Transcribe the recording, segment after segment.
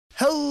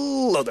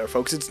Hello there,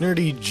 folks. It's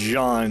Nerdy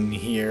John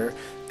here.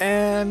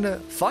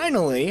 And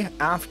finally,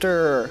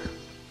 after,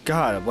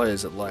 God, what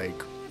is it,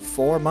 like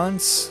 4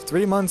 months,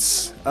 3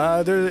 months,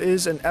 there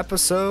is an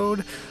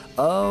episode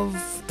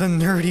of the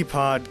Nerdy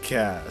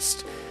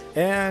Podcast.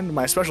 And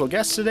my special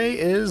guest today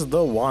is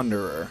The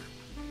Wanderer.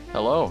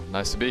 Hello,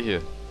 nice to be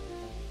here.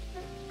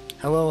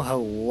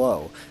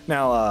 Hello.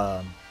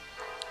 Now,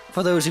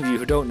 for those of you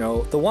who don't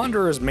know, The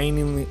Wanderer is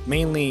mainly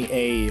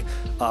a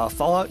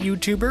Fallout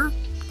YouTuber,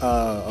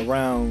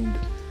 around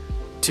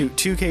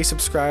 2K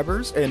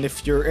subscribers, and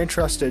if you're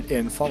interested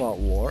in Fallout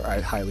lore, I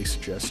highly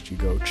suggest you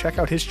go check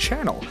out his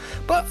channel.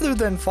 But other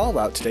than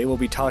Fallout, today we'll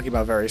be talking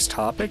about various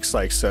topics,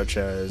 such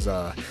as,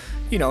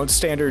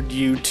 standard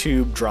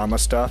YouTube drama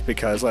stuff,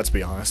 because let's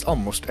be honest,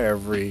 almost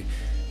every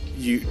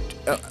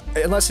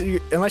unless your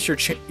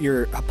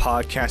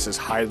podcast is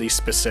highly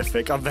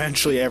specific,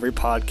 eventually every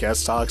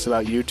podcast talks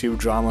about YouTube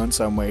drama in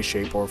some way,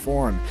 shape, or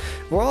form.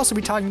 We'll also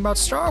be talking about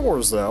Star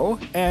Wars, though,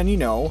 and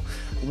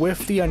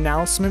with the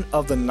announcement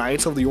of the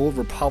Knights of the Old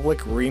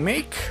Republic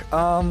remake,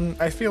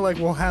 I feel like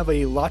we'll have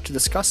a lot to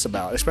discuss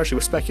about, especially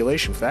with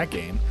speculation for that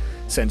game,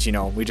 since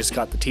we just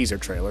got the teaser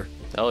trailer.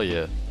 Hell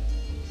yeah.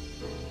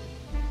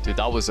 Dude,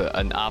 that was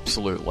an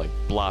absolute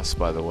blast,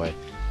 by the way.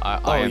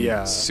 I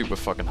am super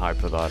fucking hyped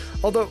for that.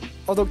 Although,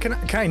 can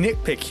I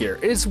nitpick here?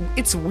 It's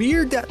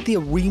weird that the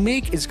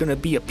remake is going to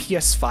be a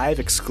PS5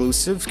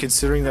 exclusive,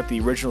 considering that the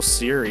original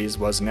series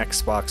was an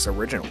Xbox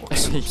original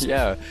exclusive.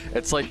 Yeah,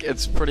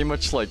 it's pretty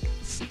much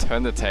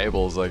turn the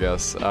tables, I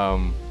guess.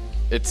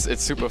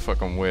 It's super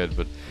fucking weird,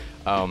 but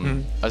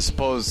I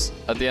suppose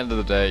at the end of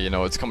the day,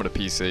 it's coming to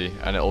PC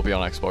and it'll be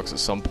on Xbox at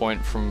some point.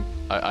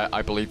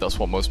 I believe that's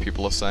what most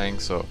people are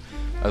saying. So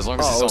as long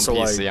as it's on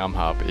PC, I'm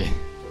happy.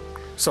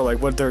 So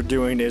what they're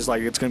doing is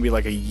it's going to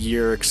be a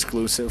year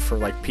exclusive for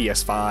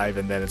PS5,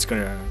 and then it's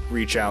going to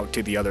reach out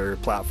to the other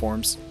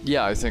platforms.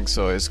 Yeah, I think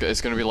so. It's going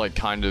to be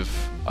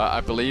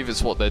I believe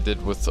it's what they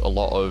did with a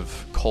lot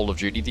of Call of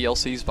Duty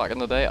DLCs back in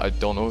the day. I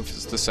don't know if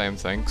it's the same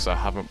thing because I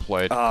haven't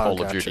played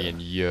Call of Duty in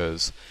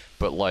years.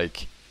 But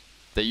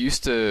they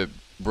used to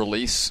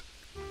release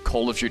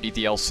Call of Duty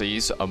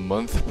DLCs a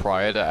month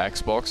prior to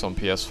Xbox on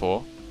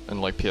PS4 and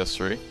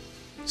PS3.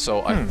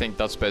 So I think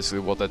that's basically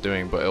what they're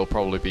doing, but it'll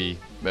probably be,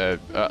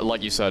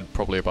 like you said,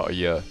 probably about a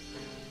year.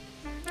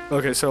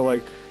 Okay,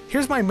 so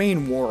here's my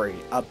main worry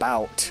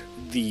about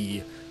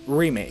the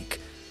remake.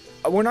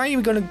 We're not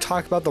even going to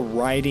talk about the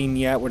writing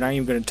yet. We're not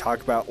even going to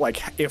talk about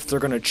if they're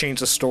going to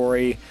change the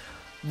story,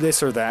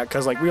 this or that,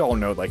 because we all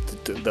know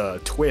the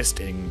twist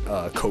in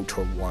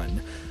KOTOR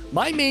 1.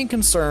 My main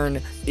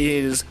concern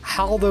is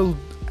how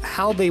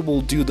they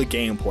will do the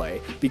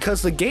gameplay,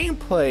 because the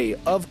gameplay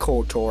of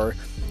KOTOR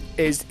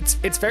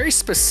it's very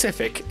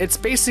specific. It's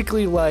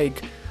basically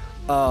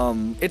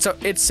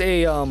it's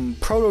a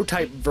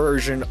prototype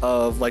version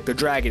of the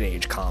Dragon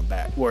Age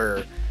combat,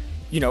 where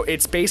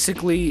it's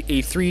basically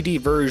a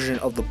 3D version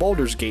of the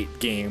Baldur's Gate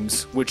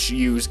games, which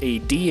use a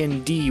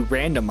D&D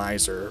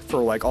randomizer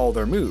for all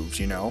their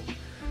moves,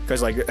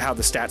 because how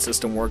the stat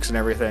system works and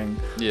everything.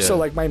 Yeah.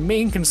 So my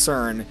main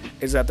concern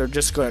is that they're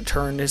just going to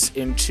turn this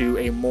into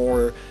a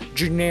more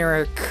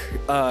generic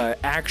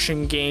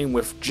action game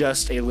with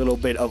just a little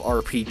bit of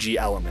RPG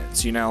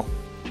elements,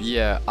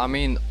 Yeah, I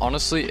mean,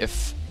 honestly,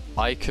 if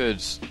I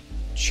could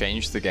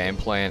change the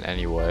gameplay in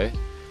any way,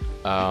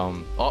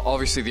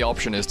 obviously the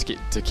option is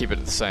to keep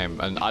it the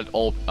same, and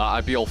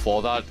I'd be all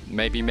for that.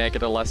 Maybe make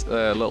it a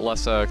little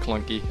less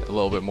clunky, a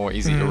little bit more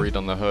easy to read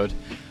on the hood.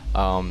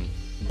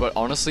 But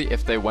honestly,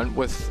 if they went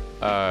with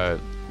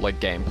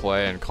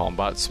gameplay and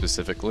combat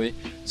specifically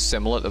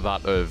similar to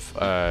that of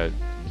I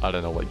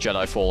don't know,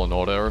 Jedi Fallen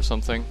Order or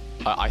something,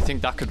 I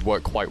think that could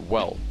work quite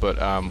well. But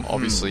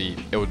obviously,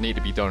 it would need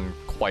to be done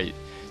quite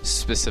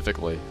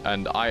specifically,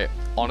 and I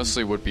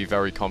honestly would be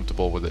very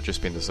comfortable with it just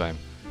being the same.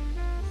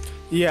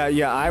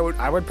 Yeah, I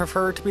would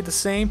prefer it to be the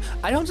same.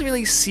 I don't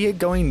really see it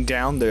going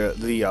down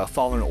the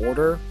Fallen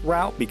Order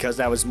route, because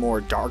that was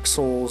more Dark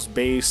Souls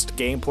based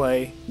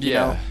gameplay.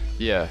 Yeah.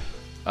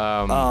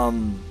 Go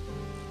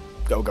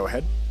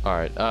ahead. All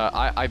right.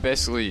 I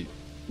basically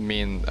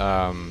mean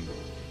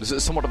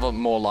somewhat of a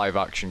more live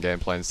action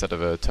gameplay instead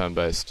of a turn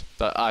based.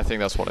 I think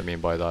that's what I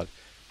mean by that.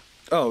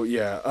 Oh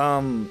yeah.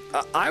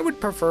 I would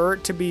prefer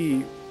it to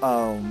be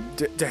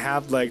to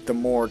have the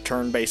more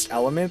turn based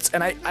elements,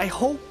 and I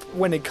hope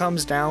when it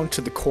comes down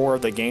to the core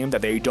of the game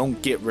that they don't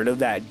get rid of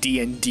that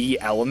D&D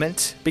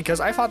element,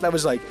 because I thought that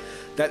was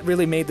that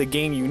really made the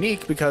game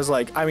unique, because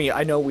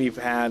I know we've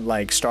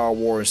had Star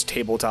Wars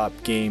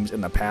tabletop games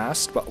in the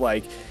past, but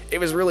it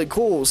was really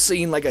cool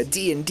seeing a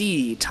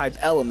D&D type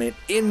element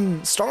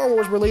in Star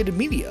Wars related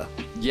media.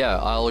 Yeah,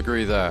 I'll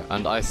agree there.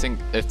 And I think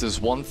if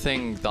there's one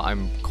thing that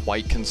I'm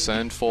quite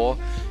concerned for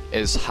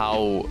is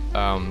how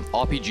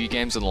RPG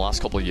games in the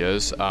last couple of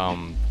years,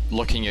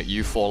 looking at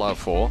you, Fallout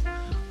 4,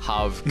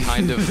 have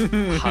kind of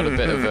had a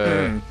bit of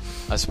a,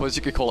 I suppose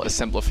you could call it a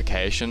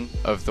simplification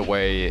of the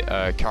way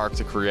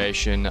character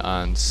creation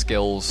and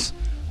skills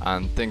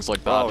and things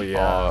like that Oh,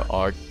 yeah.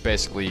 are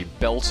basically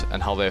built,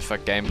 and how they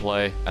affect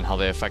gameplay and how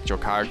they affect your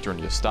character and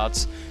your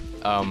stats.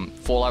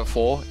 Fallout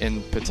 4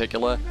 in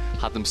particular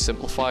had them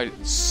simplified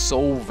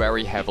so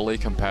very heavily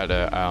compared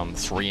to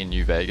 3 in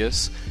New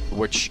Vegas,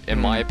 which in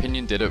my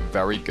opinion did it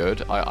very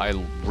good. I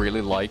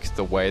really liked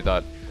the way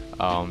that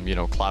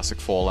classic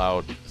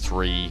Fallout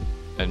 3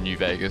 and New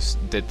Vegas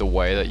did the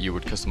way that you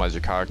would customize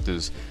your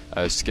characters,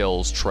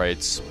 skills,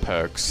 traits,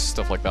 perks,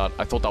 stuff like that.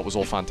 I thought that was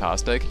all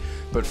fantastic,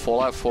 but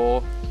Fallout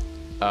 4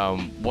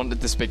 wanted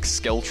this big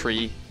skill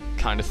tree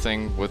kind of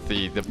thing with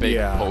the big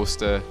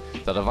poster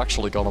that I've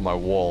actually got on my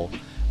wall,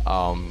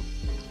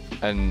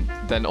 and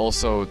then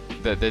also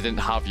that they didn't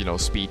have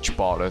speech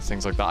bot or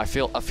things like that. I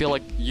feel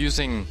like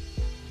using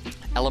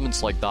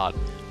elements like that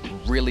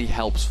really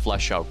helps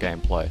flesh out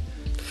gameplay,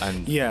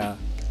 and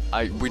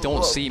we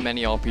don't see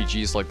many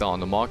RPGs like that on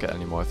the market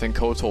anymore. I think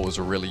KOTOR was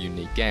a really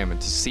unique game, and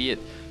to see it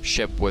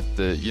ship with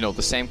the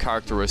the same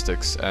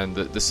characteristics and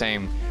the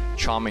same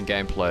charming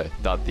gameplay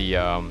that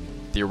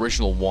the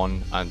original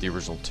 1 and the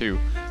original 2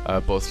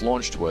 both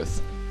launched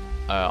with,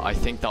 I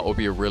think that will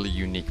be a really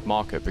unique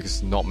market,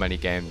 because not many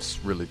games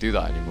really do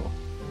that anymore.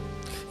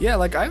 Yeah,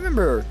 like I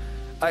remember,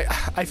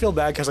 I feel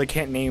bad because I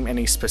can't name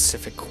any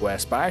specific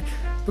quest, but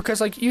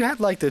because like you had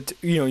like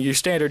your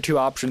standard 2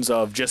 options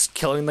of just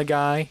killing the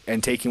guy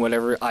and taking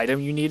whatever item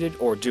you needed,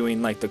 or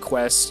doing like the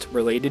quest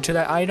related to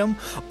that item.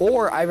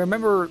 Or I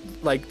remember,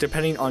 like,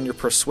 depending on your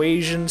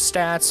persuasion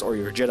stats or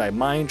your Jedi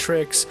mind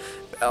tricks,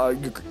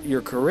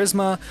 your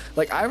charisma,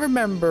 like I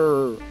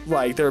remember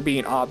like there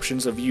being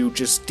options of you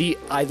just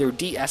either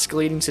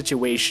de-escalating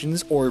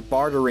situations or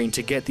bartering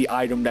to get the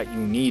item that you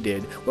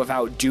needed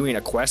without doing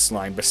a quest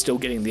line, but still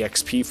getting the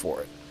XP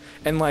for it.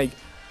 And like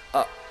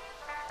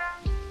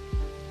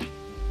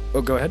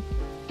oh, go ahead.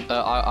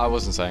 I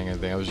wasn't saying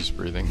anything, I was just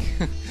breathing.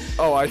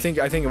 Oh, I think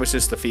it was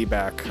just the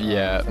feedback.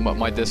 Yeah,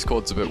 my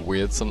Discord's a bit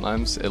weird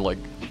sometimes. It like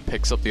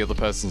picks up the other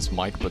person's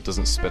mic but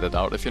doesn't spit it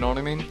out, if you know what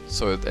I mean.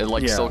 So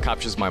it still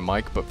captures my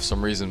mic, but for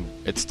some reason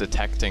it's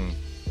detecting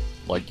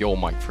like your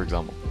mic, for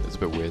example. It's a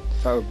bit weird.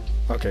 Oh,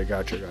 okay,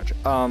 gotcha.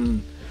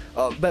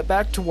 But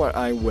back to what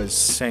I was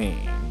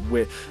saying,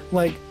 with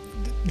like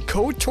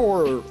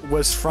KOTOR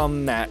was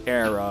from that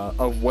era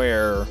of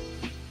where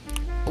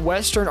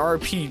Western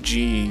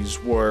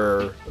RPGs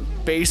were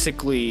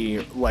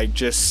basically like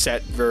just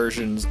set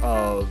versions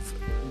of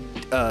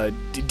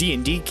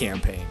D&D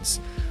campaigns,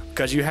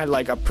 because you had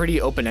like a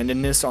pretty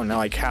open-endedness on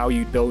like how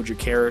you build your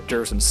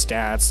characters and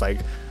stats, like,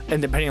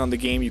 and depending on the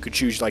game you could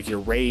choose like your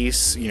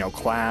race,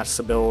 class,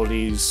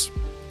 abilities,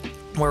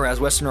 whereas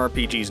Western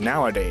RPGs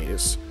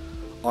nowadays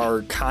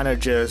are kind of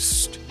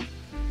just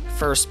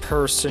first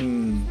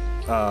person.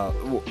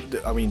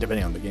 I mean,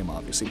 depending on the game,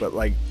 obviously, but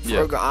like, I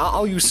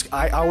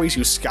always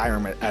use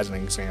Skyrim as an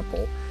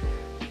example.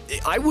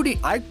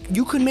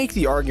 You could make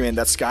the argument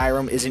that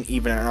Skyrim isn't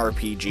even an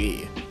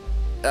RPG.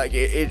 Like,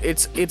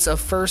 it's a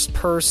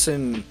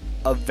first-person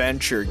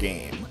adventure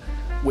game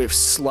with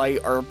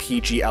slight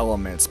RPG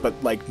elements, but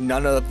like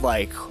none of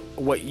like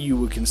what you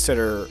would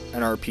consider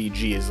an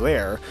RPG is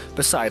there,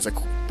 besides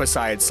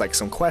like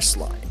some quest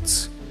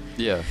lines.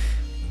 Yeah.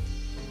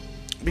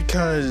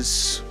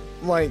 Because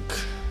like.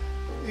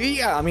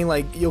 Yeah, I mean,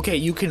 like, okay,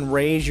 you can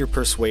raise your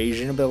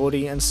persuasion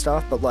ability and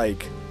stuff, but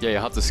like... Yeah, you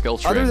have the skill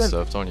tree and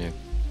stuff, don't you?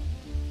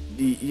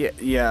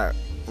 Yeah,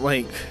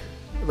 like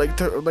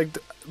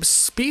the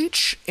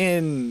speech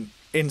in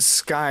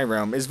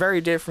Skyrim is very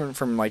different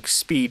from, like,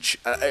 speech,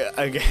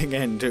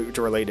 again,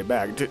 to relate it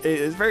back,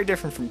 it's very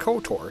different from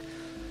KOTOR,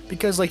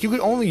 because, like, you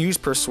could only use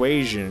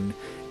persuasion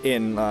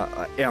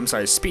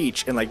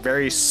speech in, like,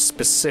 very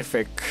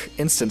specific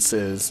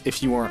instances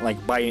if you weren't, like,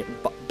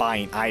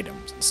 buying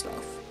items and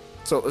stuff.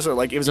 So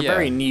like, it was a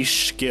very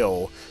niche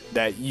skill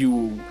that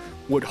you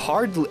would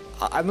hardly,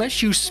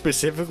 unless you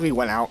specifically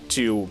went out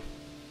to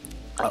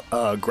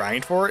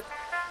grind for it,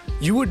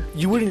 you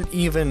wouldn't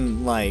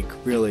even like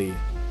really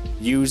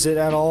use it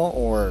at all,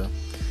 or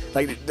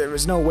like there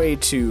was no way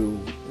to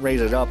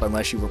raise it up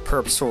unless you were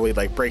purposefully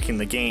like breaking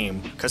the game,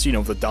 because the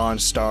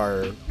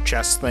Dawnstar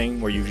chest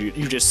thing where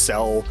you just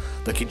sell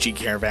the Khajiit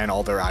caravan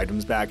all their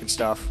items back and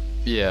stuff.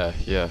 Yeah.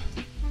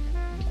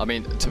 I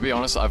mean, to be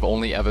honest, I've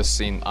only ever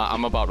seen...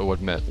 I'm about to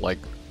admit, like,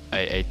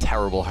 a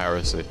terrible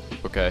heresy,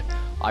 okay?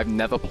 I've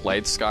never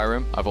played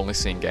Skyrim. I've only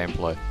seen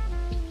gameplay.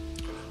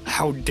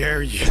 How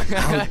dare you?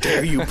 How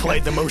dare you play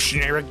the most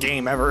generic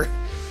game ever?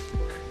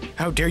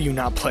 How dare you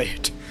not play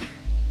it?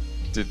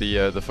 Dude,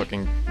 the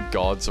fucking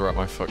gods are at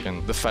my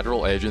fucking... The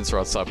federal agents are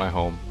outside my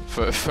home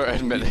for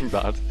admitting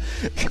that.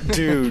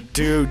 Dude,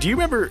 do you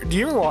ever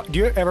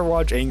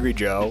watch Angry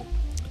Joe?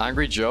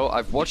 Angry Joe?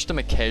 I've watched him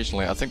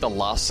occasionally. I think the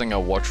last thing I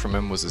watched from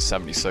him was his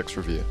 76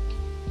 review.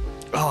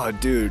 Oh,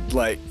 dude,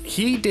 like,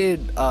 he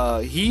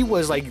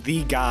was like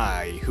the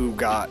guy who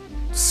got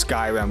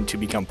Skyrim to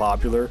become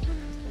popular.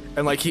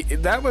 And like,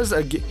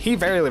 he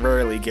very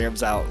rarely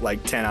gives out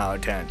like 10 out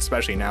of 10,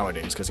 especially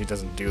nowadays, because he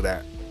doesn't do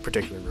that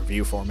particular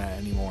review format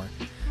anymore.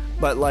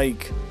 But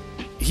like,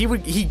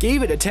 he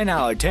gave it a 10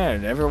 out of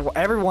 10.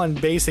 Everyone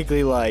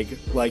basically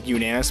like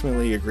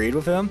unanimously agreed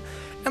with him,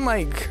 and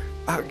like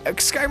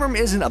Skyrim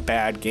isn't a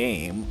bad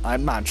game.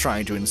 I'm not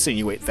trying to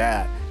insinuate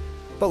that,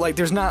 but like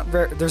there's not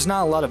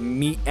a lot of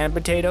meat and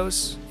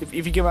potatoes, if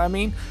you get what I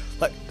mean.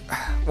 Like,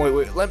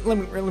 wait, let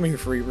me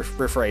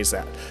rephrase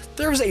that.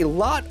 There's a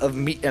lot of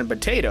meat and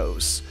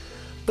potatoes,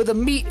 but the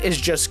meat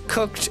is just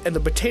cooked and the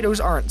potatoes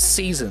aren't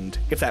seasoned,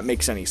 if that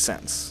makes any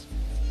sense.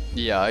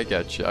 Yeah, I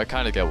get you. I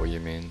kind of get what you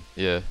mean.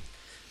 Yeah.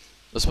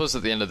 I suppose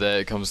at the end of the day,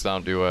 it comes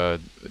down to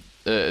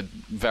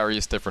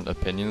various different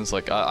opinions.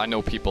 Like, I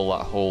know people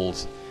that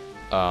hold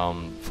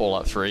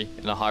Fallout 3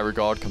 in a high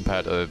regard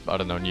compared to, I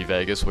don't know, New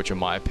Vegas, which in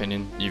my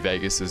opinion, New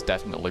Vegas is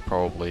definitely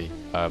probably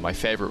my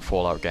favorite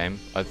Fallout game.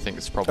 I think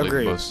it's probably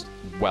Agreed. the most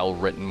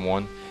well-written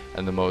one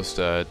and the most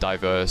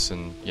diverse,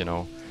 and, you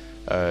know,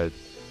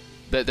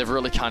 they've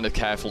really kind of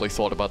carefully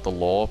thought about the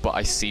lore, but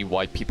I see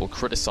why people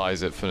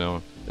criticize it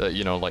for,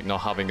 you know, like not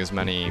having as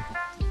many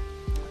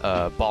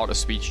barter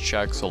speech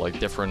checks or like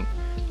different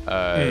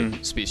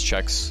speech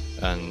checks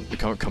and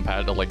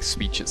compared to like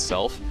speech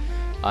itself.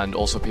 And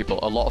also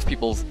a lot of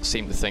people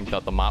seem to think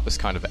that the map is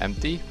kind of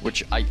empty,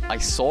 which I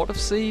sort of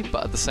see,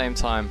 but at the same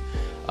time,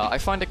 I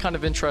find it kind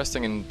of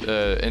interesting and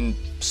in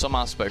some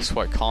aspects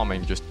quite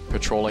calming, just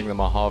patrolling the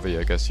Mojave,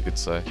 I guess you could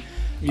say.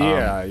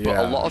 Yeah. But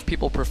a lot of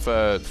people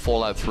prefer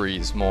Fallout 3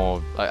 is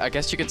more, I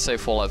guess you could say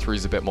Fallout 3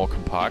 is a bit more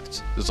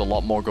compact. There's a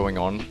lot more going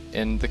on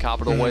in the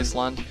Capital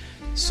Wasteland,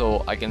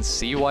 so I can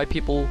see why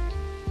people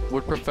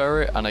would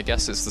prefer it, and I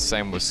guess it's the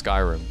same with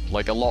Skyrim.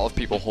 Like, a lot of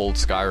people hold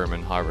Skyrim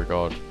in high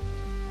regard.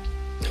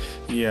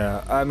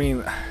 Yeah, I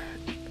mean,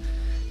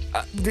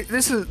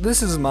 this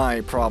is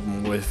my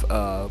problem with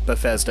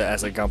Bethesda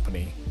as a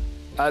company.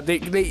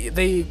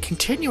 They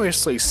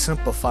continuously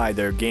simplify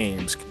their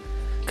games,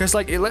 because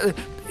like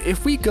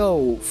if we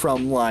go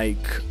from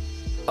like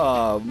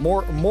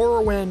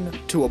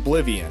Morrowind to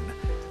Oblivion,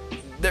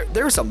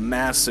 there's a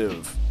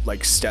massive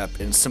like step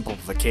in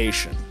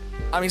simplification.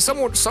 I mean, some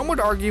would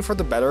argue for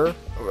the better,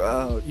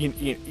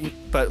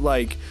 but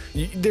like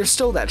there's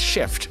still that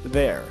shift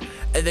there.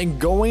 And then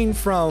going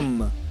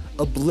from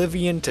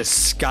Oblivion to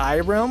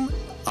Skyrim,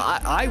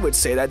 I would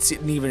say that's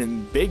an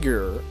even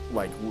bigger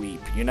like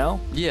leap, you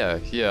know? Yeah,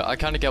 I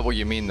kind of get what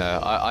you mean there.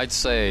 I'd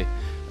say,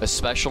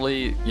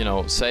 especially, you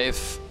know, say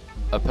if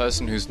a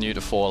person who's new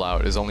to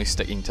Fallout is only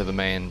sticking to the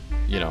main,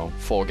 you know,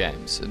 4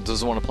 games, and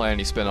doesn't want to play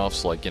any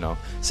spin-offs like, you know,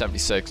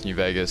 76, New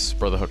Vegas,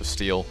 Brotherhood of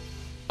Steel,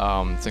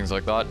 things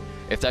like that.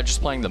 If they're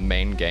just playing the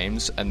main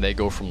games and they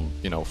go from,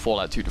 you know,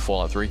 Fallout 2 to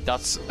Fallout 3,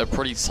 that's a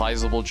pretty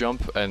sizable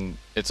jump, and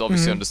it's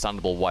obviously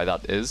understandable why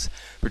that is.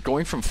 But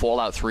going from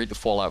Fallout 3 to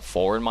Fallout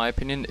 4, in my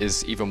opinion,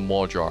 is even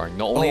more jarring.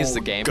 Not only is the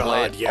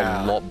gameplay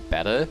a lot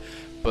better,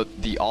 but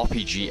the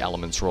RPG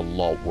elements are a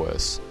lot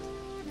worse.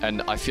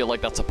 And I feel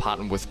like that's a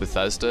pattern with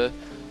Bethesda.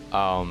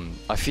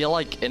 I feel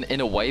like,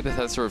 in a way,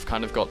 Bethesda have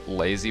kind of got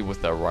lazy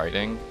with their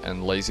writing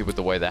and lazy with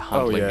the way they're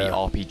handling the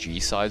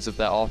RPG sides of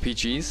their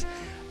RPGs.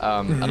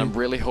 And I'm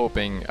really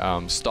hoping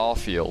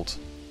Starfield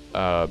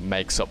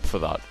makes up for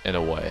that in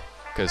a way,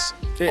 because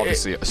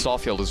obviously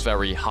Starfield is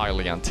very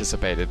highly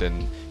anticipated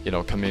in, you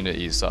know,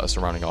 communities that are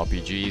surrounding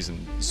RPGs,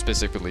 and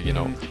specifically, you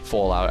know,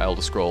 Fallout,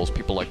 Elder Scrolls,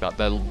 people like that.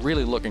 They're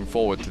really looking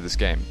forward to this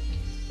game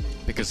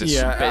because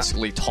it's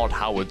basically Todd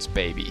Howard's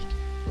baby.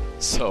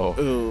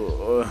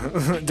 So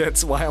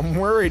that's why I'm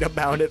worried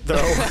about it, though.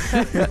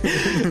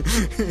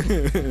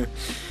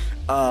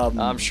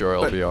 I'm sure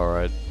it'll be all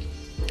right.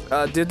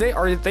 Are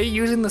they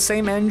using the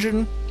same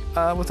engine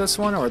with this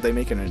one, or are they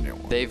making a new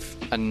one? They've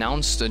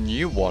announced a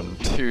new one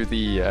to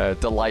the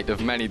delight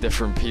of many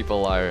different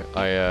people. I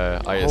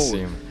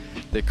assume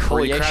the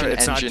Creation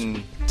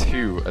Engine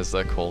 2, as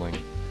they're calling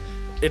it.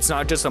 It's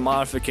not just a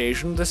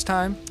modification this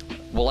time.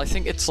 Well, I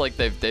think it's like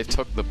they've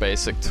took the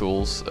basic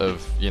tools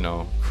of, you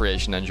know,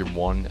 Creation Engine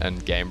 1 and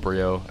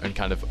Gamebryo and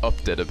kind of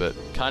upped it a bit.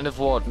 Kind of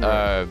what,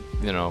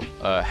 you know,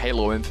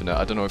 Halo Infinite,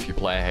 I don't know if you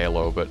play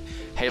Halo, but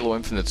Halo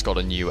Infinite's got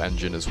a new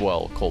engine as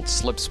well called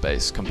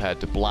Slipspace compared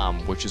to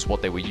Blam, which is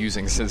what they were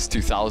using since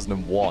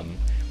 2001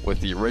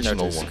 with the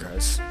original one.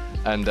 Christ.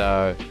 And,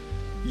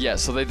 yeah,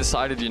 so they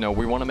decided, you know,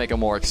 we want to make a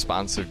more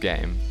expansive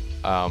game.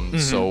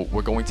 So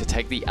we're going to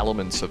take the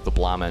elements of the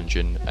Blam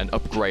engine and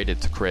upgrade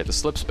it to create the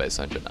Slipspace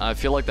engine. And I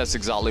feel like that's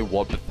exactly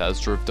what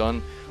Bethesda have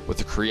done with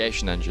the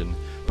Creation Engine,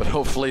 but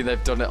hopefully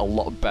they've done it a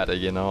lot better,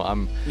 you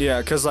know?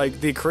 Yeah, because like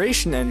the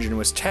Creation Engine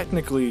was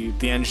technically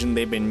the engine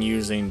they've been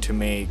using to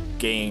make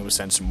games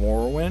since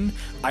Morrowind.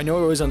 I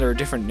know it was under a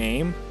different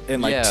name,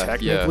 and like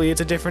technically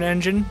it's a different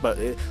engine, but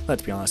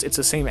let's be honest, it's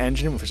the same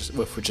engine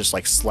with just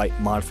like slight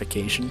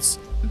modifications.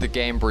 The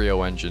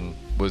Gamebryo engine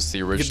was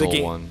the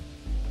original one.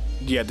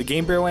 Yeah, the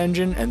Gamebryo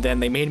engine, and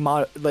then they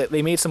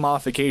made some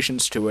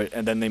modifications to it,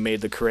 and then they made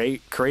the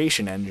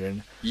Creation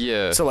Engine.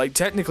 Yeah. So like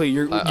technically,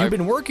 you've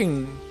been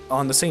working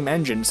on the same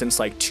engine since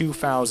like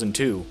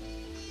 2002.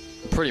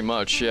 Pretty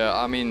much, yeah.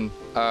 I mean,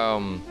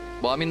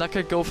 well, I mean that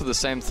could go for the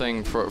same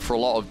thing for a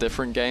lot of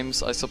different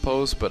games, I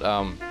suppose. But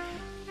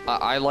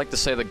I like to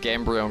say that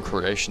Gamebryo and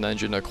Creation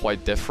Engine are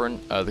quite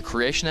different. The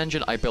Creation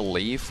Engine, I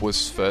believe,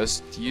 was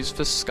first used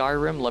for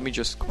Skyrim. Let me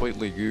just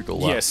quickly Google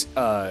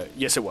that.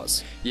 Yes, it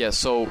was. Yeah,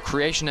 so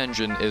Creation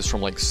Engine is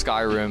from like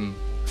Skyrim,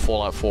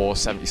 Fallout 4,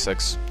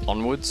 76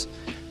 onwards.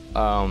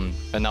 And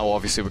now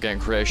obviously we're getting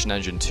Creation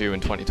Engine 2 in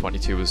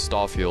 2022 with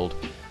Starfield.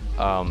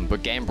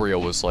 But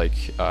Gamebryo was like,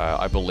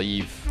 I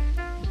believe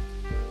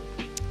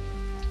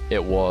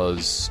it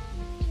was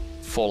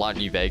Fallout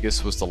New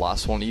Vegas was the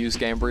last one to use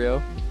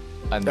Gamebryo.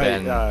 And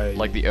then,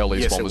 like, the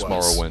earliest one was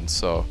Morrowind,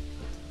 so...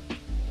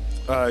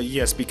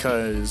 Yes,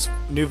 because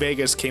New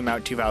Vegas came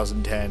out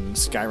 2010,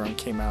 Skyrim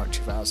came out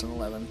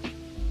 2011.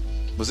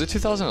 Was it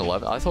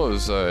 2011? I thought it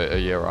was a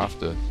year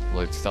after,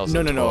 like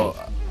 2012.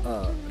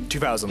 No.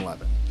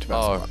 2011.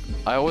 Oh,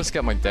 I always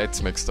get my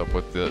dates mixed up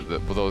with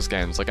with those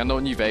games. Like, I know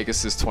New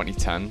Vegas is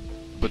 2010,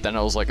 but then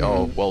I was like,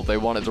 oh, well, they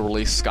wanted to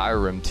release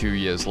Skyrim 2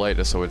 years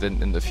later, so it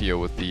didn't interfere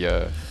with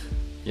the,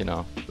 you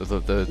know,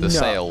 the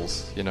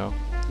sales, you know?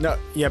 No,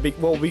 yeah,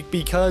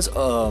 because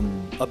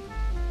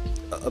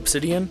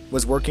Obsidian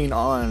was working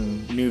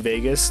on New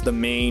Vegas, the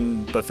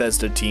main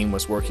Bethesda team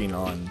was working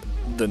on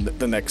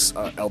the next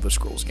Elder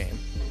Scrolls game.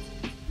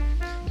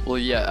 Well,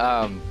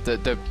 yeah,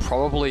 they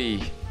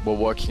probably were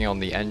working on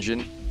the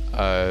engine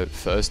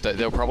first.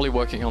 They were probably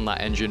working on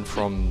that engine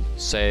from,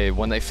 say,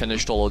 when they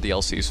finished all the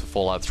DLCs for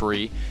Fallout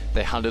 3.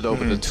 They handed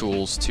over the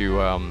tools to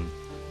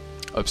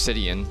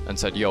Obsidian and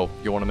said, yo,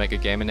 you want to make a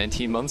game in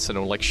 18 months? And they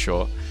were like,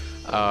 sure.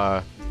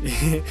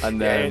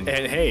 And then,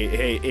 and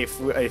hey, if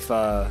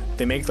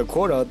they make the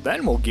quota,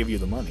 then we'll give you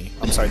the money.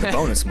 I'm sorry, the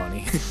bonus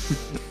money.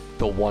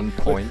 The 1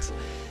 point.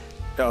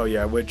 Oh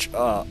yeah, which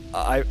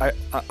I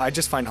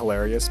just find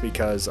hilarious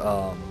because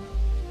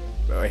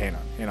hang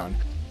on.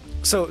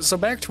 So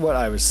back to what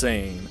I was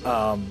saying.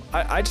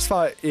 I just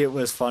thought it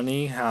was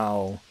funny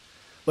how,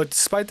 look,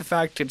 despite the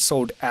fact it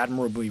sold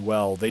admirably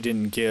well, they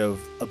didn't give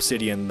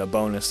Obsidian the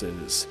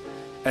bonuses.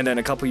 And then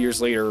a couple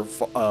years later,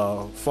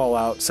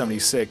 Fallout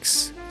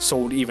 76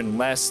 sold even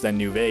less than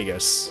New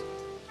Vegas.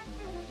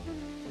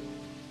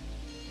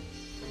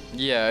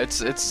 Yeah,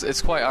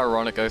 it's quite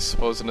ironic, I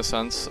suppose, in a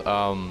sense.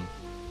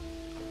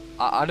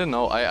 I don't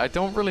know. I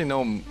don't really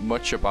know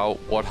much about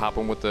what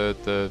happened with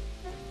the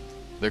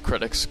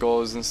critic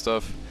scores and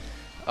stuff.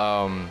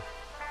 I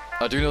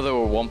do know they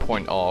were 1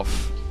 point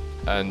off,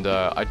 and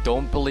I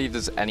don't believe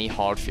there's any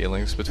hard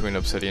feelings between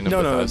Obsidian and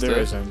Bethesda. No,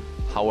 there isn't.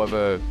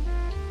 However,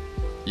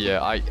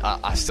 yeah,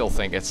 I still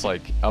think it's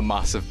like a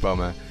massive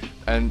bummer.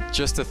 And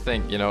just to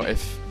think, you know,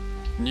 if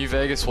New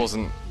Vegas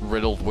wasn't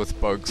riddled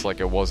with bugs like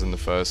it was in the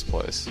first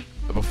place,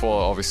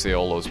 before obviously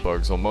all those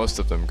bugs, or most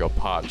of them, got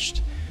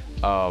patched,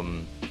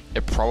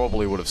 it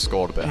probably would have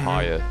scored a bit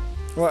higher.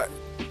 What?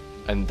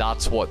 And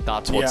that's what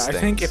stings. I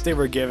think if they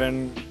were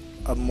given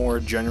a more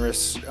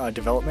generous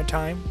development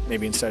time,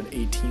 maybe instead of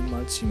 18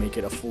 months, you make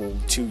it a full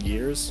 2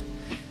 years,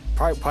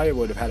 probably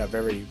would have had a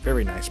very,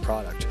 very nice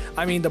product.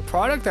 I mean, the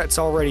product that's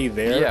already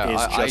there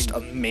is just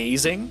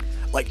amazing.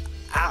 Like,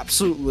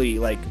 absolutely,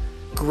 like,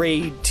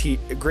 grade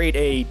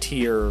A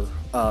tier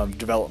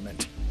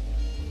development.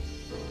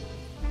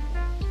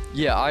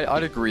 Yeah,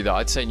 I'd agree that.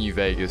 I'd say New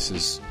Vegas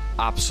is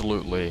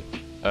absolutely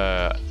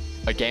a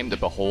game to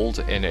behold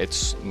in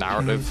its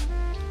narrative,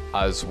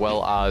 as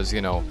well as,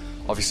 you know,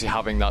 obviously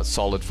having that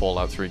solid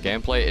Fallout 3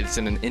 gameplay. It's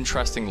in an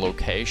interesting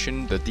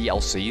location. The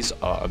DLCs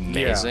are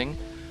amazing.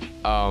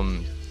 Yeah.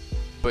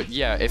 But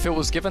yeah, if it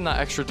was given that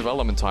extra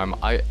development time,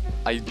 I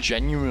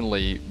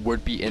genuinely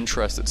would be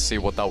interested to see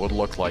what that would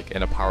look like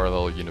in a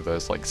parallel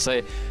universe. Like,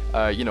 say,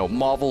 you know,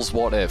 Marvel's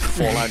What If,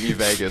 Fallout New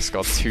Vegas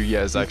got 2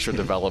 years extra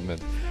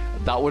development.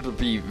 That would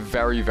be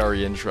very,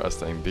 very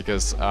interesting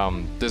because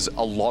there's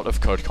a lot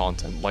of code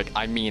content. Like,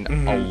 I mean,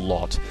 a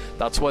lot.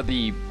 That's where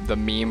the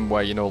meme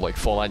where, you know, like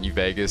Fallout New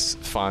Vegas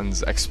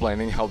fans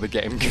explaining how the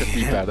game could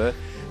be better.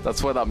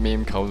 That's where that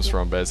meme comes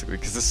from, basically,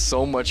 because there's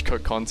so much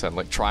code content.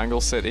 Like Triangle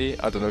City,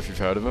 I don't know if you've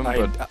heard of him,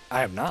 but I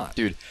have not.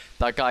 Dude,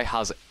 that guy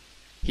has,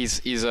 he's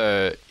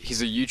a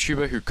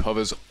YouTuber who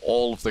covers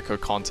all of the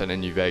code content in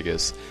New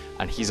Vegas,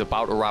 and he's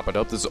about to wrap it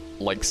up. There's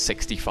like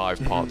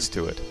 65 parts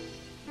to it,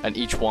 and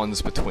each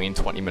one's between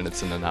 20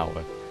 minutes and an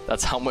hour.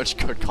 That's how much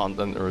code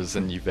content there is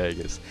in New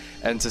Vegas,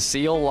 and to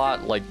see all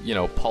that, like, you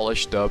know,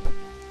 polished up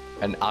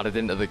and added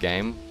into the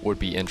game would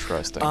be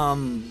interesting.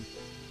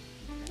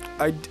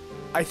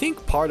 I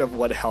think part of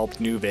what helped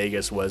New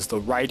Vegas was the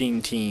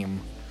writing team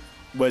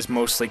was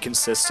mostly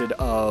consisted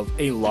of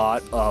a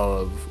lot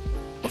of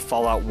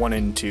Fallout 1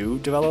 and 2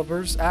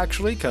 developers,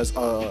 actually, because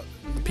the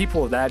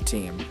people of that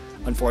team,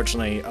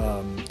 unfortunately,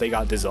 they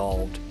got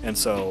dissolved, and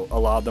so a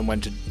lot of them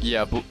went to...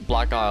 Yeah,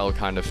 Black Isle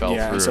kind of fell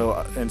through.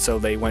 And so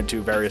they went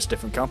to various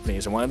different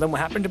companies, and one of them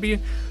happened to be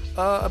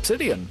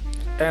Obsidian.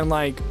 And,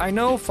 like, I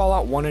know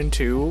Fallout 1 and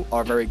 2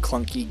 are very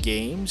clunky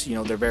games, you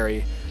know, they're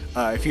very...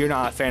 if you're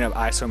not a fan of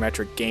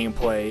isometric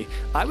gameplay,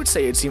 I would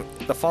say it's even,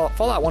 the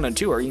Fallout 1 and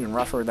 2 are even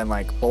rougher than,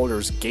 like,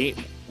 Baldur's Gate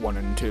 1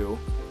 and 2.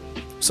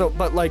 So,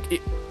 but,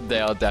 like... they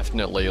are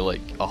definitely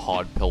like a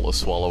hard pill to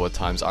swallow at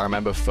times. I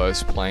remember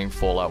first playing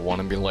Fallout 1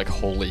 and being like,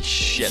 holy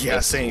shit, Yeah,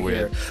 this same is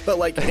weird. here. But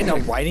like in a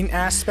writing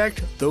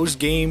aspect, those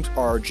games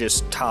are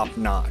just top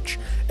notch.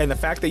 And the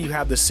fact that you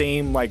have the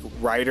same like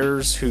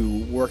writers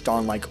who worked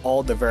on like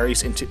all the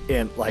various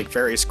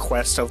various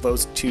quests of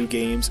those two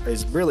games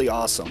is really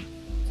awesome.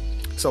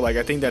 So like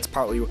I think that's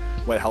partly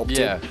what helped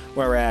Yeah. it.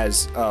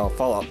 Whereas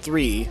Fallout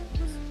 3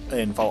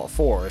 and Fallout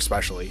 4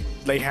 especially,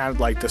 they had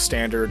like the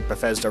standard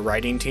Bethesda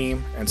writing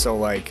team, and so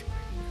like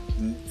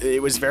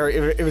it was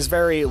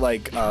very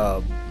like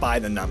by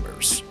the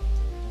numbers.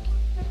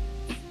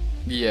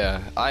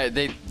 Yeah,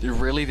 they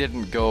really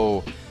didn't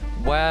go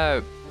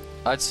where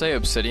I'd say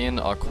Obsidian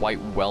are quite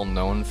well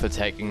known for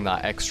taking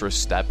that extra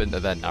step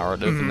into their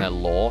narrative and their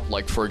lore.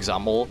 Like for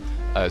example,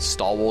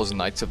 Star Wars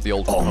Knights of the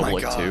Old Oh my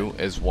Republic God. 2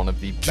 is one of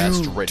the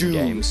best written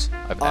games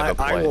I've ever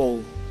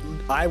played.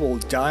 I will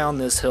die on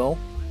this hill.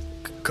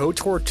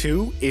 KOTOR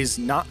 2 is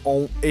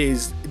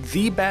is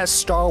the best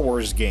Star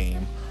Wars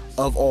game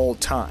of all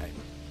time.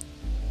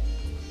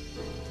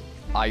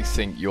 I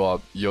think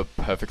you're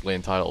perfectly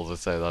entitled to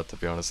say that. To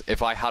be honest,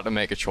 if I had to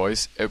make a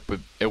choice,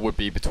 it would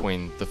be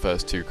between the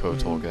first two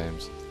KOTOR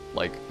games,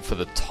 like for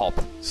the top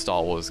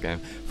Star Wars game,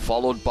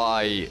 followed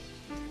by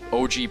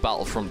OG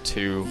Battlefront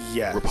 2,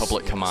 Yes,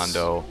 Republic yes.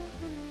 Commando,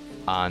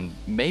 and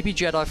maybe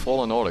Jedi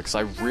Fallen Order, because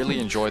I really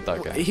enjoyed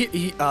that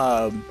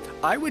game.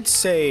 I would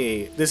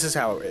say this is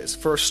how it is.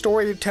 For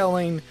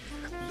storytelling,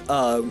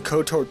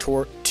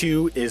 KOTOR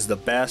 2 is the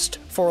best.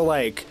 For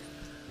like,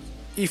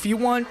 if you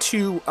want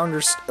to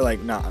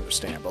not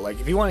understand, but like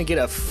if you want to get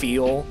a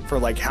feel for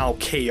like how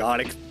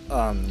chaotic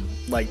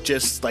like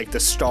just like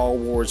the Star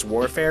Wars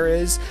warfare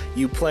is,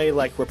 you play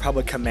like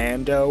Republic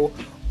Commando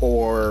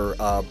or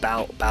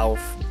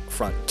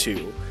Battlefront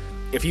 2.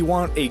 If you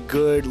want a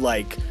good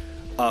like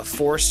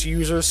Force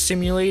user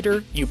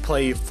simulator, you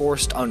play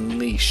Force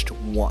Unleashed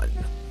 1.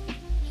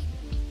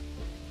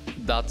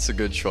 That's a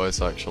good choice,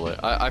 actually.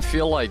 I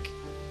feel like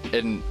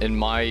in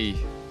my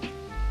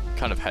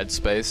kind of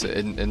headspace,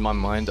 in my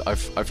mind,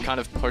 I've kind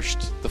of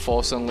pushed the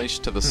Force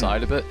Unleashed to the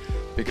side of it,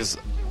 because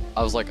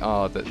I was like,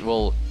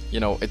 well, you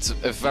know, it's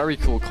a very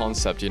cool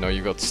concept. You know,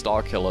 you've got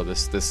Starkiller,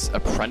 this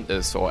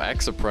apprentice or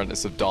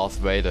ex-apprentice of Darth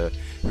Vader,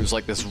 who's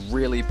like this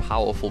really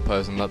powerful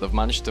person that they've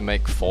managed to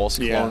make Force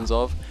clones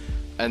of.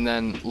 And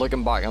then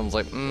looking back, I was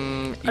like,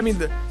 I mean,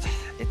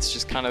 it's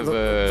just kind of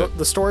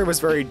the story was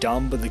very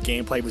dumb, but the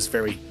gameplay was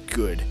very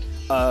good.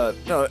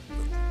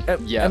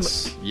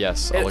 Yes,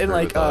 I'll agree and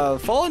like with that.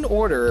 Fallen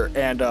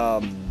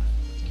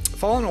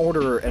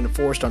Order and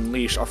Force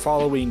Unleashed are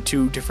following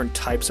two different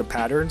types of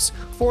patterns.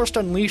 Force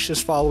Unleashed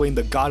is following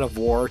the God of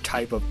War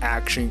type of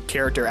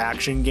character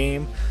action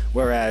game,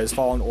 whereas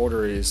Fallen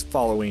Order is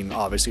following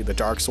obviously the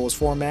Dark Souls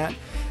format.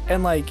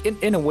 And like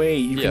in a way,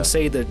 you can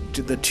say that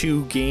the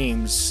two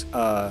games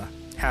have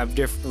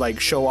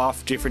show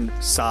off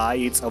different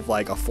sides of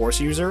like a Force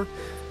user,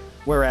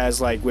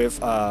 whereas like with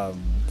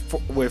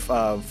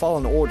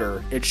Fallen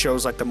Order, it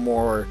shows like the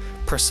more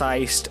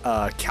precise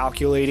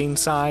calculating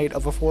side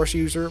of a Force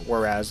user,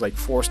 whereas like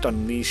Force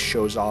Unleashed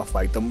shows off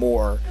like the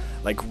more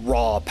like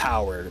raw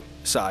power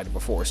side of a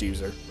Force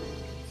user.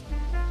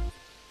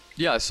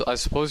 Yeah, so I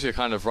suppose you're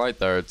kind of right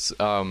there. It's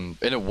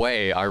in a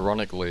way,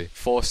 ironically,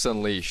 Force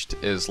Unleashed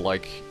is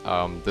like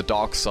the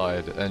dark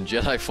side, and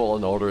Jedi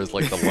Fallen Order is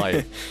like the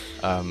light.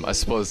 I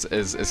suppose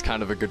is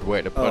kind of a good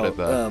way to put it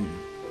there.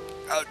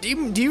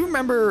 Do you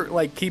remember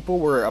like people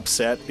were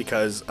upset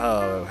because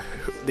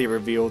they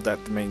revealed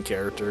that the main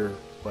character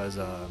was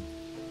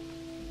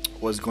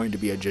going to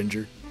be a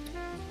ginger?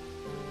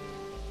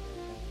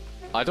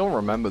 I don't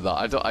remember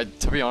that.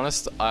 To be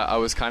honest, I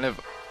was kind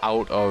of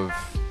out of.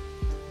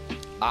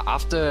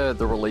 After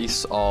the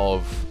release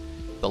of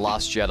The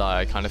Last Jedi,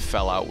 I kind of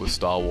fell out with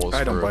Star Wars.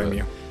 I don't blame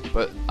you.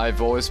 But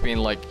I've always been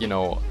like, you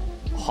know,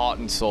 heart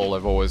and soul,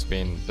 I've always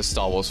been a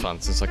Star Wars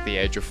fan since like the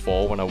age of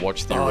 4 when I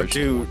watched the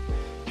original. Dude,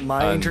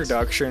 my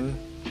introduction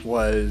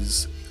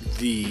was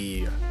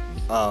the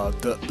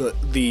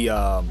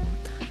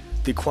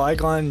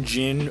Qui-Gon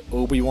Jinn,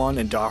 Obi-Wan,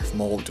 and Darth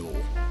Maul duel.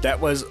 That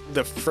was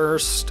the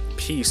first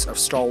piece of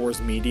Star Wars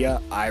media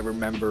I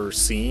remember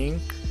seeing,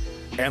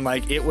 and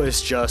like it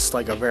was just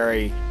like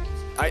it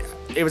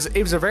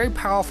was a very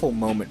powerful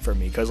moment for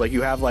me, because like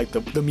you have like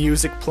the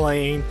music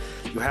playing,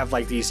 you have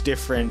like these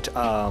different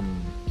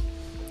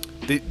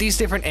these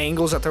different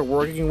angles that they're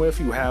working with.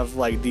 You have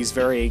like these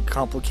very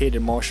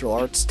complicated martial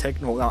arts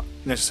well, not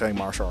necessarily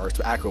martial arts,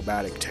 but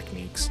acrobatic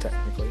techniques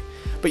technically.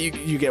 But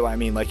you get what I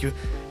mean. Like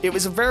it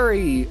was a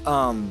very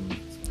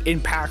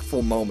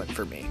impactful moment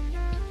for me.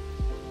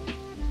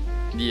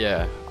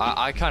 Yeah,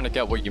 I kind of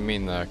get what you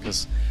mean there,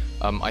 because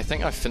I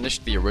think I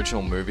finished the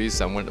original movies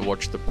and went to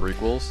watch the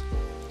prequels.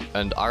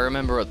 And I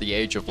remember at the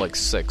age of like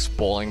 6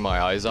 bawling my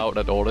eyes out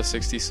at Order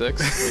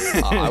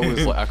 66. I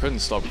was like, I couldn't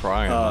stop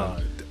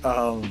crying.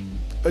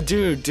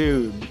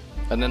 Dude.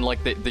 And then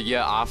like the year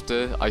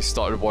after, I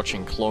started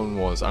watching Clone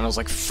Wars, and I was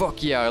like,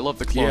 fuck yeah, I love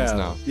the clones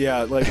now.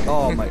 Yeah, like,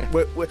 oh my.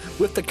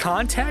 with the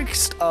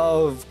context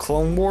of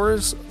Clone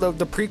Wars, the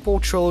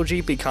prequel trilogy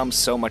becomes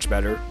so much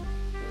better.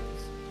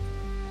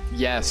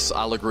 Yes,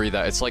 I'll agree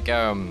that it's like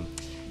I'm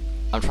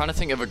trying to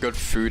think of a good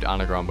food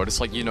anagram, but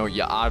it's like, you know,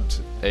 you add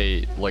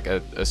a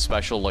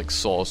special like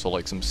sauce or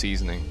like some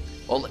seasoning.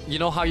 Well, you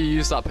know how you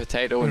use that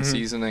potato and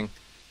seasoning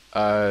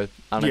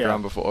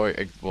anagram before?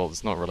 Well,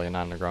 it's not really an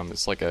anagram.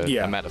 It's like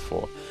a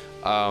metaphor.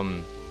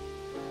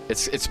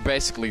 It's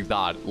basically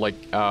that. Like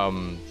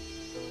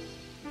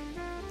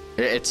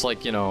it's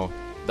like, you know,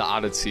 the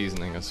added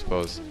seasoning, I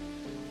suppose,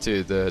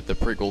 to the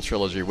prequel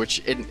trilogy. Which,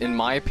 in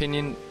my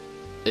opinion,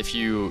 if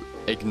you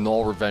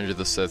ignore Revenge of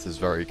the Sith, is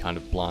very kind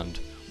of bland.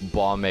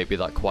 Bar maybe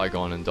that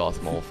Qui-Gon and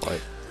Darth Maul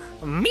fight.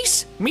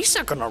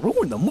 Misa gonna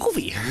ruin the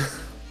movie.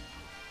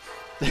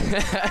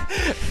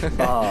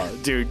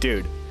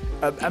 Dude.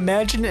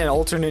 Imagine an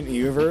alternate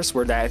universe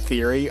where that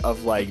theory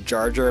of like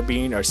Jar Jar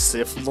being a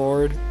Sith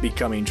Lord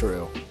becoming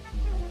true.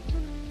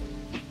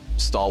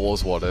 Star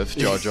Wars What If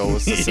Jar Jar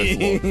was the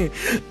Sith Lord.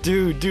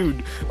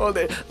 Dude. Oh,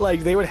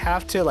 they would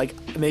have to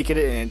like make it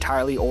an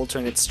entirely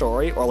alternate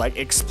story, or like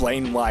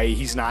explain why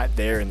he's not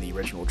there in the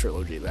original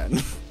trilogy then.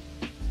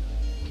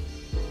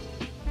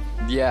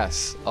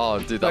 Yes. Oh,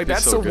 dude, that'd like be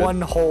that's so the good.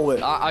 one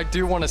hole. I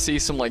do want to see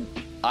some like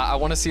I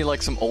want to see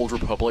like some Old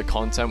Republic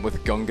content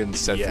with Gungan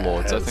Sith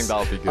Lords. I think that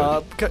would be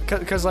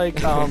good. Cause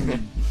like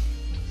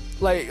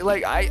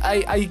like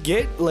I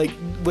get like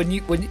when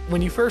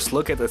you first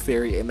look at the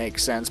theory, it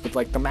makes sense, but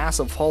like the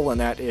massive hole in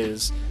that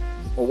is,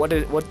 well,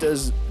 what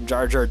does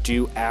Jar Jar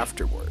do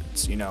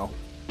afterwards? You know,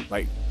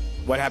 like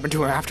what happened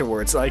to him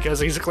afterwards? Like, cause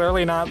he's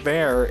clearly not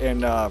there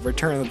in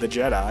Return of the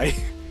Jedi.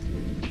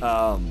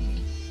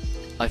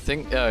 I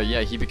think,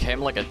 he became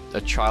like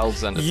a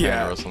child's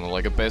entertainer or something,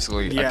 like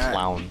basically a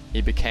clown.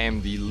 He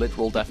became the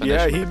literal definition.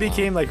 Yeah, of he a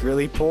became clown. like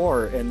really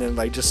poor, and then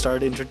like just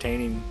started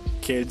entertaining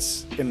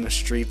kids in the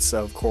streets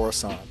of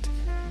Coruscant.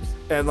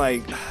 And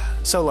like,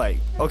 so like,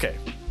 okay,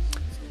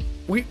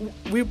 we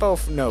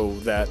both know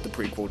that the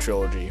prequel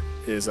trilogy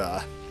is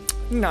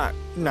not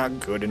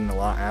good in a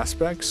lot of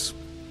aspects.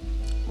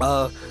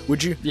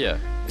 Would you? Yeah.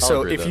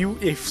 So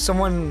if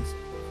someone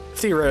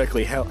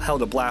theoretically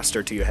held a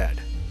blaster to your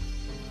head,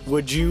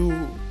 would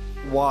you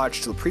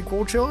watch the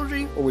prequel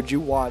trilogy or would you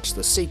watch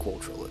the sequel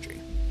trilogy?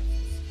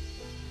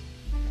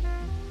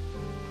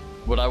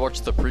 Would I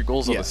watch the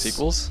prequels or the Yes.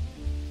 sequels?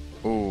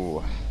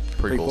 Ooh,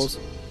 prequels.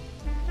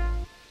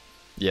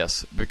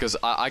 Yes, because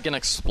I can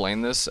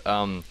explain this.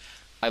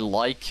 I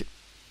like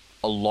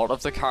a lot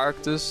of the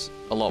characters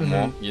a lot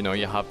more. You know,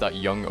 you have that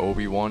young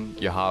Obi-Wan,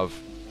 you have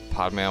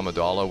Padme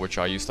Amidala, which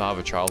I used to have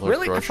a childhood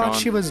Really? crush I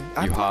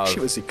thought on. she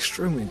was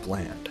extremely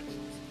bland.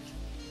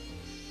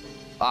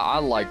 I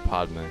like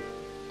Padme.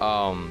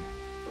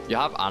 You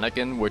have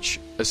Anakin, which,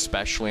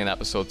 especially in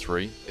Episode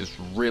 3, is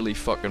really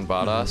fucking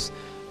badass.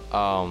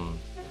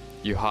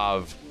 You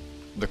have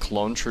the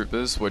Clone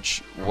Troopers,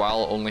 which,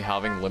 while only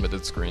having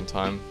limited screen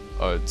time,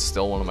 it's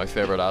still one of my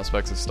favorite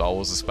aspects of Star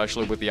Wars,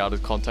 especially with the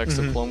added context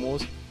of Clone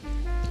Wars.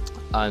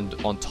 And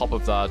on top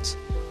of that,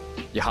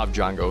 you have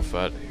Jango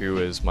Fett, who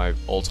is my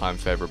all-time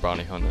favorite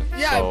bounty hunter.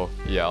 Yeah, so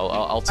yeah,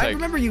 I'll take. I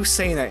remember you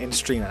saying that in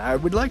stream, and I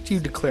would like you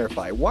to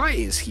clarify, why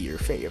is he your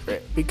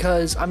favorite?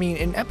 Because I mean,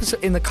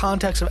 in the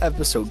context of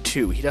Episode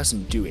 2, he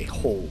doesn't do a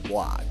whole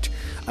lot.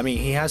 I mean,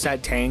 he has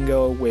that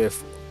tango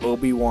with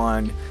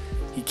Obi-Wan.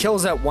 He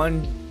kills that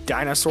one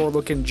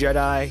dinosaur-looking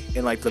Jedi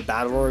in like the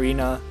battle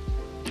arena,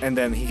 and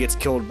then he gets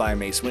killed by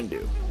Mace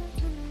Windu.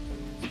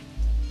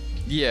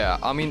 Yeah,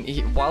 I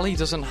mean, while he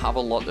doesn't have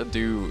a lot to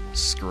do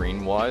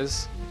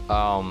screen-wise,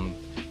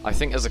 I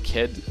think as a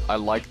kid, I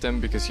liked him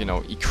because, you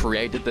know, he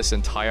created this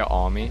entire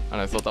army, and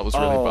I thought that was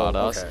really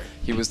badass. Okay.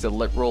 He was the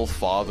literal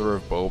father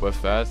of Boba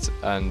Fett,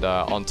 and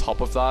on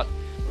top of that,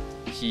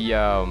 he,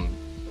 I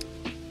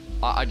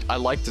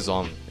liked his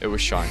arm. It was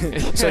shiny.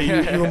 So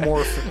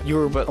you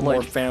were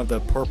more fan of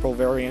the purple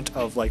variant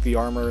of like the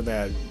armor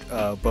that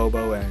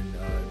Bobo and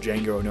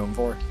Jango are known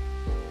for?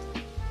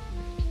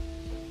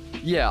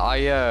 Yeah,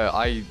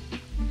 I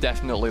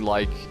definitely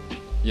like,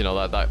 you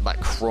know,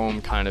 that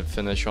chrome kind of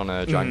finish on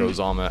Jango's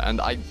armor, and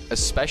I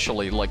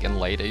especially like in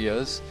later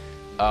years,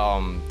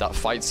 that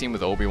fight scene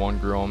with Obi-Wan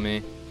grew on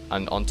me,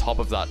 and on top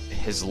of that,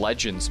 his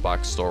Legends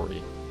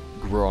backstory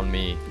grew on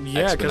me.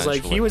 Yeah, because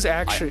like he was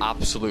actually, I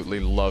absolutely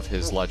love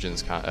his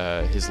Legends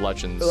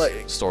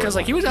story. Because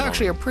like he was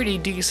actually a pretty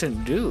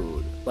decent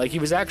dude. Like he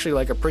was actually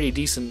like a pretty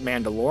decent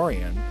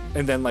Mandalorian,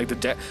 and then like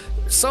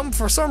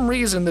for some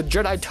reason the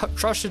Jedi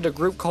trusted a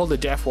group called the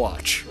Death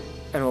Watch,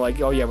 and we're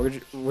like, oh yeah,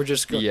 we're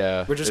just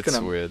gonna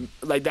weird.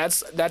 Like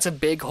that's a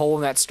big hole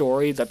in that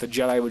story, that the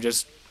Jedi would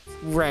just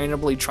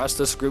randomly trust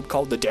this group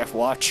called the Death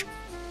Watch.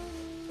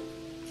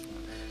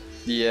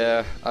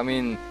 Yeah, I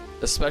mean,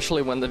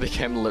 especially when they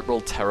became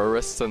literal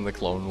terrorists in the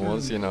Clone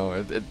Wars, you know,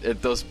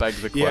 it does beg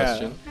the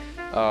question.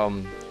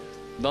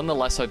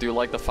 Nonetheless, I do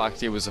like the fact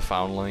he was a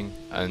foundling,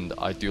 and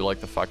I do like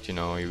the fact, you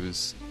know, he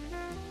was,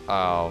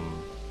 I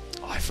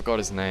forgot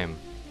his name.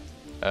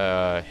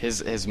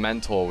 His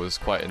mentor was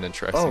quite an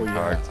interesting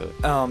character.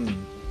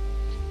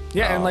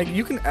 And like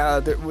you can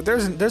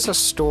there's a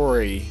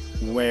story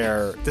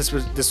where this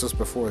was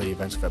before the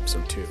events of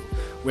episode 2,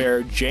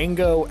 where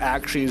Jango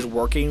actually is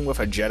working with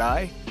a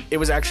Jedi. It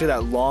was actually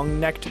that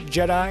long-necked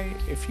Jedi.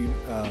 If you,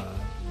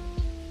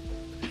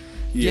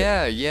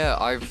 yeah,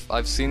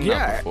 I've seen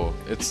that before.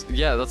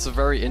 That's a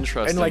very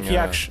interesting. And like he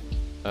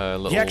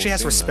actually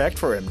has respect there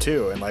for him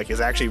too, and like is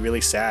actually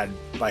really sad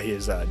by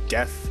his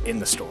death in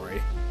the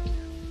story.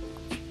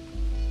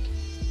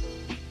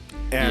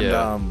 And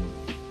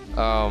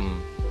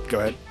go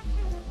ahead.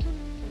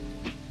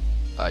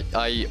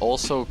 I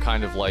also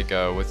kind of like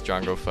with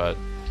Jango Fett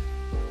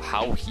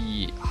how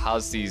he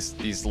has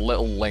these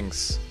little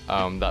links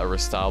that are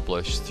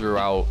established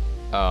throughout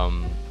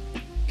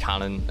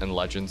canon and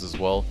legends as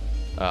well.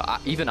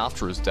 Even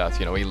after his death,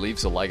 he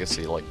leaves a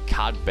legacy. Like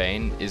Cad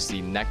Bane is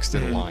the next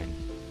in line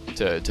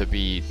to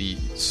be the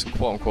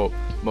quote unquote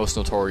most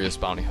notorious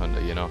bounty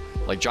hunter.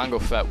 Like Jango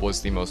Fett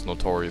was the most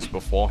notorious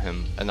before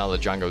him, and now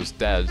that Jango's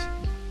dead,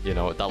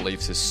 that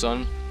leaves his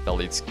son. That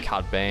leaves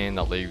Cad Bane,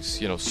 that leaves,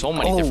 so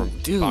many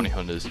different bounty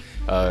hunters.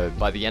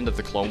 By the end of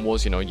the Clone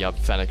Wars, you have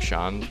Fennec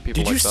Shand,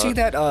 people like that. Did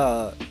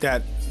you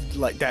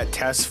see that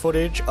test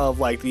footage of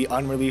like the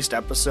unreleased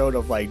episode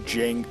of like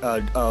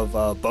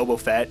Boba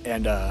Fett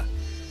and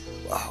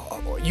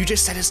you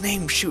just said his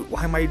name. Shoot,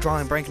 why am I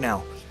drawing a blank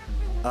now?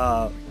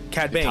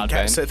 Cad Bane.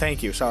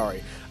 Thank you.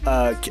 Sorry.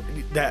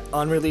 That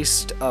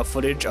unreleased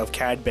footage of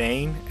Cad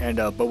Bane and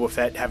Boba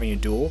Fett having a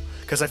duel,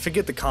 because I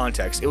forget the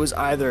context. It was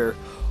either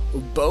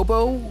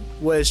Bobo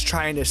was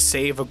trying to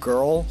save a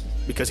girl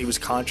because he was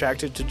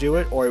contracted to do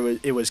it, or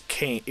it was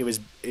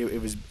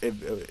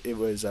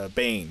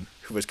Bane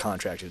who was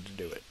contracted to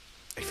do it.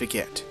 I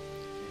forget.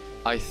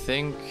 I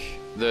think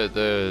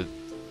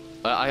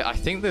I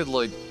think that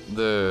like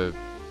the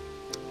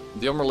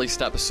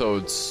unreleased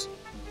episodes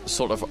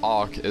sort of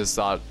arc is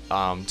that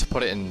to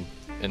put it in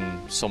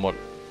somewhat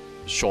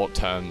short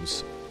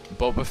terms,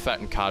 Boba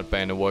Fett and Cad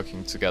Bane are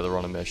working together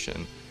on a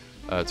mission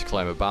to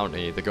claim a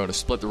bounty. They're going to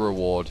split the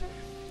reward,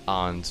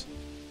 and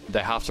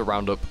they have to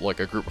round up like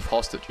a group of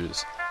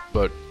hostages.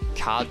 But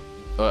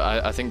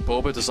I think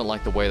Boba doesn't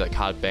like the way that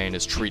Cad Bane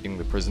is treating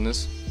the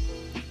prisoners,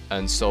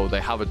 and so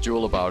they have a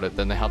duel about it.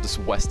 Then they have this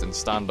Western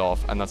standoff,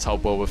 and that's how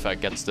Boba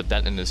Fett gets the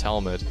dent in his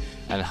helmet,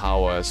 and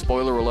how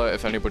spoiler alert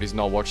if anybody's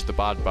not watched The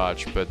Bad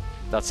Batch, but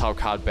that's how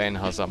Cad Bane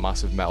has that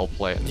massive metal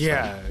plate in his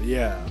head.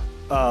 Yeah.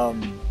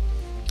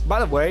 By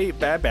the way,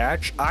 Bad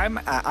Batch, I've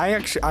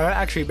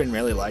actually been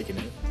really liking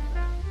it.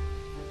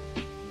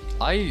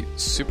 I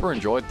super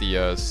enjoyed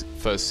the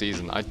first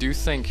season. I do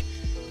think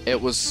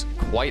it was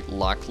quite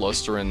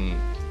lackluster in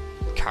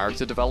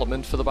character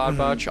development for the Bad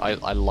Batch. I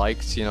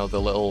liked, the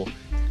little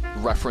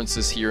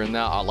references here and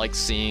there. I like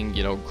seeing,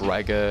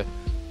 Gregor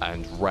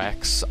and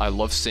Rex. I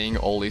love seeing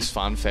all these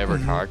fan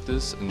favorite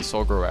characters, and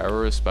Saw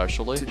Gerrera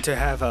especially. To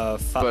have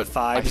Fives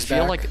I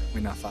feel back. like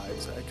not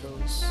Fives,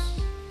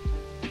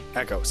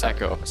 Echo.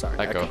 Sorry,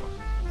 Echo.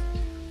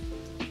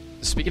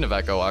 Speaking of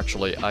Echo,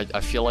 actually,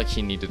 I feel like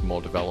he needed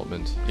more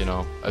development,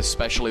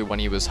 especially when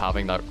he was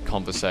having that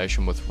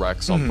conversation with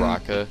Rex on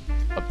Bracca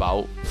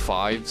about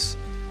Fives.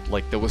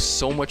 Like, there was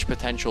so much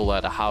potential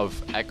there to have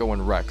Echo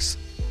and Rex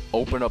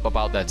open up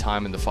about their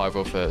time in the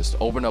 501st,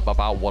 open up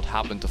about what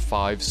happened to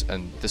Fives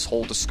and this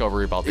whole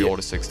discovery about the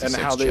Order 66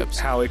 and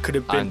how it could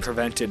have been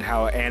prevented,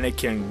 how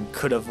Anakin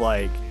could have,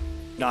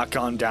 not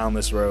gone down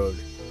this road.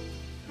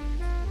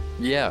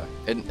 Yeah,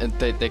 and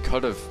they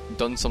could have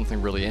done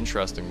something really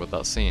interesting with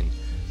that scene,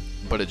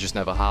 but it just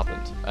never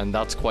happened, and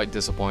that's quite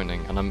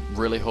disappointing, and I'm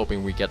really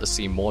hoping we get to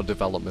see more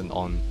development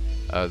on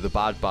the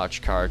Bad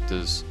Batch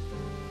characters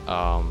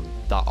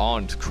that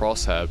aren't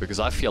Crosshair, because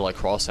I feel like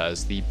Crosshair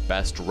is the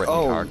best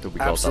written character we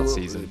got that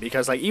season.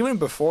 Because even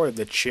before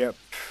the chip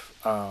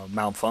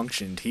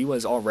malfunctioned, he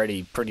was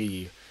already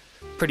pretty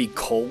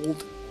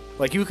cold.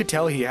 Like, you could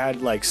tell he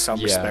had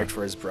some respect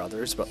for his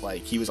brothers, but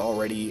he was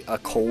already a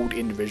cold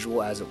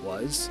individual as it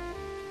was.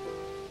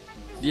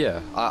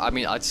 Yeah, I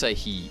mean, I'd say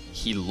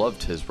he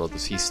loved his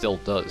brothers. He still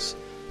does,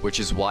 which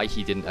is why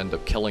he didn't end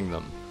up killing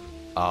them.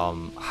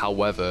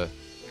 However,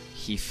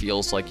 he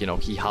feels like,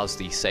 he has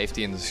the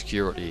safety and the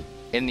security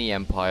in the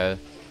Empire.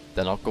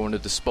 They're not going to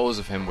dispose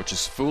of him, which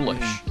is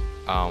foolish,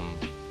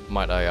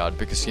 might I add,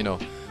 because,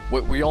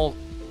 we all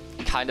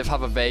kind of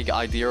have a vague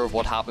idea of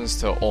what happens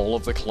to all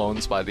of the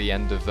clones by the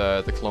end of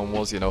the Clone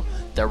Wars.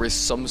 There is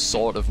some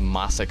sort of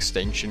mass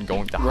extinction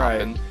going to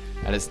happen,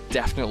 and it's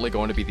definitely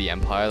going to be the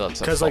Empire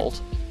that's at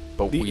fault.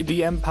 But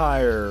the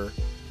Empire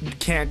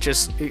can't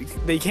just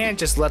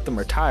let them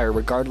retire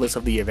regardless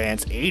of the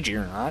advanced aging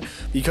or not,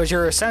 because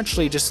you're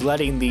essentially just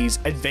letting these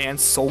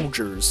advanced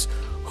soldiers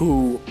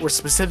who were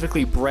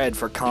specifically bred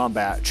for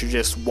combat to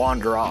just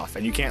wander off,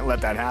 and you can't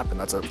let that happen.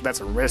 That's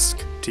a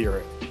risk to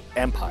your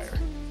Empire.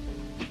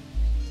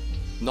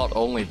 Not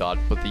only that,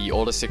 but the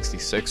Order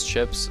 66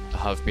 chips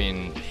have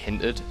been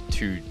hinted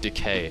to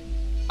decay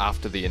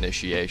after the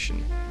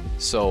initiation.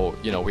 So,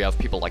 we have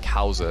people like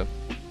Hauser.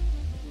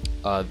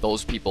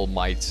 Those people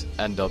might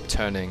end up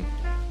turning,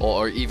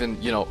 or even,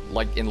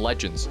 like in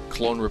Legends,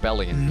 Clone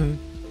Rebellion.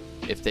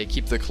 if they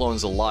keep the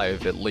clones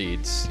alive, it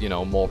leads,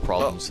 more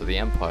problems to the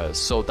Empire.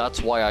 So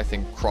that's why I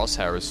think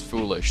Crosshair is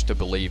foolish to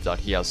believe that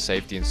he has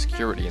safety and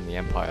security in the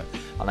Empire.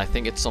 And I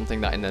think it's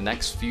something that in the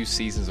next few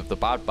seasons of the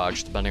Bad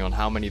Batch, depending on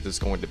how many there's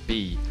going to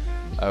be,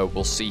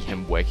 we'll see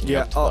him waking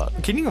up to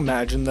that. Can you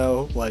imagine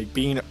though, like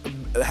being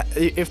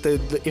if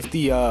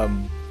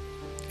the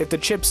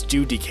chips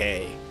do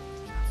decay,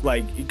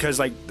 like because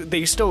like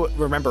they still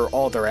remember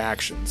all their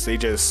actions, they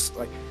just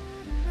like.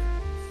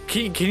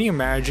 Can you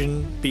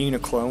imagine being a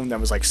clone that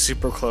was like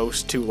super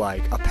close to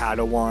like a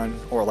Padawan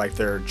or like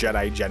their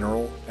Jedi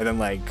general, and then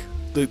like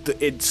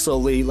it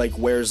slowly like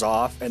wears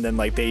off, and then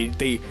like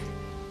the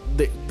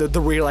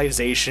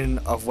realization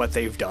of what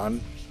they've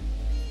done.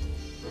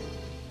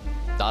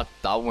 That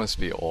must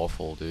be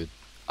awful, dude.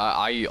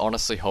 I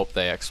honestly hope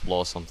they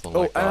explore something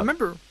like that. I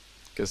remember.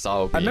 Because that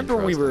would be I remember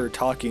we were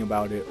talking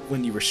about it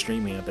when you were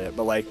streaming a bit,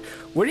 but like,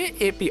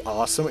 wouldn't it be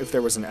awesome if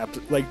there was an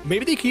episode? Like,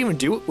 maybe they could even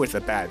do it with a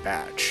Bad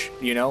Batch,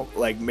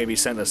 Like, maybe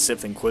send a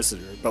Sith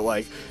Inquisitor. But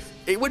like,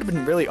 it would have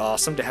been really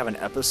awesome to have an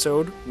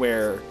episode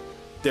where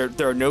there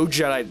are no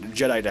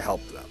Jedi to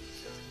help them,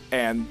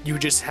 and you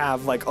just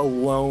have like a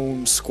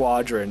lone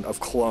squadron of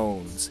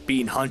clones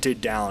being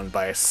hunted down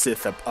by a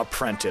Sith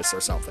apprentice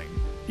or something,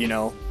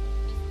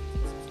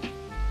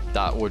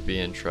 That would be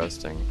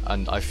interesting,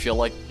 and I feel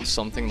like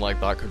something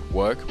like that could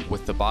work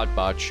with the Bad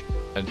Batch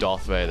and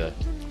Darth Vader.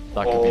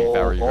 That could be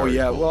very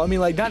yeah. cool. Well, I mean,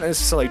 like, not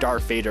necessarily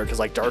Darth Vader, because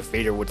like Darth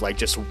Vader would like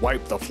just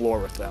wipe the floor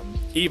with them,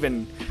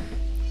 even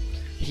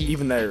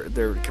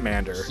their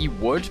commander. He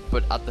would,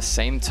 but at the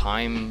same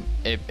time,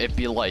 it'd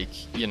be like,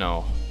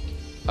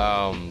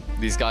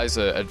 these guys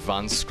are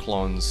advanced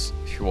clones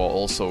who are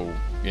also,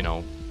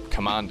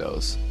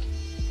 commandos.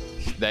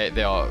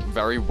 They are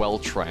very well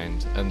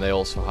trained, and they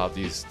also have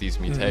these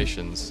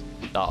mutations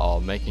that are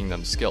making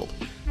them skilled.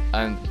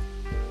 And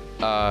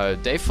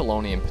Dave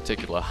Filoni in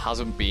particular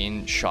hasn't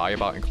been shy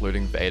about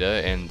including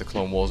Vader in the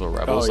Clone Wars or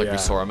Rebels. We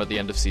saw him at the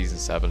end of season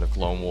 7 of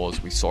Clone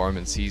Wars. We saw him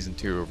in season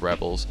 2 of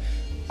Rebels.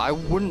 I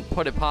wouldn't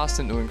put it past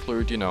him to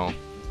include,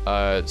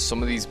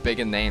 some of these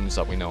bigger names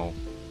that we know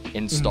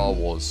in Star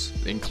Wars,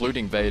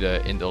 including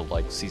Vader, into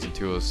like season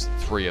 2 or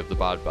 3 of the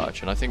Bad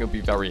Batch, and I think it would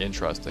be very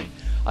interesting.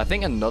 I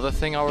think another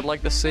thing I would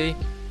like to see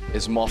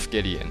is Moff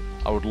Gideon.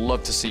 I would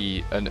love to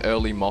see an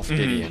early Moff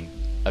Gideon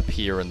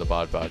appear in the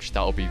Bad Batch.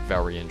 That would be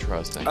very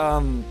interesting.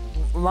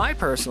 My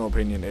personal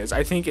opinion is,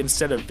 I think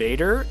instead of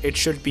Vader, it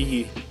should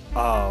be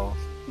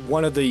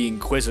one of the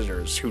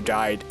Inquisitors who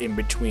died in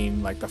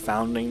between like the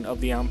founding of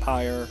the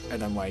Empire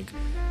and then like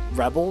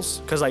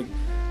Rebels, because like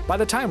by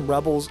the time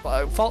Rebels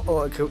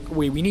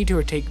we need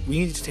to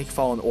take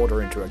Fallen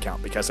Order into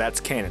account, because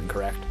that's canon,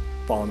 correct?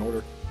 Fallen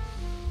Order.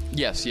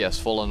 Yes,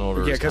 Fallen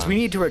Order. Yeah, because we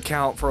need to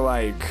account for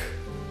like,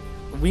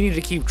 we need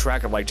to keep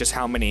track of like just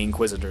how many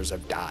Inquisitors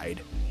have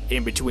died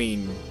in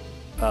between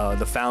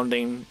the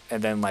founding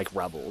and then like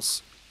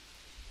Rebels.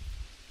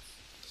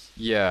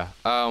 Yeah.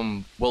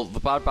 Well, the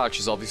Bad Batch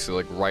is obviously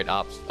like right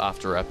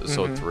after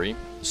Episode 3,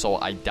 so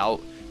I doubt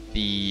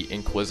the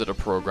Inquisitor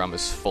program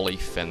is fully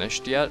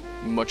finished yet.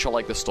 Much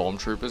like the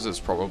Stormtroopers, it's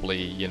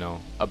probably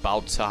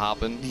about to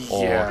happen,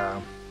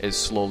 or is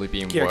slowly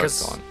being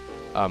worked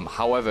on.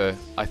 However,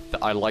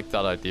 I like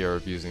that idea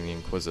of using the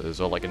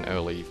Inquisitors, or like an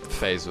early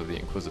phase of the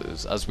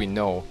Inquisitors. As we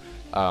know,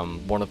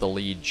 one of the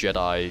lead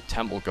Jedi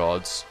Temple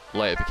Guards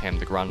later became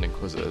the Grand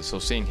Inquisitor, so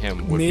seeing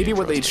him would maybe be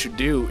what they should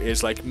do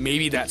is like,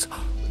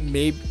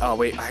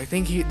 I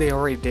think they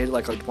already did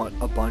like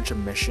a bunch of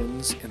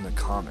missions in the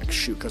comics.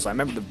 Shoot, because I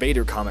remember the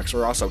Vader comics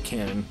were also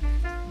canon.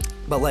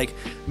 But like,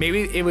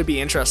 maybe it would be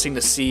interesting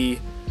to see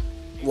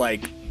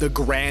like the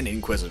Grand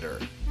Inquisitor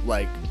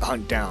like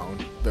hunt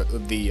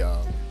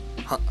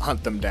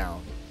them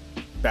down.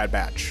 Bad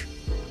Batch.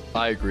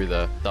 I agree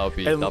there. That'd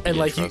be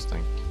like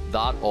interesting.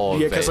 That or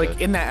because Vader.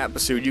 like in that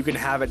episode, you can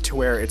have it to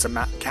where it's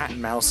a cat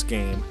and mouse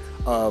game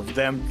of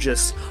them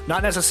just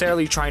not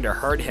necessarily trying to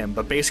hurt him,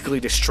 but basically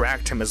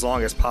distract him as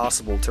long as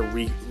possible to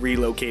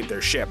relocate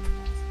their ship.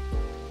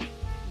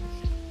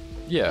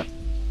 Yeah.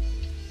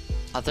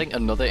 I think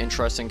another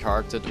interesting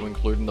character to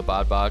include in the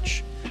Bad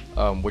Batch,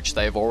 which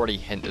they've already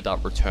hinted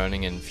at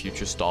returning in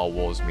future Star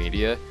Wars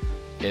media,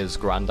 is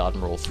Grand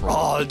Admiral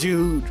Thrawn. Oh,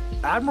 dude.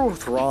 Admiral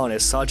Thrawn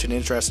is such an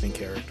interesting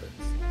character.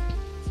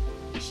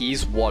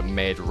 He's what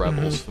made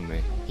Rebels for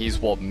me. He's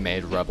what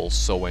made Rebels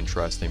so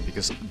interesting,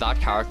 because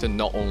that character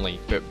not only,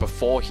 but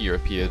before he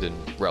appeared in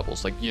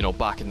Rebels, like,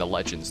 back in the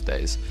Legends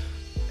days,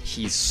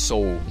 he's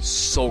so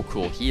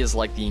cool. He is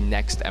like the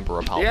next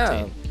Emperor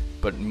Palpatine,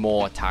 but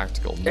more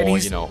tactical, more,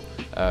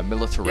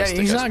 militaristic.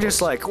 Yeah, he's not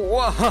just like,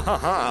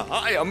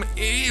 I am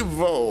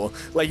evil.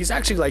 Like, he's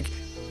actually like,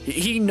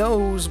 he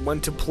knows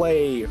when to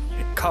play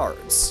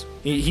cards.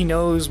 He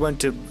knows when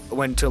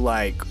to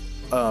like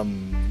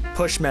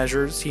push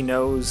measures. He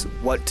knows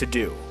what to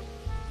do.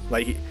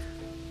 Like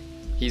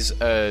he's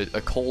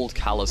a cold,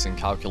 callous, and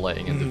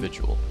calculating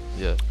individual.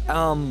 Yeah.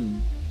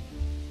 And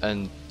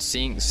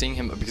seeing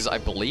him, because I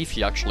believe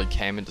he actually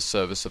came into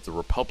service of the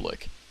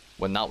Republic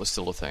when that was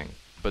still a thing.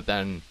 But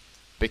then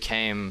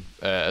became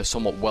a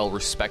somewhat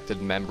well-respected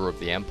member of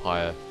the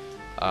Empire.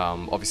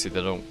 Obviously,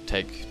 they don't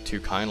take too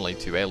kindly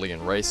to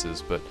alien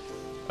races, but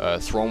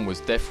Thrawn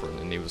was different,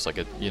 and he was like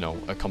a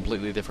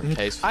completely different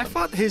case for I them.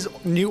 thought his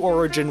new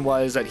origin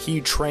was that he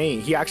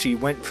actually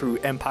went through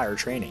Empire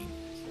training.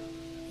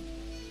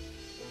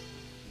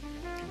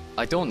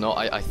 I don't know.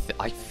 I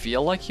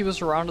feel like he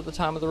was around at the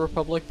time of the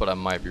Republic, but I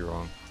might be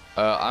wrong.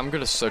 I'm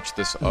gonna search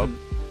this up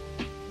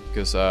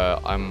because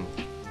I'm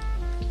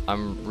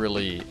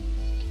really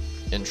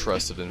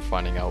interested in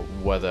finding out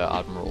whether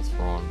Admiral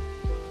Thrawn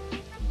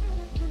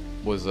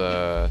was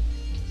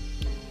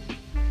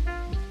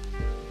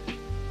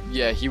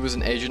yeah, he was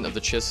an agent of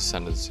the Chiss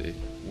Ascendancy,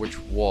 which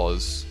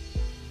was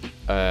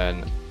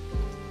an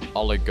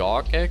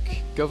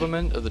oligarchic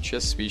government of the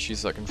Chiss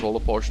species that controlled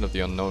a portion of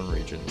the unknown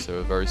regions. They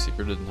were very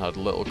secretive and had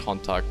little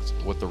contact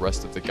with the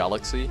rest of the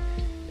galaxy.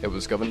 It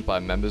was governed by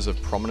members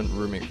of prominent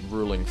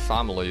ruling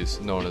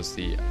families known as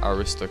the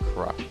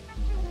aristocrat.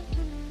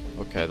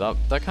 Okay,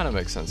 that kind of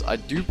makes sense. I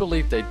do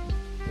believe they...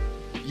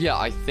 Yeah,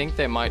 I think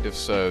they might have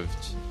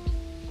served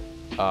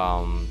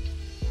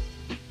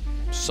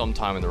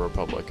sometime in the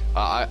Republic.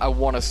 I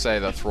want to say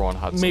that Thrawn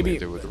had something to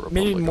do with the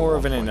Republic. Maybe more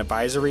of an point.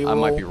 advisory role.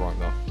 I might be wrong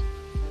though.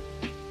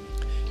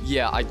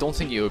 Yeah, I don't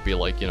think it would be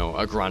like,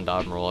 a Grand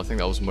Admiral. I think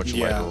that was much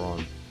later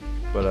on.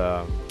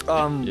 But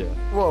yeah.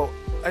 Well,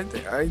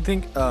 I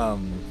think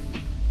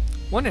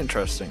one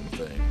interesting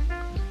thing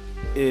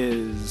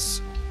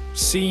is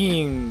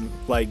seeing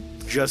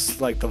just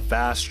the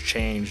vast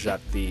change that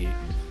the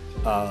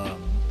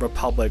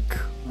Republic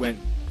went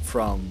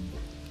from,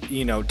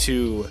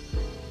 to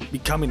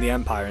becoming the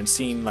Empire, and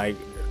seeing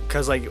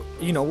because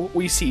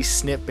we see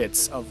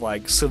snippets of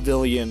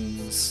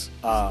civilians,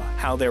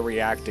 how they're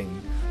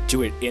reacting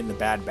to it in the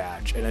Bad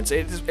Batch, and I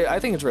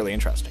think it's really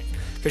interesting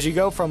because you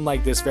go from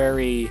this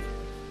very,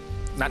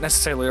 not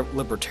necessarily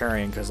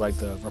libertarian, because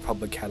the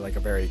Republic had a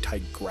very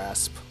tight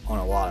grasp on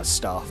a lot of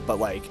stuff, but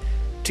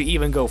to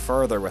even go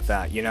further with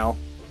that,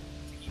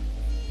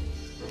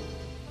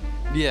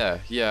 Yeah.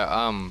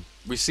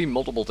 We see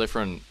multiple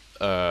different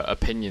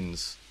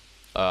opinions,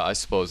 I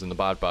suppose, in the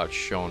Bad Batch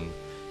shown.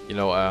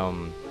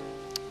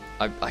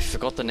 I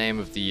forgot the name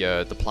of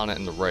the planet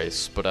in the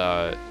race,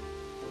 but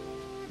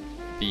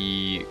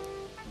the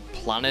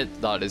planet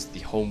that is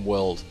the home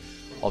world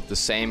of the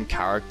same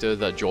character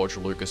that George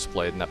Lucas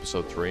played in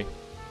Episode 3.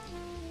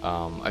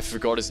 I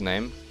forgot his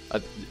name.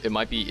 It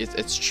might be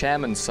it's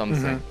Chairman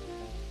something,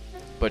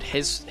 but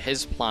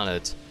his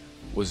planet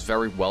was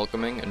very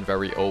welcoming and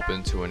very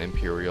open to an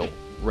Imperial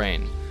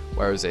reign,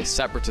 whereas a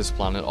Separatist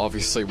planet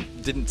obviously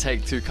didn't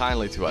take too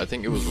kindly to it. I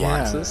think it was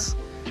Raxus.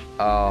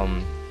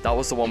 That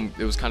was the one.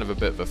 It was kind of a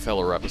bit of a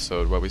filler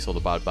episode where we saw the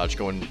Bad Batch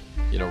go and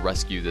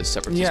rescue this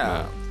Separatist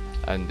man,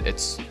 and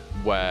it's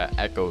where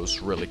Echo's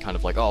really kind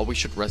of oh, we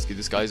should rescue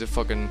this guy.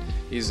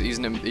 He's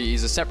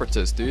a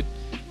Separatist, dude.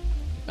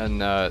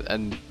 And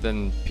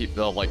then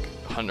people like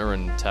Hunter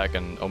and Tech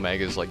and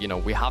Omega's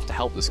we have to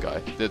help this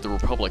guy. The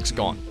Republic's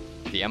gone.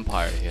 The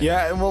Empire.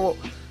 Yeah, well,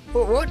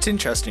 what's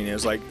interesting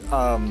is the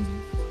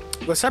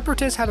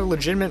Separatists had a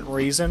legitimate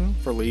reason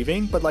for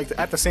leaving, but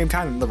at the same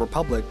time, the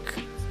Republic,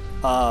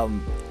 had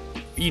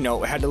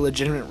a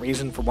legitimate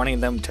reason for wanting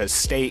them to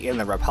stay in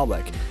the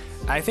Republic.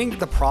 I think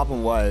the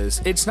problem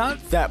was it's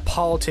not that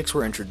politics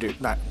were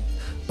introduced. Not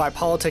by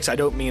politics, I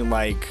don't mean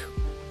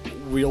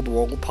real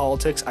world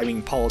politics. I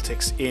mean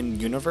politics in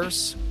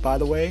universe. By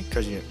the way,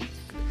 because yeah.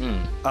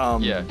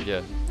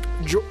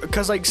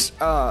 Because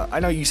I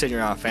know you said you're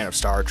not a fan of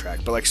Star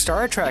Trek, but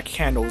Star Trek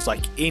handles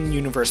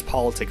in-universe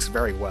politics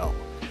very well.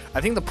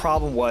 I think the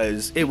problem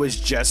was it was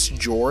just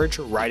George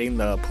writing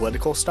the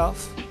political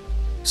stuff,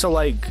 so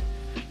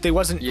there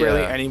wasn't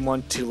really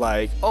anyone to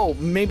oh,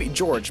 maybe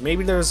George,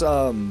 maybe there's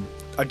a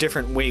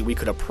different way we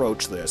could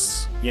approach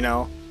this,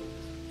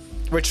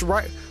 which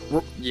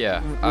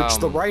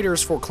the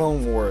writers for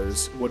Clone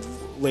Wars would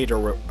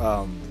later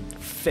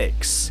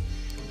fix.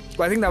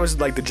 But I think that was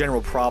the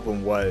general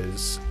problem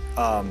was.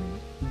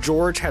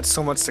 George had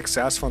so much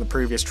success from the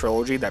previous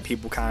trilogy that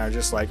people kind of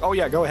just oh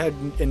yeah, go ahead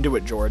and do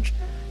it, George,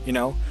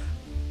 Yeah,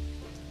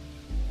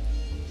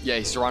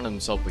 he surrounded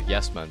himself with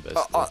yes men,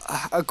 basically.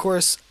 Of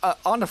course,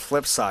 on the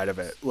flip side of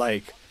it,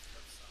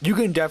 you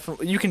can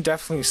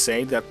definitely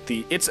say that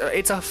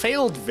it's a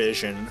failed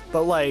vision,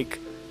 but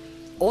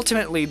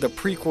ultimately the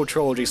prequel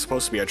trilogy is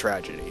supposed to be a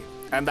tragedy,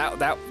 and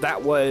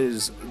that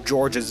was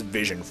George's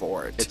vision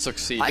for it. It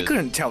succeeded. I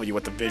couldn't tell you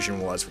what the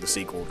vision was for the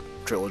sequel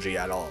trilogy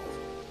at all.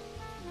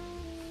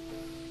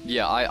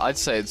 Yeah, I'd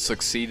say it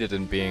succeeded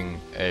in being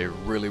a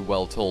really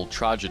well-told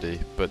tragedy,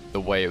 but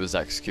the way it was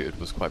executed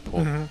was quite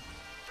poor.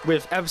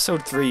 With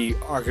Episode 3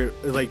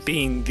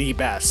 being the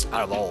best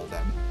out of all of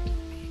them.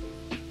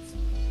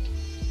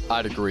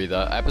 I'd agree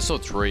that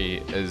Episode 3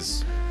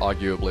 is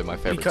arguably my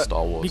favorite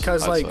Star Wars.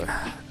 Because,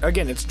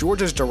 again, it's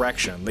George's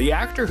direction. The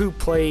actor who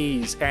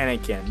plays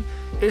Anakin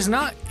is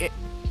not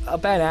a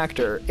bad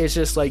actor. It's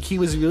just, he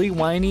was really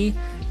whiny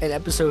in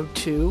Episode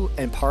 2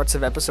 and parts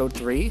of Episode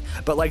 3.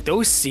 But,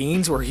 those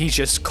scenes where he's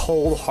just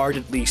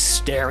cold-heartedly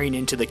staring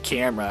into the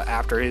camera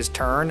after his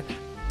turn,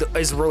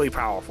 is really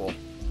powerful.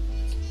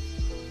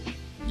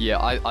 Yeah,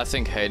 I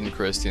think Hayden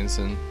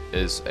Christensen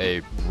is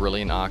a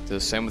brilliant actor.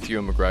 Same with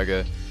Ewan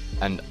McGregor,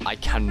 and I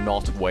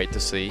cannot wait to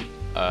see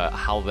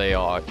how they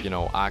are,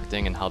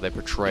 acting and how they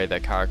portray their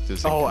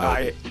characters.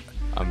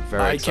 I'm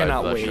very excited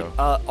cannot for that wait.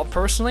 show.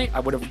 Personally, I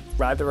would have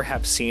rather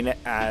have seen it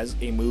as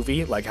a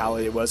movie, like how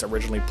it was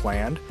originally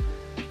planned.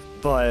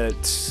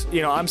 But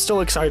I'm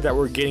still excited that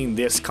we're getting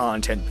this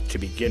content to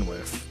begin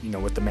with.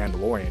 With the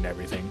Mandalorian and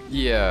everything.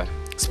 Yeah.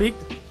 Speak.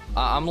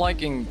 I'm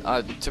liking.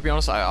 To be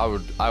honest,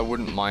 I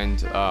wouldn't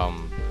mind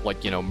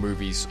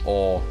movies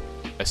or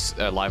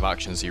a live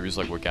action series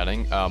like we're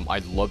getting. I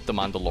love The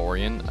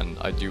Mandalorian, and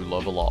I do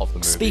love a lot of the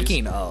movies.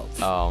 Speaking of,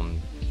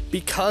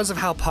 because of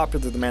how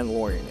popular The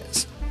Mandalorian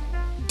is,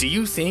 do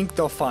you think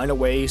they'll find a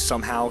way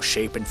somehow,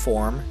 shape, and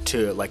form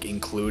to like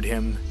include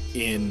him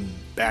in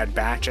Bad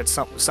Batch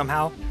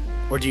somehow,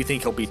 or do you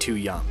think he'll be too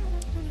young?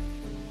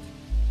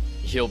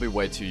 He'll be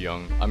way too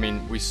young. I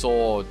mean, we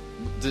saw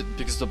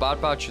because the Bad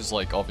Batch is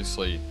like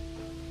obviously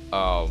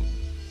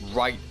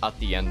right at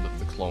the end of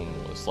the Clone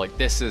Wars. Like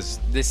this is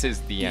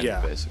the end,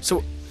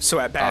 basically. So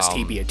at best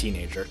he'd be a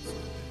teenager.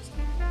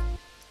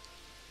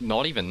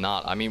 Not even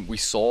that. I mean, we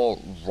saw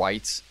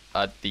right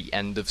at the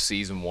end of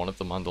season 1 of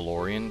The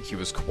Mandalorian, he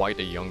was quite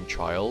a young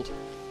child.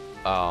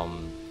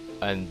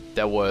 And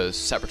there were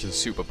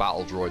separatist super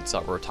battle droids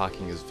that were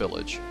attacking his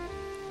village.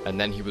 And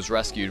then he was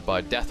rescued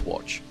by Death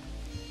Watch.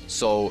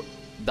 So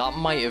that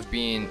might have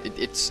been...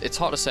 It's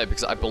hard to say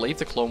because I believe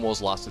the Clone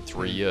Wars lasted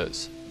 3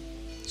 years.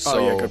 So,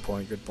 oh yeah, good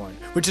point.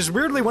 Which is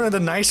weirdly one of the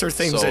nicer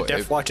things that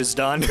Death Watch has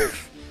done.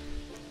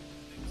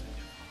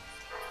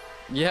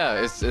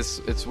 Yeah,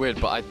 it's weird,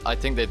 but I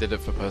think they did it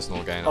for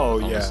personal gain. Oh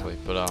honestly.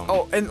 Yeah.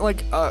 But and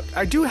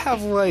I do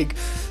have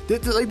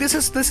this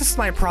is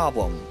my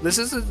problem. This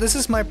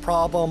is my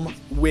problem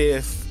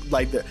with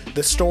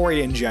the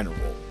story in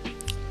general.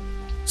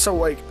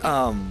 So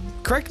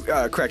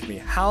correct me.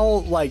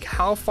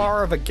 How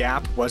far of a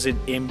gap was it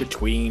in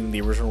between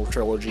the original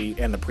trilogy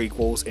and the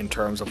prequels in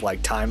terms of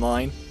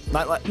timeline?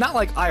 Not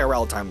like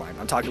IRL timeline.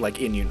 I'm talking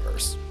in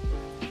universe.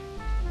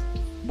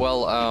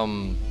 Well,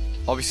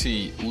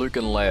 obviously Luke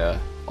and Leia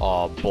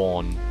are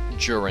born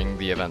during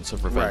the events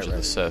of Revenge of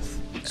the Sith.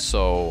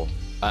 So,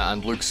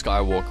 and Luke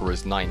Skywalker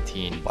is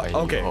 19 by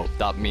New Hope.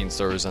 That means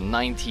there is a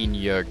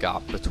 19-year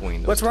gap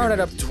between those. Let's round it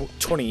up to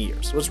 20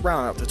 years. Let's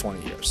round it up to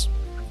 20 years.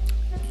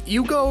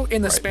 You go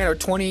in the span of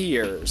 20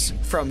 years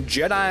from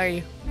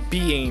Jedi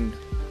being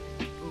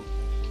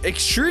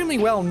extremely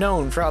well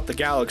known throughout the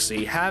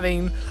galaxy,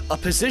 having a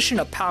position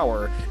of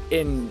power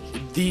in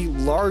the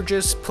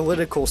largest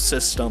political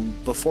system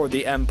before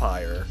the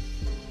Empire,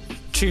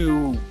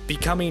 to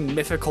becoming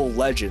mythical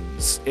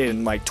legends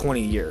in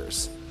 20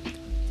 years.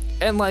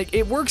 And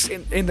it works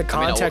in the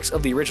context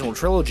of the original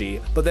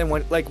trilogy, but then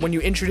when you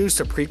introduce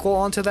a prequel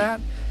onto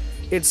that,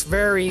 it's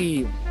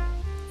very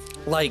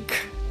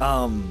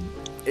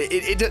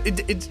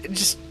it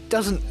just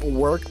doesn't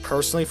work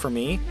personally for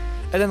me.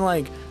 And then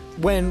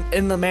when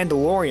in The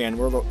Mandalorian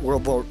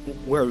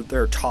where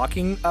they're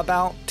talking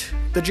about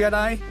the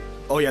Jedi,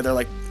 oh yeah,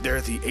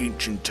 they're the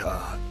ancient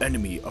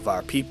enemy of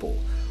our people.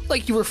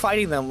 You were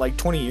fighting them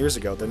 20 years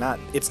ago.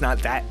 It's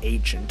not that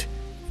ancient.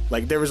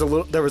 There was a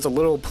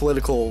little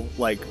political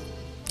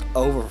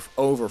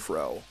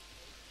overthrow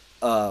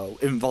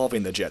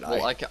involving the Jedi.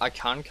 Well,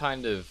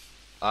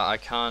 I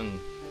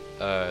can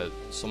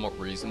somewhat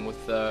reason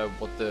with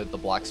what the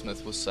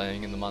blacksmith was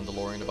saying in The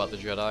Mandalorian about the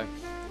Jedi.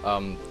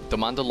 The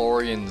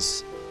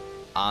Mandalorians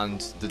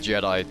and the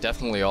Jedi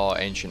definitely are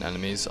ancient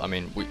enemies. I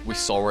mean, we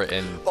saw it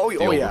in the Old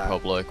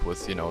Republic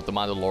with the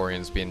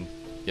Mandalorians being.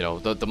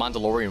 The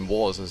Mandalorian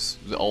Wars,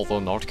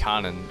 although not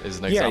canon, is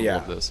an example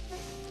of this.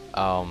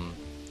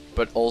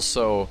 But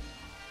also,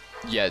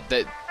 I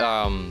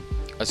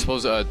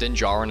suppose Din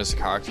Djarin as a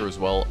character as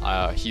well,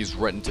 he's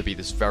written to be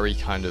this very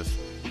kind of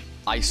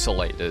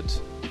isolated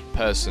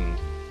person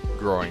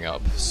growing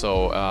up.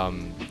 So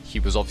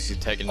he was obviously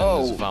taken in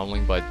as a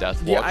foundling by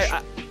Death Watch,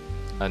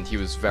 and he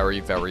was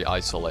very, very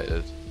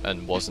isolated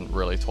and wasn't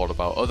really taught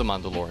about other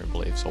Mandalorian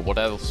beliefs or what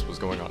else was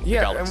going on in the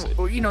galaxy.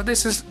 And,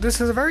 this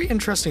is a very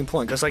interesting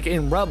point because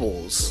in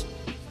Rebels,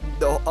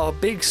 a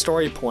big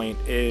story point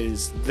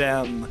is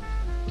them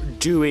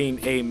doing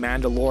a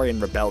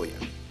Mandalorian rebellion,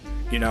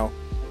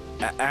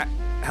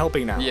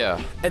 helping out.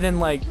 Yeah. And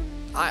then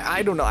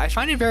I don't know. I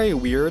find it very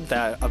weird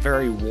that a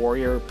very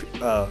warrior,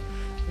 a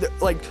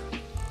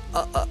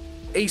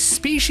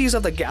species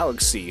of the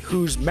galaxy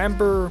whose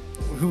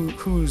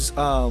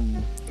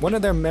one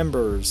of their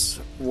members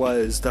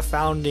was the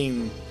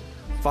founding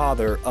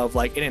father of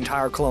an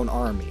entire clone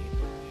army.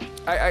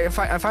 I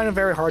find it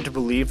very hard to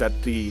believe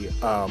that the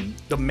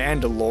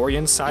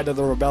Mandalorian side of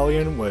the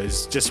rebellion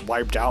was just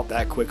wiped out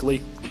that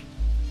quickly.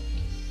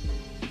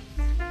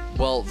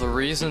 Well, the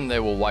reason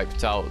they were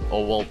wiped out,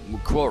 or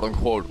quote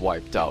unquote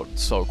wiped out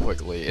so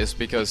quickly, is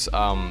because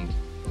of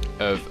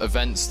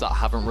events that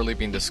haven't really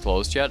been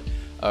disclosed yet.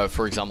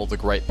 For example, the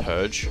Great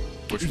Purge,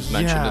 which was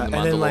mentioned in The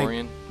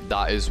Mandalorian.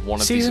 That is one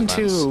of these events.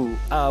 Season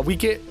 2, we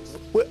get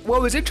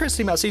what was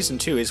interesting about season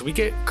 2 is we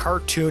get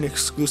cartoon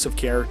exclusive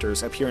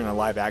characters appear in a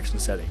live action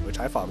setting, which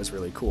I thought was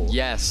really cool.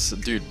 Yes,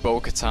 dude,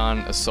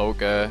 Bo-Katan,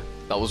 Ahsoka,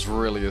 that was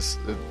really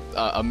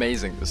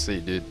amazing to see,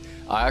 dude.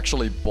 I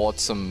actually bought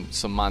some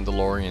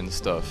Mandalorian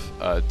stuff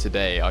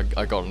today. I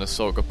got an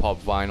Ahsoka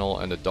pop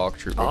vinyl and a Dark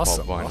Trooper pop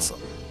vinyl. Awesome.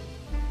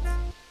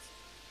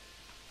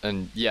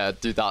 And yeah,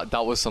 dude,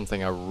 that was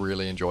something I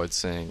really enjoyed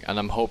seeing. And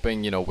I'm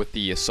hoping, you know, with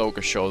the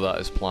Ahsoka show that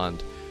is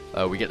planned,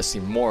 we get to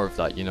see more of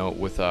that, you know,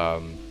 with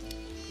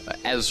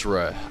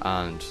Ezra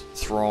and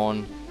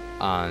Thrawn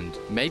and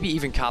maybe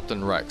even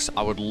Captain Rex.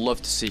 I would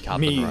love to see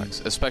Captain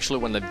Rex, especially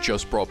when they've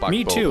just brought back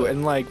Me Boba. too,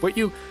 and like what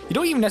you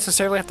don't even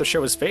necessarily have to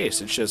show his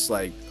face. It's just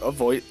like a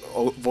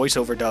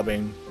voiceover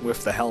dubbing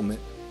with the helmet.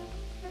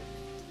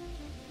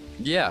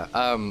 Yeah,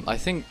 I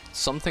think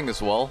something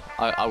as well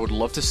I would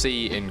love to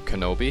see in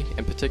Kenobi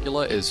in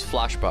particular is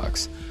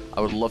flashbacks.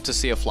 I would love to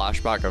see a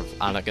flashback of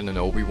Anakin and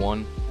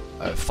Obi-Wan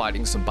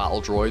fighting some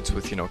battle droids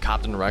with, you know,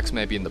 Captain Rex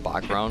maybe in the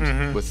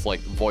background with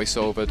like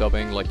voiceover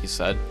dubbing, like you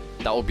said.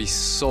 That would be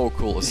so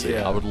cool to see.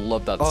 Yeah. I would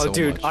love that Oh, so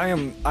dude, much.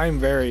 I am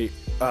very.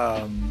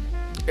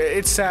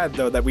 It's sad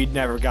though that we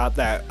never got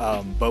that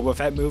Boba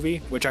Fett movie,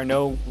 which I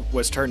know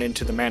was turned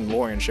into the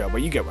Mandalorian show,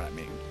 but you get what I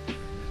mean.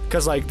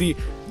 Because like the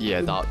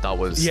that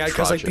was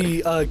because like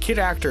tragic. the kid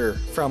actor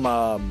from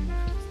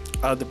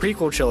the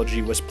prequel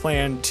trilogy was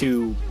planned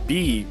to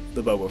be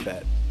the Boba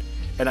Fett,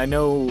 and I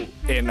know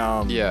in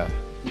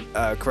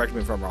correct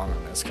me if I'm wrong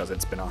on this because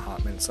it's been a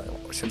hot minute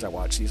since I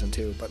watched season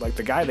 2, but like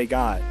the guy they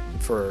got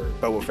for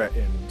Boba Fett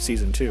in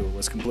season 2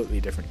 was a completely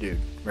different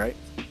dude, right?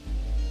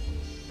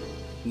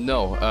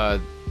 No,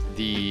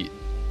 the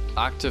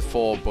actor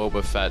for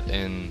Boba Fett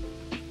in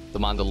The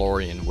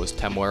Mandalorian was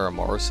Temuera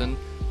Morrison,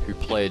 who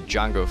played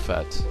Jango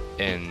Fett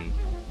in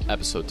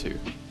Episode 2,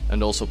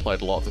 and also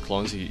played a lot of the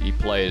clones. He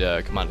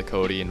played Commander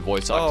Cody and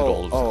voice acted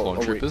all of the clone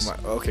troopers.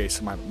 Wait, okay,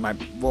 so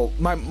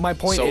my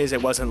point is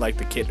it wasn't like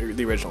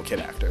the original kid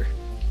actor.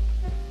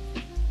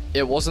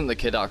 It wasn't the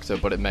kid actor,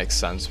 but it makes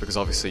sense because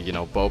obviously, you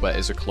know, Boba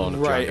is a clone of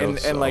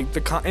Jango. And like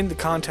in the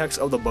context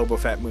of the Boba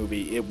Fett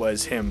movie, it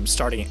was him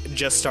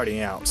just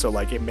starting out, so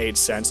like it made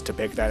sense to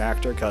pick that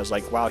actor because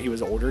like while he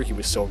was older, he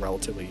was still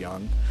relatively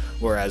young.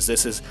 Whereas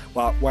this is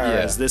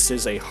this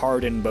is a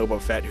hardened Boba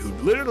Fett who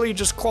literally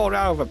just crawled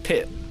out of a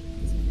pit.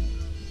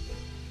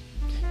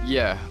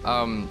 Yeah,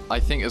 I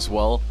think as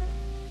well,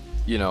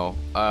 you know,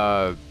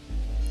 a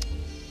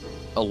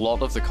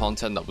lot of the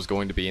content that was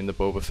going to be in the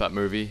Boba Fett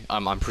movie,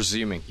 I'm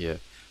presuming here,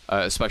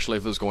 especially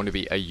if it was going to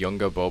be a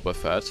younger Boba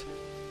Fett,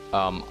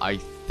 I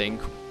think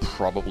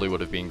probably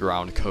would have been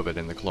ground covered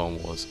in the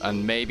Clone Wars.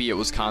 And maybe it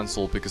was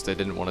cancelled because they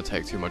didn't want to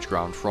take too much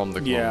ground from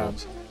the Clone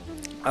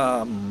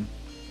Wars.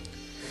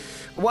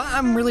 What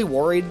I'm really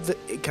worried,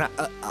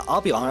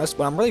 I'll be honest,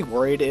 what I'm really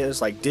worried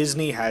is like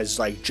Disney has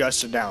like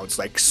just announced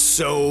like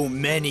so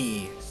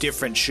many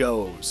different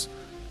shows.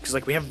 Because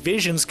like we have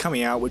Visions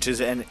coming out, which is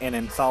an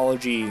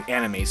anthology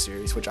anime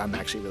series, which I'm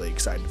actually really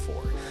excited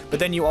for. But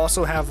then you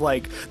also have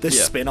like the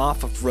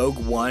spin-off of Rogue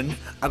One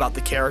about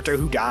the character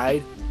who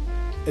died.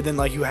 And then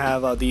like you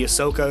have the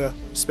Ahsoka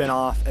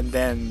spin-off, and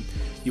then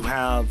you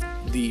have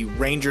the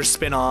Ranger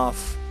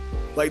spin-off.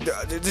 Like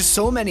there's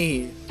so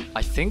many.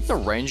 I think the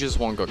Rangers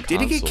one got cancelled.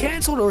 Did it get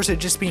cancelled or is it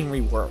just being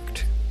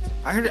reworked?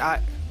 I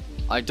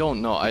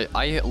don't know.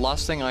 I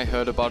last thing I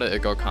heard about it,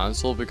 it got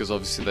cancelled because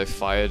obviously they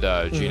fired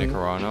Gina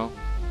Carano,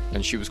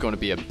 and she was going to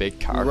be a big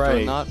character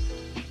in that.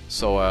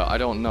 So I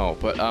don't know,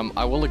 but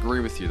I will agree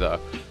with you there.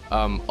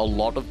 A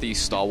lot of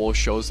these Star Wars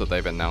shows that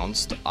they've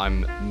announced,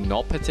 I'm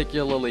not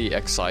particularly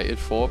excited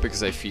for because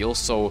they feel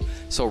so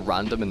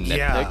random and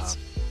nitpicked.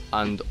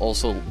 And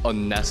also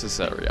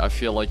unnecessary. I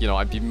feel like, you know,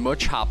 I'd be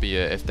much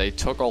happier if they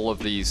took all of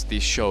these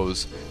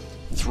shows,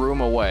 threw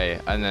them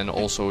away, and then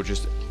also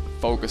just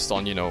focused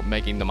on, you know,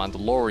 making The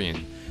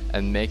Mandalorian,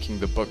 and making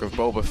the Book of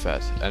Boba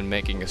Fett, and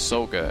making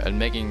Ahsoka, and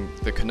making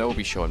the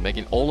Kenobi show, and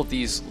making all of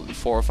these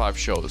 4 or 5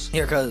 shows.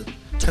 Yeah, because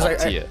top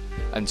tier,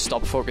 and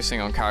stop focusing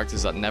on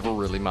characters that never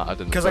really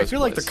mattered in the first place. Because I feel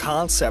like the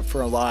concept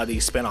for a lot of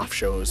these spin-off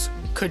shows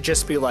could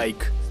just be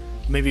like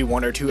maybe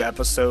 1 or 2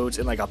 episodes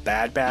in like a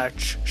Bad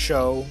Batch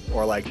show,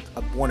 or like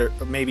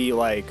maybe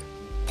like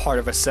part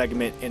of a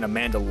segment in a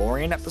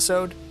Mandalorian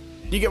episode.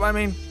 You get what I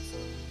mean?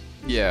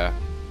 Yeah,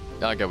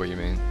 I get what you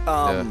mean.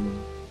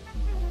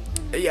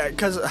 Yeah,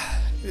 because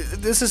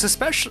this is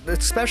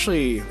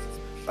especially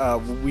a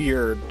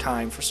weird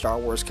time for Star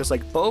Wars because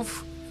like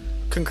both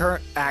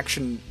live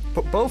action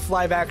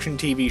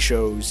TV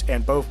shows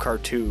and both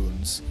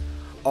cartoons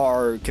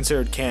are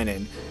considered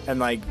canon, and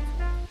like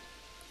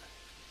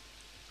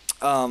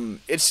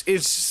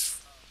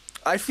it's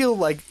I feel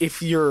like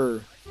if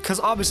you're, because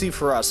obviously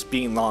for us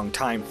being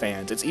long-time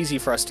fans, it's easy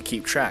for us to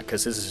keep track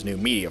because this is new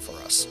media for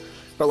us.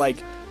 But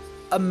like,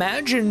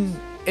 imagine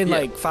in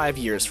like 5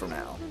 years from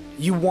now,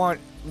 you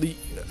want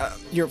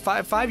you're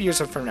 5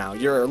 years from now,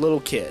 you're a little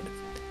kid.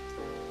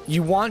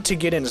 You want to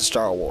get into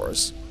Star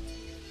Wars.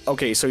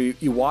 Okay, so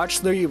you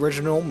watch the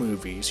original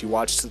movies, you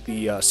watch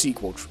the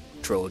sequel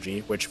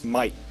trilogy, which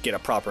might get a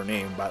proper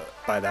name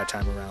by that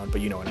time around,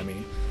 but you know what I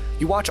mean.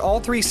 You watch all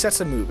 3 sets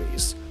of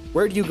movies.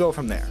 Where do you go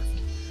from there?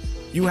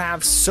 You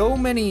have so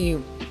many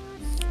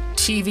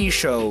TV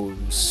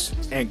shows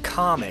and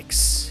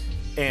comics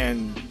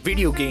and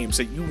video games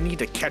that you need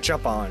to catch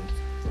up on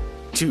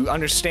to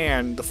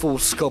understand the full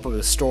scope of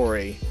the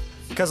story.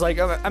 Because, like,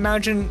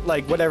 imagine,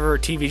 like, whatever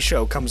TV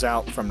show comes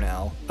out from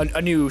now,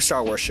 a new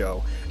Star Wars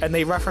show, and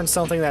they reference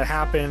something that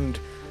happened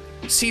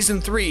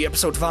Season 3,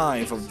 Episode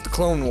 5 of the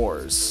Clone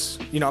Wars.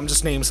 You know, I'm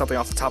just naming something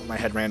off the top of my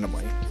head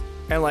randomly.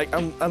 And, like,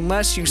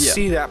 unless you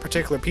see that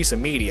particular piece of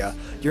media,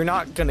 you're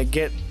not going to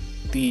get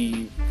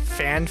the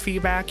fan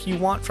feedback you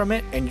want from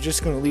it, and you're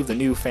just going to leave the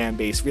new fan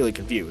base really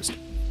confused.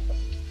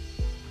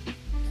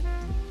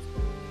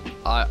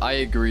 I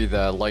agree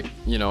there. Like,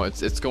 you know,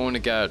 it's going to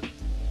get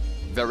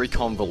very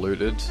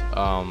convoluted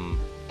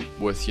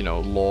with, you know,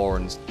 lore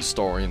and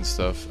story and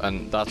stuff,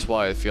 and that's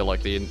why I feel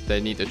like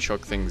they need to chuck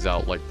things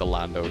out like the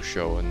Lando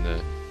show and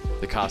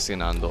the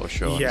Cassian Andor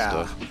show and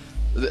stuff.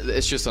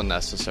 It's just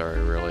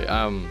unnecessary, really.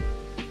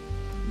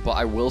 But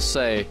I will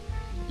say,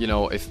 you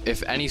know,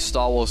 if any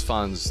Star Wars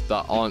fans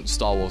that aren't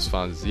Star Wars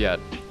fans yet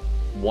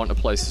want a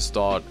place to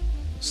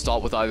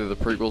start with either the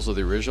prequels or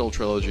the original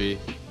trilogy,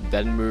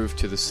 then move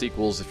to the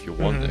sequels if you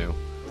want to.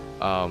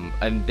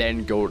 And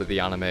then go to the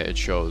animated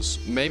shows.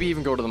 Maybe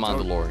even go to The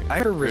Mandalorian. I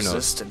heard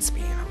Resistance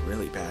being a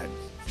really bad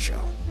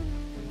show.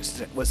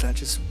 Was that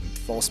just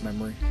false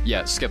memory?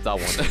 Yeah, skip that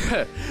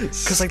one.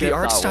 Because, like, the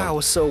art style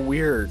was so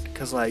weird.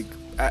 Because, like,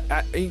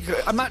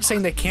 I'm not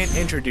saying they can't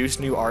introduce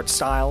new art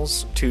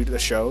styles to the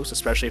shows,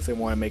 especially if they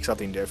want to make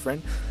something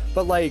different.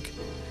 But, like,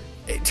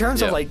 in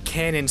terms of, like,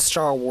 canon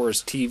Star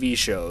Wars TV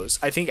shows,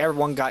 I think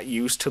everyone got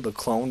used to the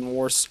Clone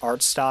Wars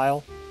art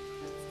style.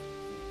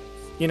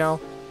 You know?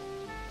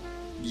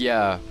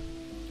 Yeah,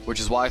 which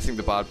is why I think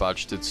the Bad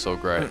Batch did so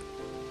great,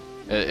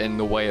 in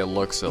the way it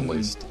looks at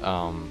least.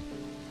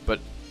 But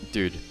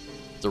dude,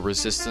 the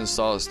Resistance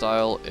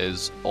style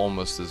is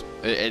almost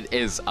it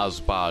is as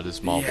bad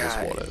as Marvel's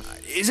What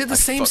If. Is it the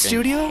same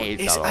studio?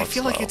 I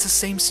feel like it's the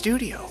same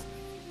studio.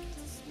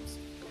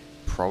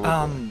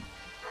 Probably.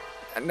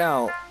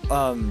 Now,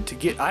 to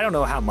get, I don't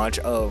know how much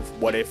of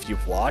What If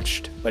you've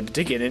watched, but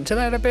to get into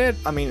that a bit,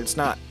 I mean, it's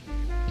not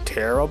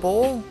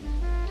terrible.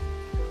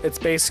 It's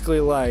basically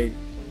like...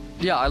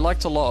 Yeah, I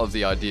liked a lot of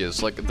the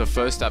ideas. Like, the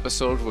first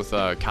episode with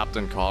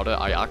Captain Carter,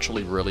 I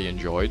actually really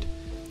enjoyed.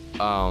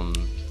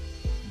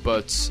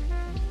 But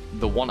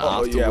the one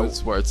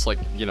afterwards, where it's like,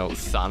 you know,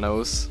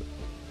 Thanos,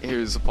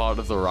 who's a part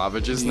of the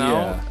Ravagers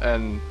now,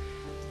 and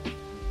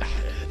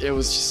it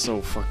was just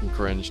so fucking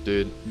cringe,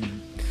 dude.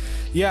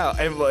 Yeah,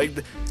 and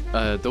like...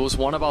 there was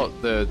one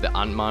about the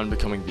Ant-Man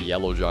becoming the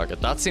Yellow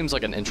Jacket. That seems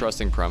like an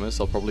interesting premise.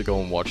 I'll probably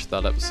go and watch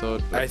that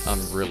episode, but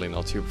I'm really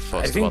not too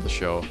fussed about the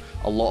show.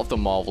 A lot of the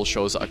Marvel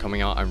shows that are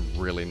coming out, I'm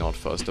really not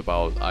fussed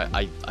about.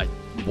 I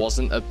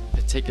wasn't a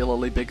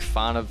particularly big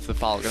fan of The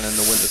Falcon and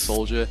the Winter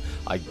Soldier.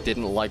 I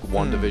didn't like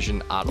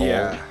WandaVision at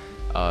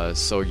all.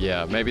 So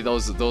yeah, maybe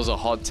those are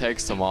hot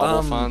takes to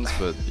Marvel fans,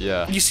 but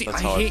yeah, you see, that's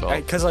I how hate,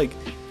 felt. because like,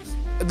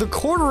 the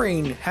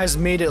Quartering has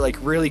made it like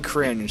really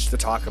cringe to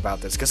talk about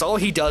this, because all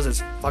he does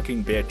is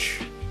fucking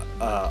bitch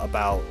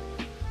about.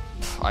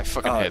 I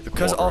fucking hate the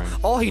Because Quartering.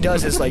 all he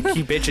does is like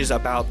he bitches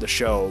about the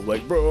show,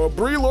 like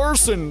Brie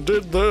Larson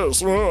did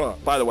this.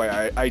 By the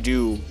way, I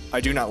do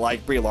not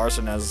like Brie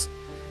Larson as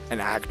an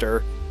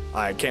actor.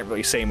 I can't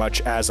really say much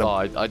as a.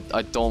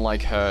 I don't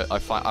like her. I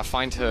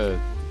find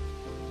her.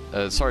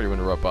 Sorry to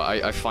interrupt, but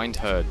I find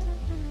her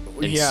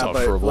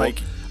insufferable. But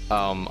like.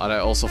 And I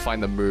also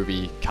find the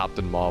movie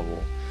Captain Marvel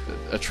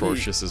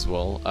atrocious as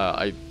well.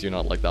 I do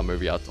not like that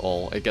movie at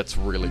all. It gets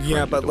really cringy.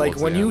 Yeah, but like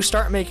when you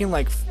start making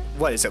like,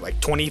 what is it,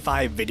 like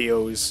 25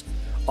 videos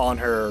on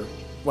her,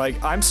 like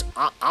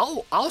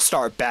I'll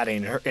start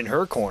batting her in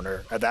her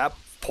corner at that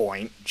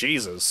point.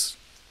 Jesus.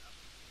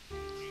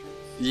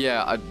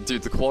 Yeah,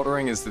 dude, the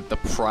Quartering is the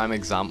prime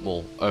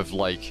example of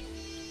like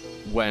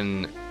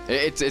when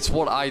it's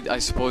what I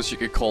suppose you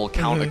could call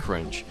counter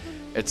cringe.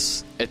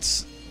 It's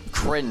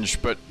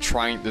cringe, but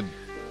trying to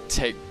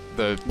take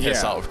the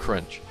piss out of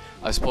cringe.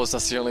 I suppose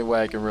that's the only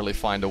way I can really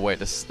find a way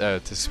to speak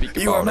about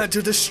it. You were meant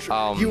to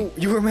destroy.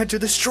 You were meant to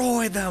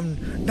destroy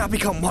them, not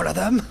become one of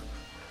them.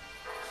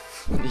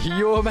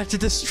 You were meant to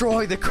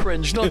destroy the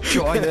cringe, not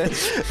join it.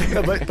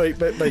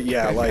 but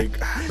yeah,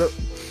 like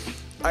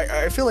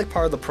I feel like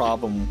part of the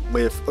problem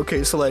with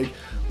so like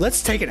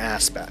let's take an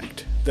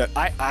aspect that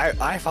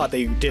I thought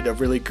they did a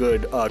really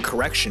good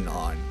correction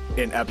on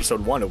in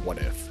episode 1 of What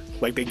If.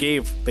 Like they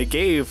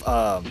gave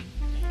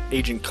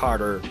Agent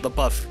Carter the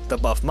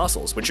buff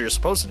muscles, which you're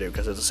supposed to do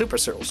because it's a super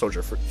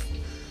soldier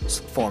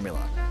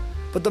formula.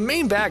 But the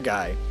main bad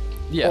guy,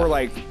 or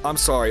like, I'm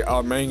sorry,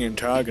 our main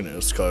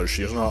antagonist, because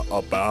she's not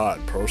a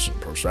bad person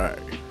per se,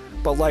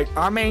 but like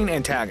our main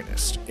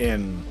antagonist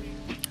in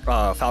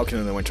Falcon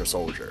and the Winter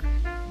Soldier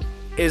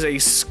is a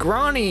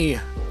scrawny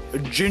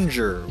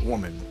ginger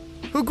woman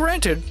who,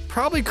 granted,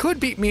 probably could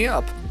beat me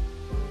up.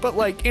 But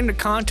like in the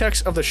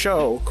context of the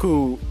show,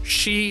 who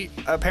she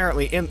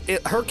apparently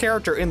her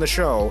character in the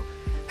show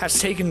has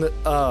taken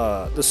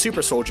the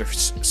super soldier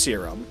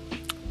serum,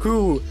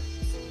 who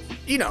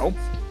you know,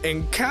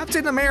 and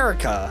Captain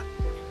America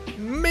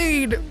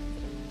made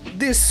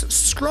this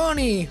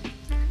scrawny,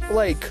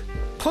 like,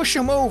 push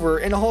him over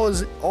and all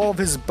of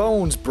his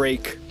bones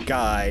break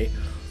guy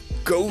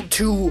go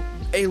to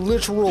a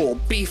literal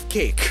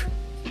beefcake.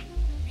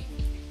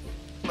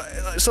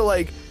 So,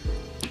 like...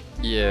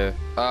 Yeah,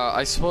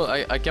 I suppose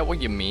I get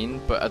what you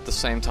mean, but at the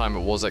same time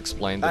it was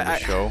explained in the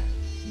show,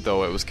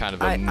 though it was kind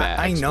of a meh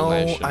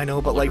explanation. I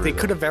know, but like they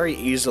could have very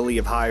easily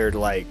have hired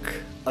like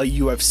a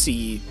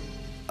UFC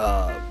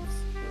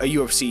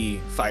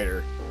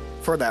fighter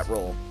for that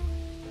role.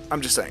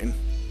 I'm just saying.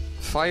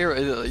 Hire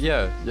a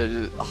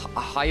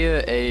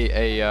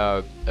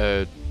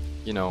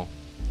you know,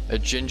 a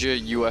ginger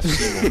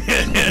UFC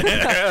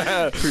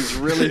woman who's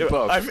really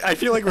buff. I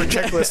feel like we're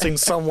checklisting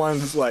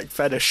someone's like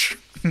fetish.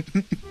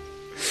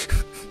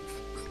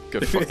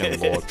 Good fucking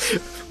lord.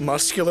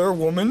 Muscular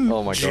woman.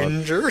 Oh my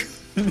ginger.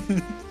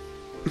 God.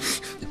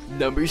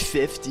 Number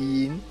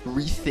 15,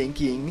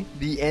 rethinking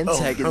the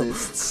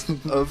antagonists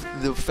of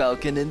the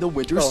Falcon and the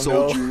Winter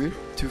Soldier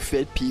to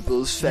fit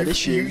people's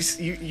fetishes.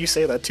 You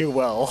say that too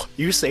well.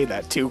 You say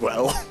that too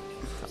well.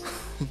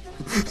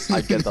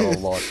 I get that a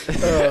lot.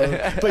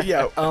 But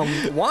yeah,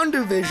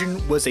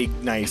 WandaVision was a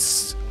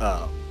nice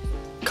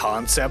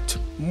concept,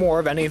 more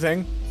of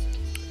anything.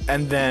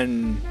 And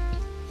then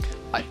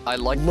I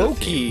like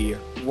Loki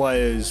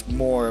was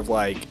more of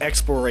like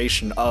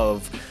exploration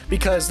of,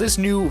 because this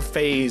new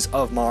phase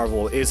of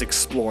Marvel is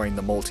exploring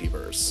the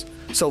multiverse.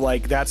 So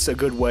like that's a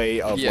good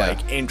way of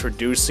like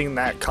introducing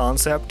that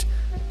concept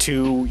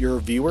to your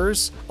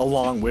viewers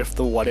along with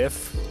the What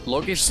If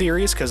Loki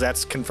series, because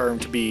that's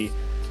confirmed to be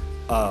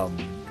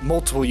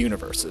multiple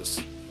universes.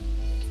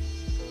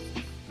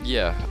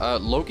 Yeah,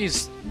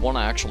 Loki's one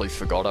I actually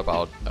forgot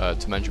about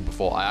to mention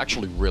before. I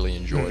actually really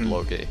enjoyed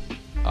Loki.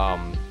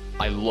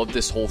 I love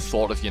this whole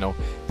thought of, you know,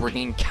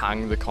 bringing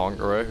Kang the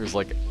Conqueror, who's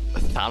like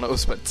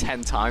Thanos but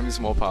 10 times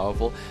more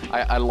powerful.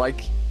 I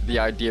like the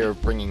idea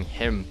of bringing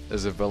him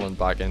as a villain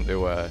back into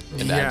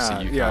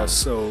MCU. Yeah.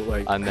 So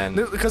like, and then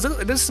because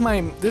this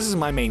is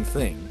my main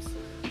thing.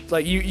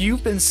 Like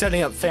you've been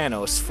setting up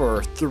Thanos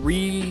for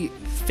 3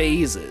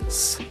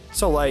 phases.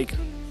 So like,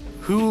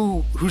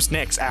 who's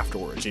next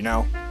afterwards? You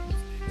know.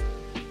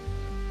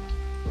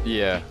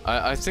 Yeah,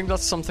 I think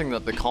that's something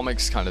that the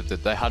comics kind of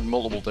did. They had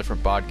multiple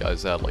different bad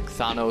guys. They had like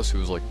Thanos, who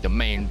was like the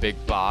main big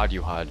bad.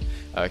 You had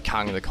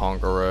Kang the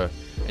Conqueror,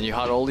 and you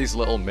had all these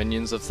little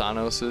minions of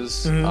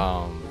Thanos's.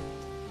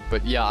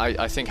 But yeah,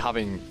 I think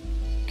having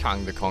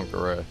Kang the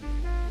Conqueror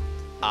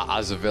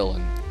as a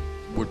villain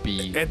would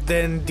be and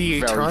then the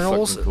very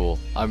Eternals. Fucking cool.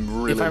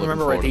 I'm really. If I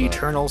remember right, the that.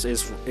 Eternals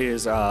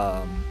is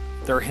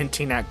they're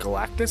hinting at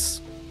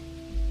Galactus.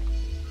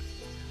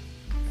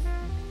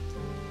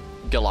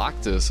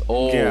 Galactus.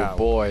 Oh Yeah.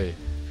 boy,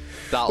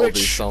 that'll be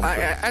something.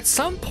 At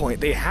some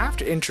point, they have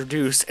to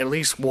introduce at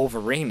least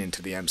Wolverine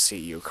into the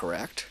MCU,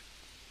 correct?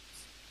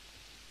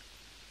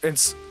 And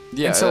so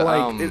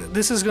like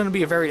this is going to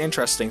be a very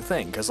interesting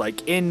thing because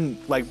like in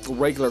like the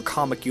regular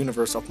comic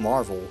universe of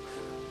Marvel,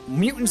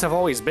 mutants have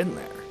always been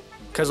there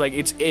because like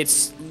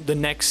it's the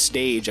next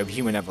stage of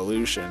human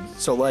evolution.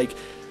 So like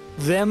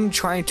them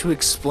trying to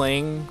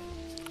explain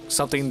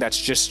something that's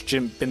just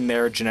been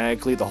there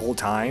genetically the whole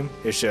time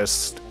is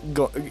it's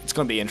going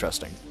to be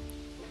interesting.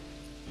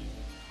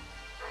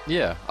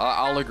 Yeah,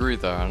 I'll agree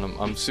there, and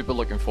I'm super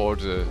looking forward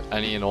to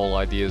any and all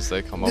ideas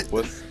they come up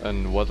with,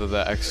 and whether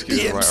they're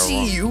executed right or wrong.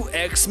 The MCU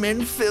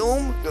X-Men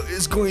film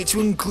is going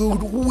to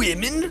include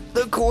women,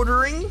 the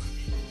quartering.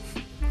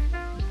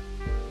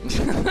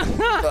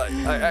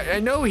 I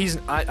know he's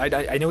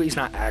I know he's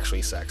not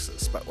actually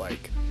sexist, but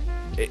like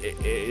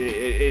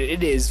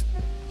it is.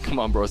 Come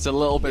on, bro, it's a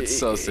little bit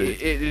sussy.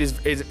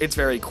 It's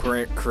very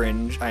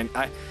cringe.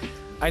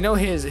 I know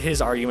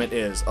his argument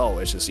is, oh,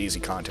 it's just easy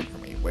content for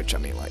me, which I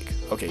mean, like,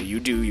 okay, you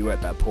do you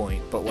at that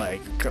point, but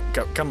like,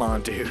 come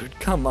on, dude,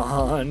 come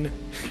on.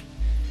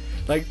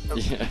 Like,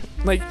 Yeah.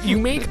 like you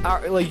make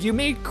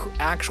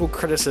actual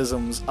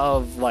criticisms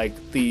of like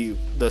the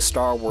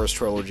Star Wars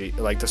trilogy,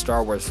 like the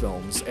Star Wars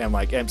films and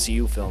like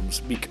MCU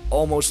films,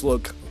 almost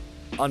look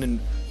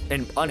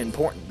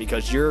unimportant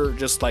because you're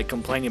just like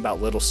complaining about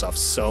little stuff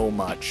so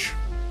much.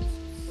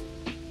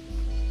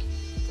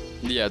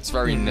 Yeah, it's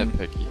very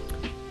nitpicky.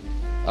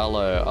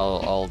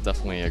 I'll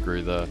definitely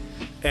agree there.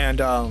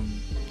 And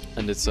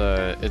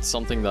it's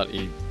something that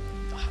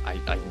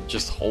I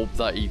just hope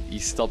that he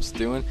stops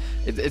doing.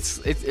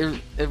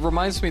 It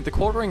reminds me, the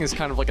quartering is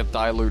kind of like a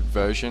dilute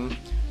version,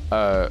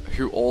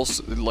 who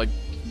also like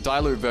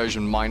dilute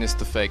version minus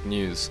the fake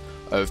news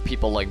of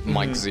people like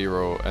Mike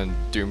Zero and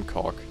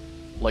Doomcock.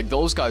 Like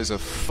those guys are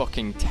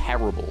fucking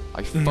terrible.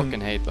 I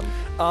fucking hate them.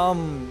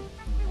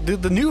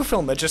 The new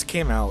film that just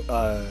came out,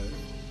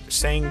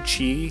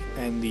 Shang-Chi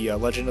and the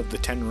Legend of the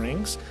Ten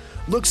Rings,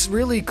 looks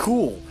really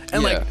cool.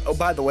 And like, oh,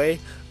 by the way,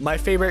 my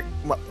favorite,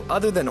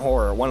 other than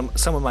horror,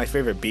 some of my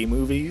favorite B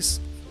movies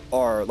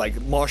are like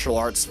martial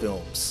arts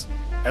films.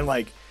 And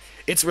like,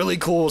 it's really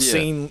cool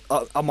seeing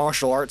a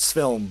martial arts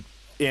film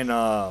in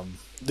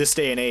this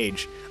day and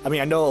age. I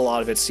mean, I know a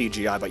lot of it's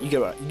CGI, but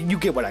you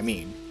get what I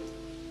mean.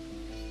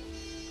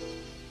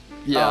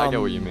 Yeah, I get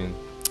what you mean.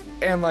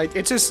 And like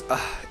it's just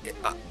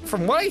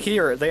from what I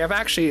hear, they have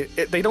actually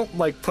they don't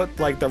like put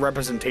like the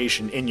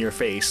representation in your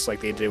face like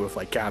they did with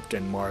like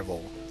Captain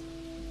Marvel.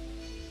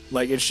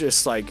 Like it's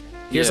just like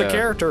here's a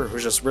character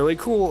who's just really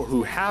cool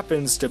who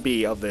happens to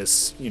be of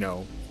this, you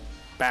know,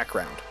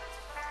 background.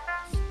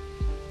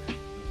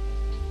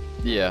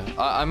 Yeah,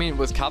 I mean,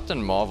 with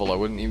Captain Marvel, I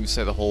wouldn't even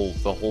say the whole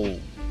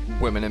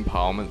women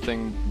empowerment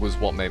thing was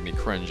what made me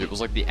cringe. It was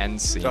like the end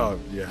scene. Oh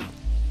yeah.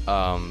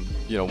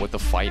 You know, with the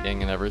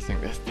fighting and everything,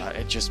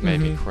 it just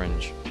made me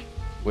cringe.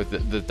 With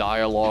the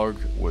dialogue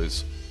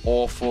was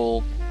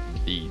awful.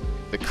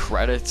 The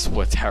credits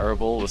were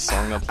terrible. The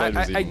song that played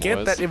was even I get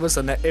worse. that it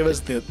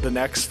was the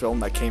next film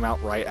that came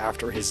out right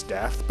after his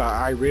death, but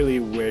I really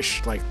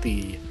wish like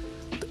the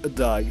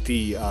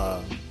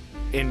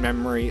in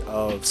memory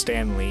of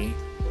Stan Lee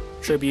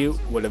tribute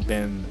would have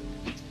been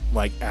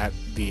like at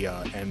the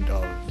end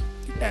of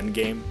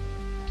Endgame.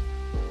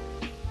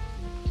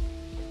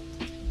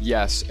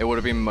 Yes, it would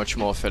have been much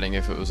more fitting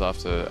if it was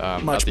after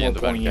Much at the more end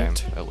of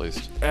poignant. Endgame, at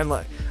least. And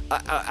like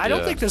I don't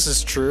Yeah. think this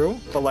is true,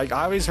 but like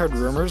I always heard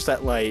rumors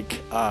that like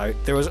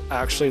there was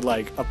actually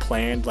like a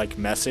planned like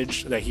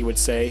message that he would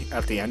say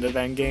at the end of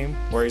Endgame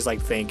where he's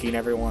like thanking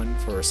everyone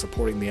for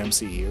supporting the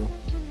MCU.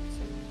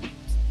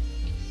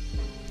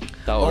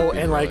 That would Oh, be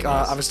and really like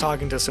nice. I was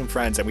talking to some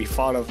friends and we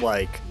thought of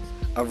like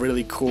a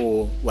really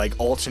cool like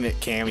alternate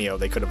cameo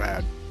they could have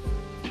had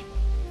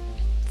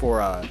for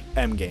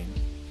Endgame.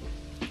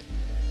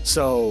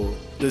 So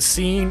the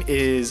scene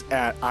is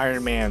at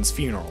Iron Man's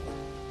funeral,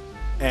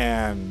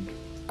 and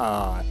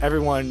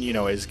everyone you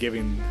know is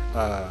giving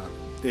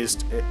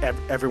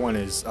everyone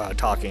is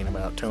talking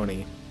about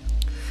Tony,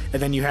 and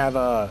then you have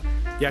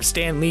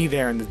Stan Lee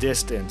there in the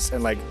distance,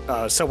 and like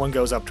someone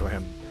goes up to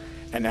him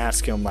and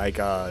asks him like,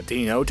 "Do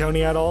you know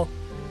Tony at all?"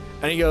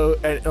 And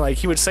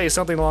he would say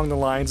something along the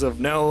lines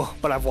of, "No,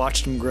 but I've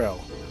watched him grow,"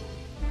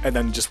 and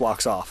then just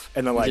walks off,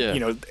 and then Yeah.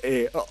 you know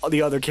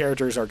the other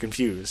characters are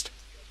confused.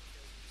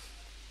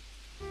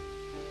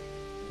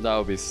 That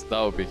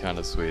would be kind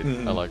of sweet.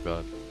 I like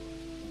that.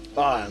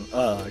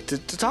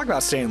 To talk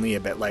about Stan Lee a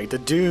bit, like the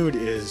dude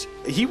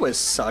he was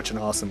such an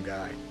awesome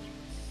guy.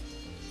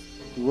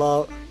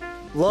 Loved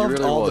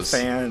really all was. the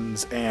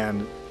fans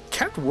and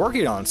kept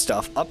working on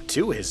stuff up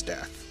to his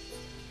death.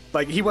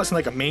 Like he wasn't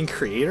like a main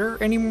creator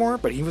anymore,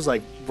 but he was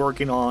like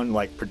working on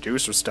like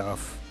producer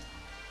stuff.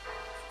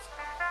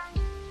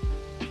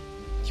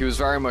 He was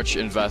very much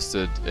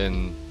invested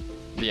in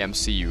the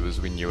MCU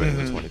as we knew it in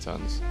the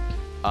 2010s,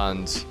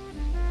 and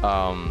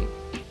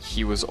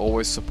he was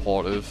always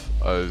supportive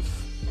of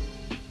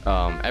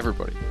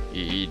everybody.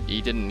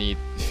 He didn't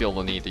feel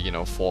the need to, you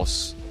know,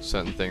 force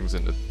certain things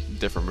into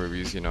different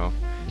movies, you know,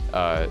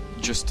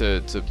 just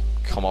to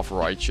come off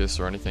righteous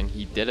or anything.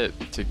 He did it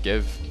to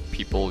give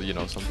people, you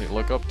know, something to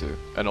look up to,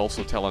 and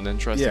also tell an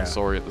interesting Yeah.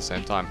 story at the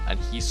same time. And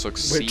he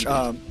succeeded. Which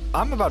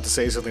I'm about to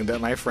say something that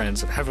my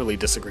friends have heavily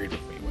disagreed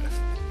with me with.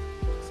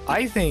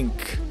 I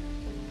think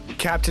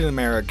Captain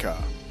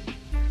America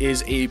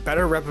is a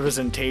better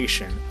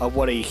representation of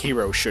what a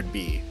hero should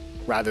be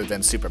rather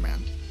than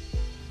Superman.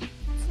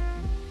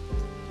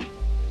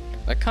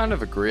 I kind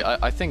of agree.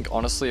 I think,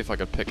 honestly, if I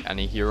could pick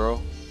any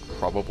hero,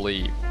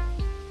 probably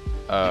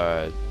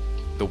the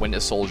Winter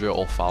Soldier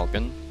or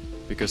Falcon,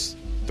 because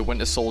the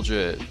Winter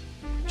Soldier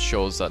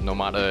shows that no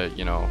matter,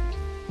 you know,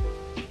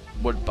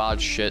 what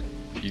bad shit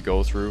you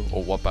go through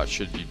or what bad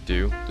shit you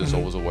do, there's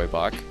always a way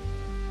back.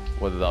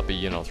 Whether that be,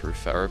 you know, through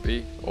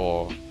therapy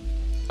or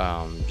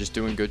just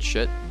doing good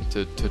shit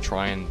to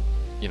try and,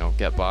 you know,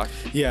 get back.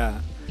 Yeah,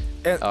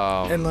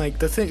 and like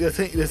the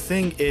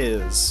thing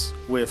is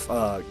with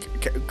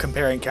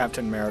comparing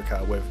Captain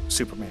America with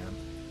Superman.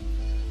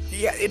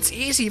 Yeah, it's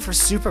easy for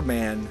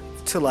Superman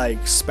to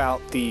like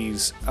spout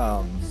these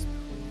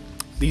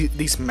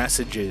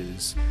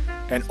messages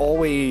and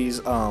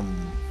always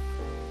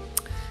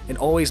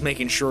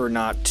making sure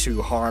not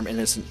to harm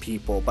innocent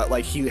people, but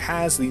like he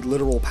has the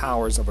literal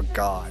powers of a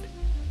god.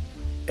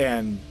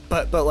 And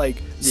but like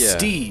Yeah.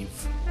 Steve,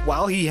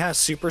 while he has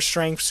super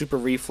strength, super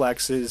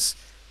reflexes,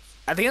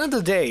 at the end of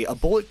the day, a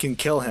bullet can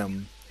kill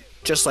him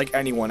just like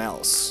anyone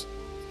else.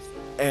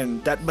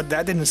 And that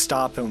didn't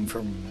stop him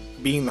from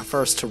being the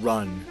first to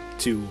run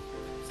to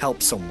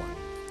help someone,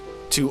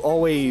 to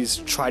always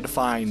try to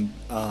find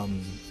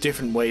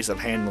different ways of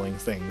handling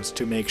things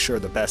to make sure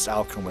the best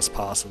outcome was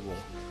possible.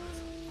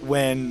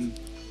 When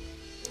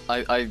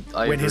I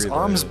when his agree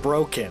arm's there.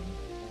 broken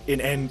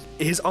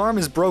his arm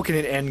is broken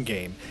in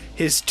Endgame,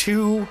 his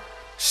two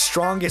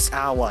strongest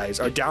allies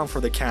are down for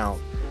the count.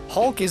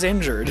 Hulk is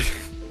injured.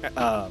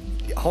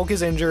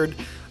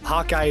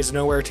 Hawkeye is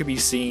nowhere to be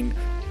seen.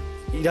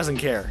 He doesn't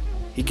care.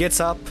 He gets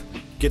up,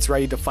 gets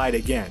ready to fight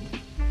again,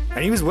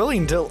 and he was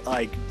willing to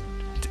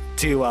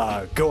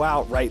go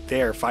out right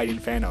there fighting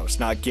Thanos,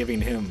 not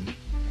giving him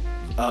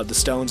the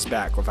stones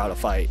back without a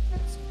fight.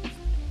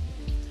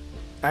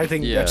 I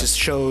think Yeah. that just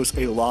shows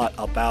a lot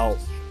about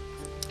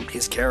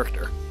his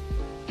character.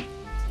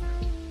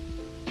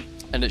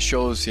 And it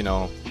shows, you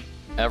know,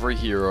 every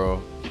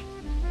hero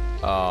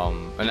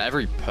and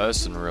every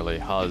person really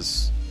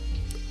has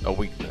a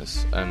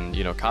weakness, and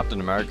Captain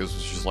America's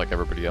was just like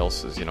everybody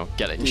else's,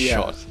 getting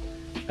shot,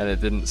 and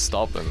it didn't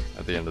stop him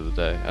at the end of the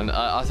day. And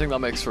I think that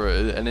makes for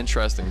an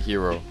interesting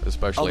hero,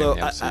 especially in the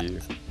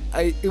MCU.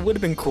 It would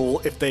have been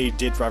cool if they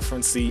did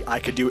reference the I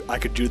could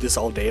do this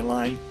all day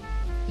line.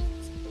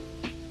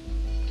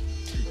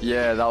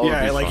 Yeah, that would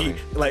be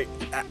funny.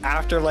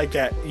 After like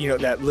that,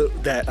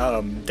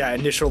 that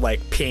initial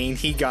like pain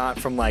he got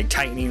from like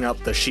tightening up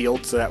the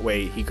shield so that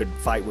way he could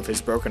fight with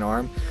his broken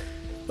arm.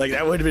 Like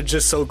that would have been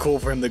just so cool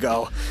for him to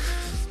go,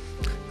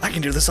 I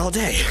can do this all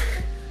day.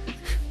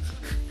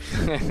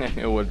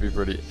 It would be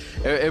pretty.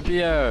 It'd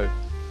be a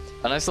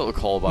nice little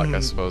callback, I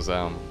suppose,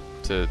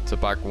 to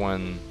back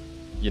when,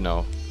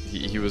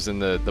 he was in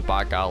the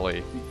back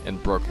alley in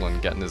Brooklyn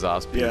getting his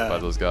ass beat by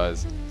those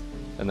guys.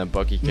 And then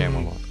Bucky came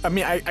along. I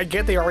mean, I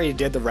get they already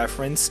did the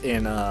reference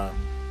in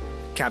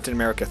Captain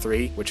America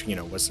 3, which,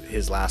 was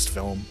his last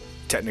film,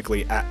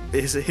 technically,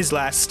 his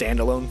last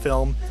standalone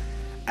film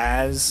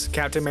as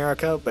Captain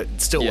America, but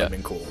it still would have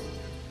been cool.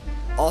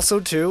 Also,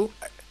 too...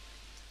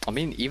 I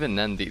mean, even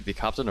then, the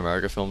Captain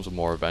America films are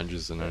more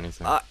Avengers than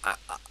anything.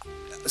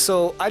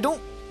 So, I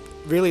don't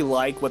really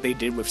like what they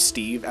did with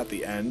Steve at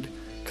the end,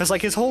 because,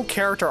 like, his whole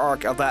character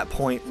arc at that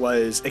point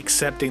was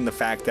accepting the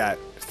fact that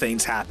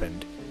things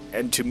happened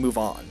and to move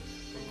on.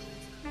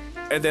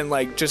 And then,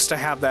 like, just to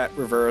have that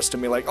reversed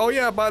and be like, oh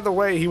yeah, by the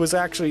way, he was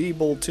actually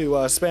able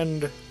to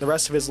spend the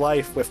rest of his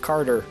life with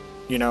Carter,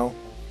 I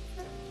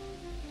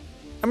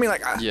mean,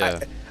 like...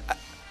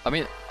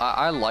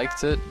 I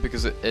liked it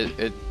because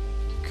it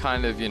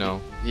kind of,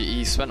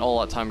 he spent all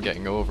that time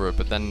getting over it,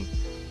 but then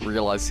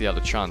realized he had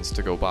a chance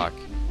to go back.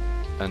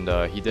 And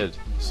he did.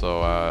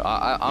 So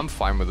I'm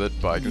fine with it,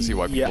 but I can see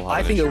why people have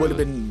I think it would have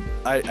been.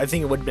 I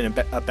think it would have been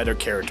a better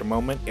character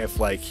moment if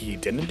like he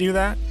didn't do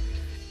that.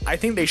 I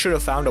think they should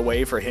have found a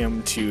way for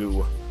him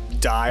to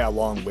die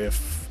along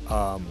with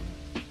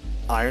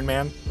Iron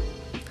Man.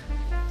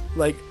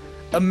 Like,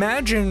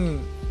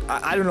 imagine.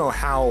 I don't know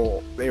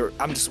how they were.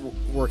 I'm just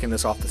working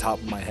this off the top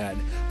of my head.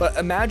 But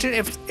imagine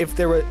if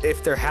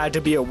there had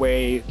to be a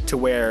way to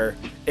where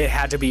it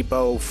had to be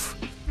both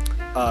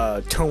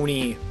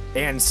Tony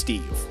and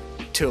Steve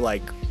to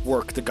like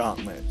work the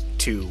gauntlet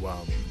to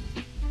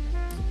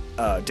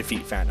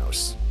defeat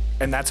Thanos,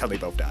 and that's how they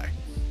both die.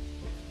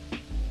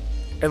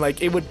 And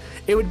like it would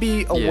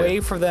be a way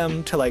for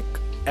them to like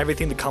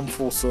everything to come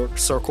full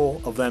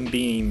circle of them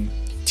being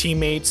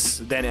teammates,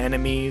 then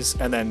enemies,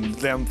 and then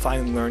them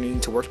finally learning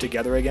to work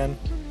together again.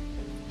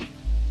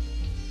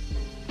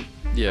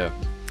 Yeah,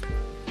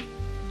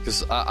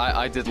 because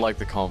I did like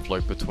the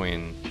conflict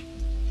between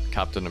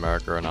Captain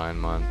America and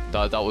Iron Man.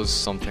 That was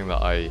something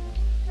that I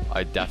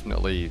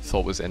definitely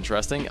thought was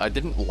interesting. I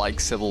didn't like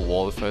Civil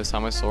War the first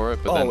time I saw it,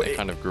 but then it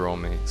kind of grew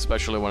on me,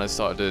 especially when I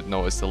started to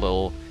notice the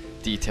little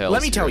details.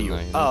 Let me tell you,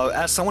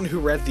 as someone who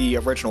read the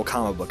original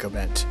comic book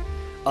event,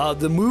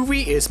 the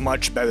movie is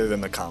much better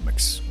than the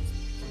comics.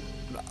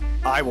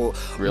 I will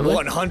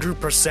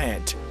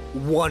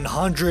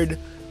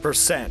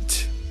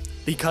 100%,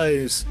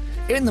 because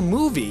in the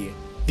movie,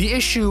 the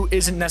issue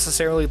isn't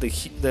necessarily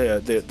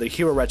the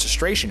Hero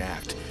Registration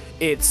Act.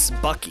 It's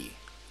Bucky.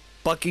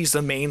 Bucky's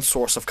the main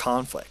source of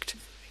conflict,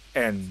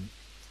 and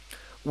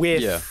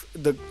with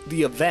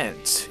the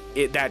event,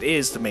 that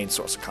is the main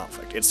source of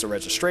conflict. It's the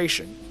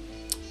registration,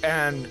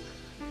 and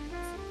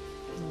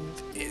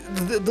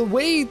the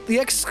way the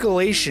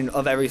escalation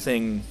of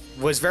everything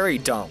was very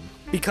dumb.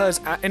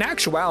 Because in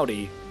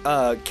actuality,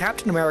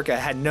 Captain America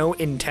had no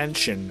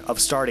intention of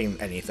starting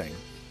anything.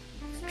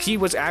 He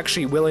was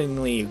actually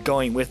willingly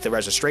going with the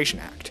Registration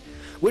Act,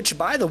 which,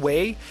 by the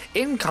way,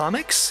 in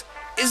comics,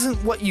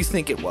 isn't what you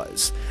think it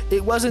was.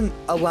 It wasn't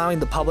allowing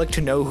the public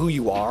to know who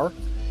you are.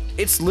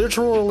 It's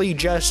literally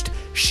just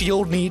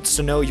S.H.I.E.L.D. needs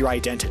to know your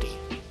identity.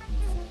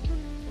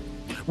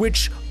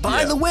 Which,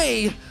 by the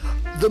way,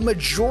 the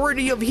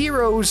majority of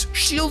heroes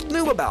S.H.I.E.L.D.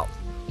 knew about.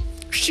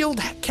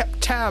 S.H.I.E.L.D.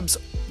 kept tabs.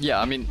 Yeah,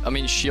 I mean,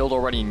 S.H.I.E.L.D.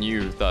 already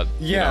knew that,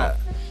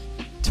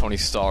 Tony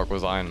Stark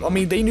was Iron Man. I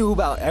mean, they knew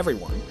about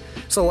everyone.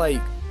 So,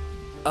 like,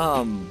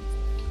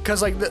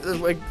 cause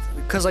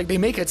they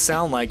make it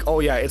sound like, oh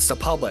yeah, it's the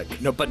public.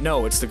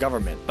 No, it's the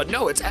government. But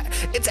no, it's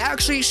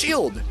actually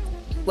S.H.I.E.L.D.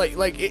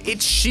 Like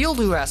it's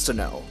S.H.I.E.L.D. who has to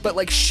know. But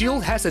like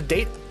S.H.I.E.L.D. has a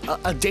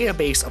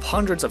database of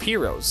hundreds of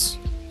heroes.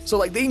 So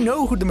like they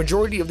know who the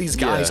majority of these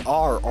guys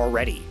are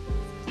already.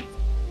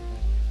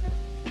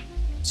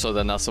 So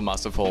then that's a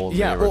massive hole.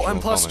 Yeah, well, and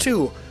plus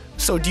two.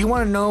 So do you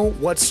want to know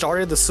what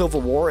started the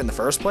Civil War in the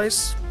first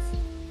place?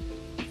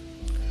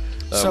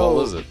 What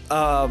was it?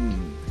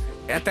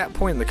 At that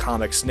point in the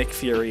comics, Nick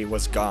Fury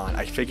was gone.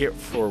 I forget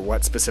for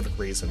what specific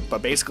reason,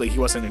 but basically he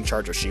wasn't in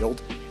charge of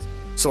S.H.I.E.L.D.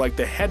 So like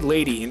the head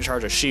lady in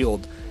charge of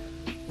S.H.I.E.L.D.,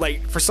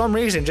 like for some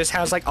reason just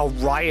has like a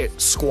riot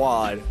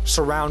squad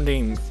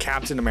surrounding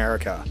Captain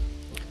America.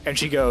 And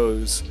she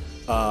goes,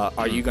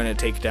 are you going to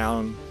take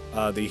down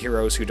the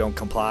heroes who don't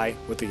comply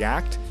with the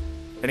act?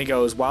 And he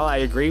goes, while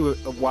I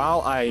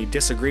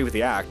disagree with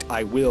the act,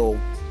 I will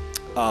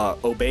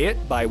obey it,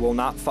 but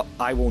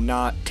I will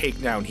not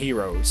take down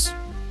heroes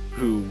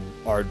who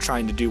are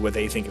trying to do what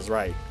they think is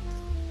right.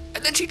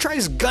 And then she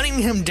tries gunning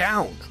him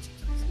down.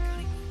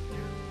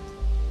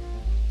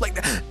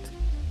 Like,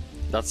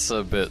 That's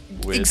a bit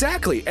weird.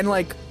 exactly. And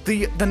like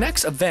the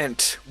next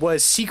event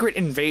was Secret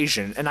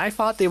Invasion, and I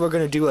thought they were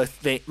gonna do a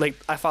thing. Like,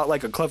 I thought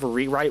like a clever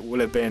rewrite would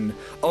have been,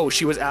 oh,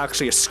 she was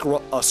actually a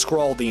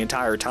Skrull the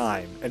entire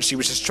time, and she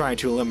was just trying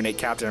to eliminate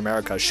Captain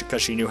America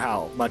because she knew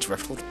how much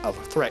of a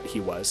threat he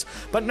was.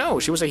 But no,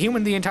 she was a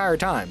human the entire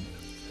time.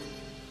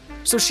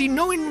 So she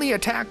knowingly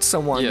attacked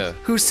someone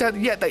who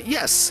said, that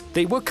yes,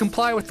 they would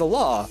comply with the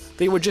law.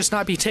 They would just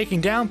not be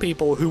taking down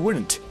people who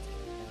wouldn't.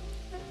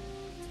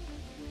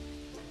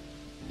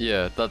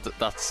 Yeah,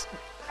 that's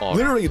odd.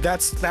 Literally,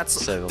 that's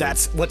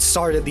what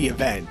started the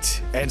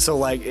event. And so,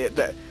 like,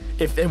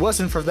 if it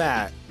wasn't for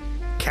that,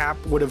 Cap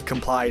would have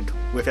complied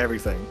with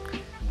everything.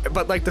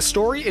 But like, the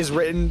story is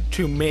written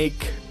to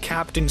make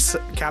Captain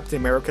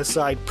America's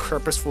side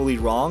purposefully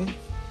wrong.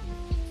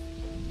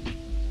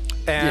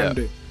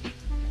 And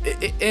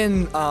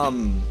in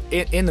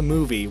the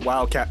movie,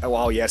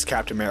 while yes,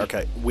 Captain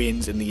America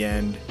wins in the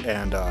end,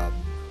 and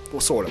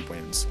sort of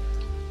wins.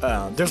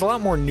 There's a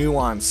lot more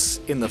nuance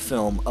in the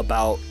film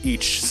about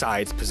each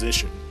side's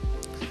position.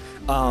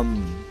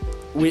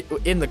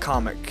 In the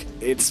comic,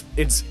 it's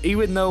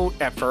even though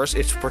at first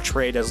it's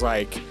portrayed as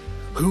like,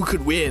 who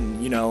could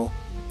win, you know,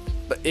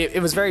 but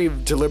it was very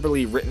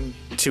deliberately written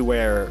to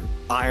where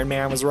Iron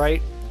Man was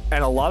right,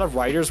 and a lot of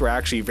writers were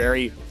actually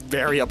very,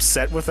 very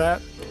upset with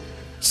that.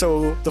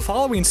 So the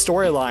following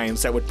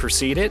storylines that would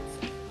precede it,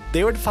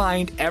 they would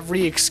find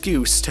every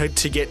excuse to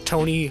get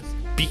Tony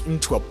beaten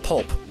to a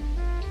pulp.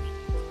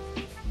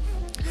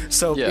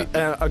 So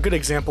a good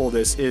example of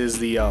this is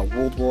the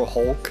World War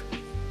Hulk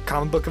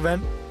comic book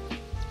event,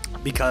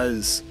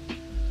 because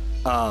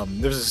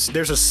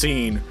there's a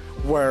scene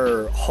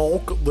where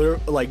Hulk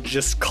like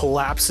just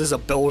collapses a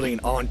building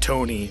on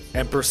Tony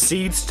and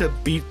proceeds to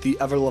beat the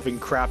ever-loving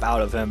crap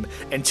out of him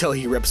until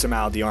he rips him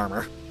out of the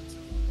armor.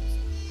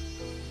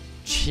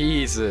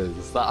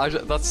 Jesus,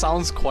 that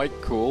sounds quite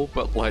cool,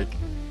 but like,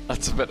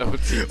 that's a bit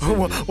OT.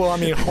 Well, I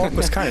mean, Hulk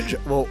was kind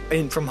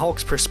of from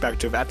Hulk's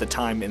perspective at the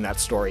time in that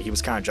story, he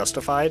was kind of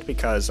justified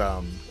because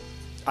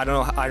I don't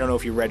know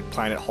if you read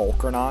Planet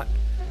Hulk or not,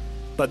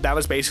 but that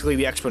was basically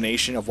the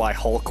explanation of why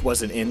Hulk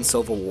wasn't in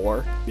Civil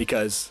War,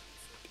 because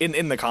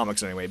in the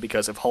comics anyway,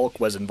 because if Hulk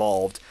was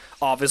involved,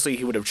 obviously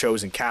he would have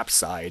chosen Cap's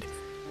side,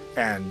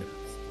 and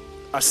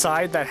a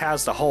side that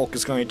has the Hulk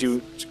is going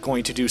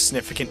to do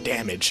significant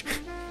damage.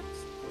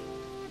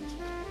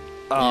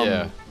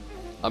 Yeah.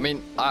 I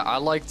mean, I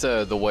liked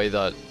the way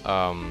that,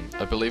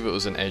 I believe it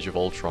was in Age of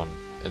Ultron,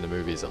 in the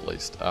movies at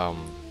least,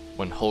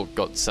 when Hulk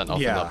got sent off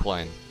in that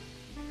plane.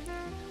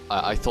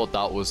 I thought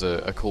that was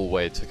a cool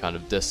way to kind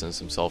of distance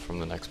himself from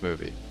the next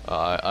movie.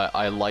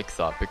 I like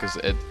that because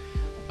it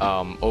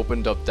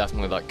opened up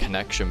definitely that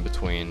connection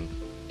between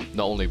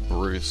not only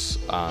Bruce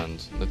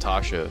and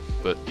Natasha,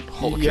 but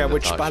Hulk and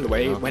which Natasha, by the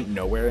way, you know? went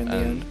nowhere in the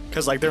end.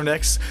 Because like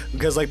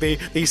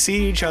they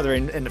see each other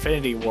in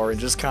Infinity War and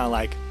just kind of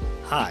like,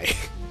 hi.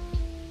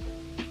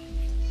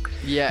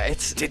 Yeah,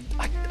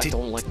 I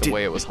don't like the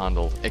way it was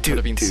handled. It could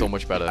have been so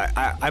much better.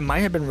 I might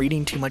have been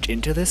reading too much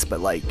into this, but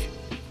like,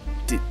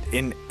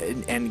 in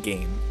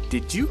Endgame,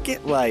 did you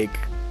get like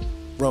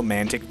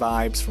romantic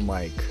vibes from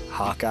like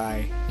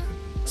Hawkeye,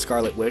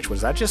 Scarlet Witch? Was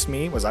that just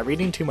me? Was I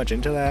reading too much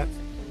into that?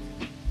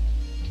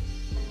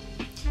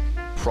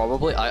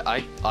 Probably.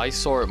 I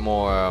saw it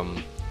more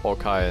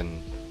Hawkeye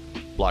and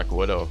Black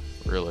Widow,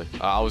 really.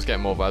 I was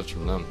getting more vibes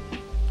from them.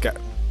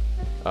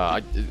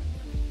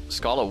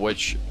 Scarlet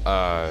Witch.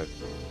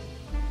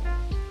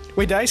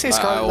 Wait, did I say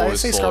Scarlet? Did I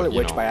say Scarlet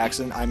Witch by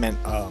accident? I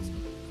meant Black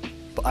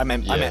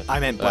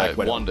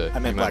Widow. Wanda. I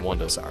meant Black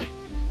Wanda. Widow. Sorry.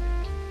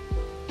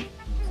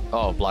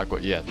 Oh, Black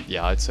Widow.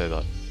 Yeah, I'd say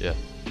that. Yeah.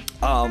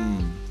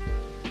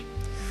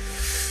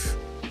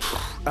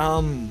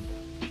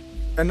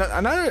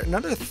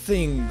 Another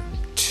thing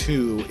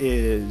too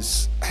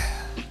is,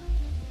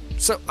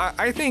 so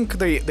I think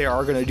they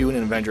are going to do an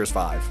Avengers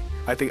 5.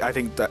 I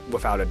think that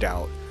without a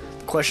doubt.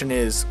 The question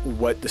is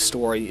what the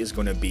story is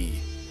going to be.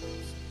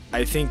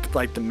 I think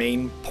like the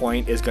main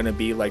point is going to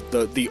be like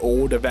the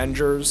old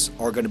Avengers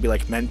are going to be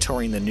like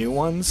mentoring the new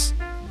ones.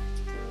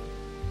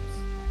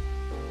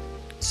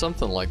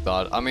 Something like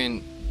that. I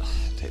mean,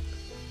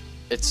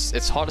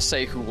 it's hard to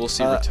say who we'll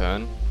see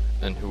return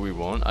and who we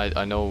won't.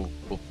 I know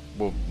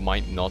we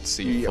might not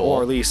see Thor.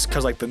 Or at least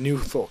because like the new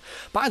Thor.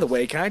 By the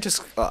way, can I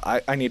just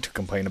I need to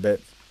complain a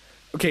bit.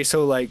 Okay,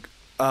 so like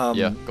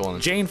go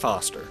on. Jane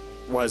Foster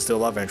was the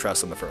love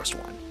interest in the first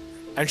one,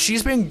 and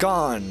she's been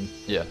gone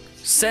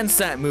since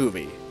that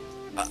movie.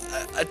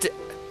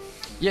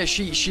 Yeah,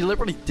 she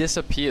literally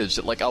disappeared.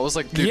 Like, I was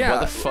like, dude, where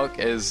the fuck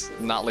is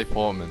Natalie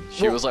Portman?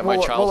 She was like my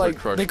childhood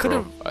crush,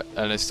 bro.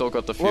 And I still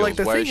got the feels. Like,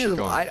 the where thing is she is,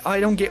 going?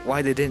 I don't get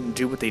why they didn't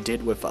do what they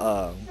did with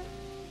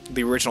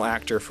the original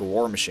actor for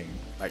War Machine.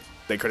 Like,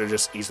 they could have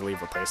just easily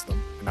replaced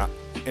them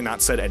and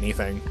not said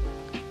anything.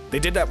 They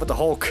did that with the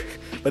Hulk,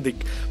 but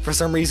for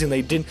some reason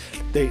they didn't.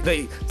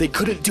 They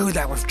couldn't do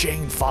that with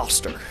Jane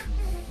Foster.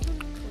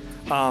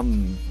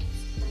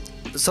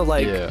 So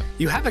like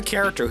you have a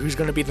character who's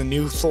going to be the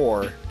new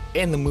Thor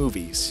in the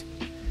movies,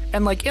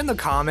 and like in the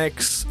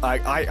comics,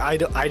 I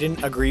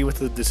didn't agree with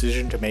the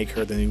decision to make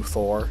her the new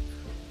Thor,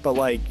 but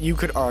like you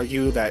could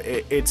argue that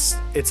it's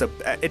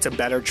a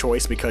better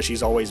choice because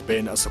she's always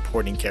been a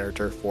supporting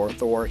character for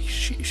Thor.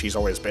 She's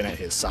always been at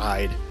his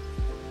side.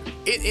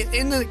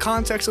 In the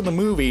context of the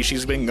movie,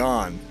 she's been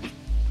gone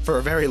for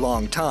a very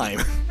long time.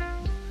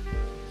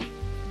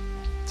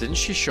 Didn't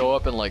she show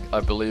up in, like, I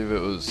believe it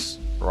was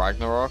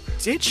Ragnarok?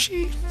 Did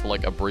she? For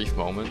like a brief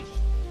moment.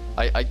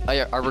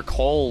 I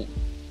recall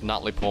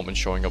Natalie Portman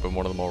showing up in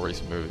one of the more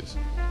recent movies.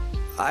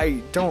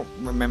 I don't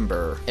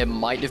remember. It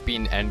might have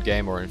been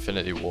Endgame or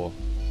Infinity War.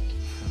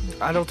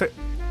 I don't think.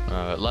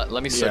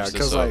 Let me search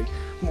this up. Like,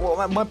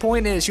 well, my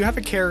point is, you have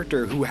a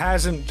character who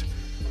hasn't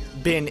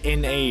been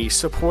in a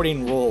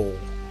supporting role,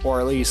 or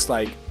at least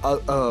like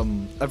a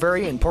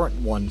very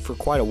important one for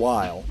quite a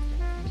while,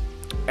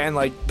 and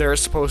like they're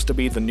supposed to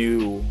be the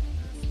new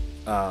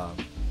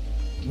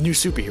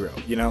superhero,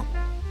 you know?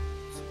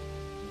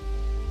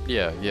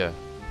 Yeah.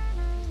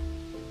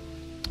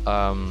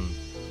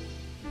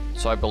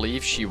 So I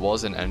believe she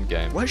was in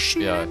Endgame. Was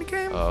she in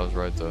Endgame? I was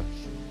right there.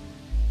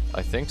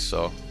 I think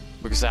so.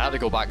 Because they had to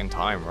go back in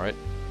time, right?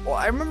 Well,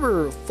 I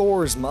remember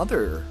Thor's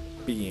mother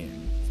being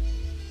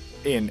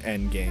in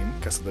Endgame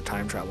because of the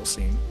time travel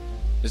scene.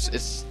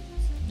 It's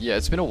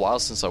been a while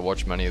since I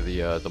watched many of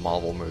the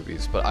Marvel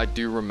movies, but I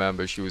do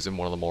remember she was in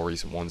one of the more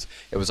recent ones.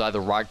 It was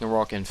either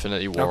Ragnarok,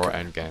 Infinity War, or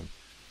Endgame.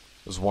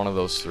 It was one of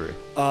those three.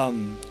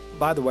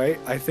 By the way,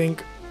 I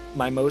think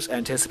my most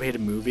anticipated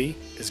movie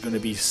is going to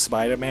be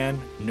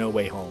Spider-Man: No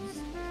Way Home.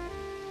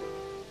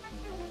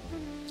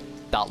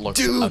 That looks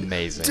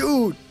amazing.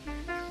 Dude,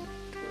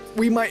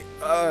 we might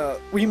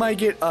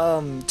get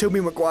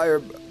Tobey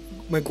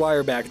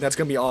Maguire back, and that's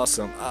gonna be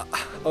awesome.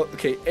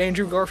 Okay,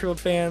 Andrew Garfield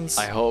fans.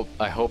 I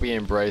hope he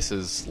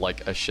embraces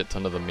like a shit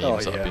ton of the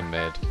memes that have been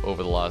made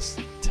over the last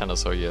 10 or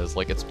so years,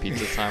 like it's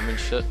pizza time and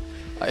shit.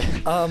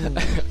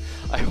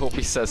 I hope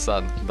he says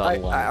that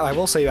line. I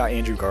will say about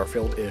Andrew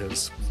Garfield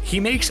is he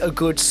makes a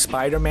good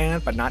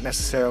Spider-Man, but not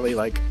necessarily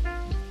like,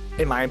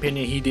 in my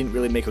opinion, he didn't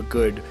really make a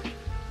good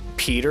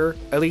Peter.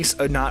 At least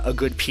not a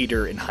good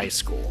Peter in high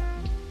school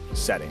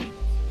setting.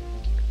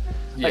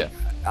 Yeah.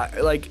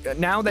 Like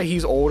now that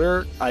he's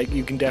older,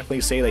 you can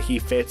definitely say that he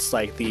fits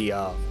like the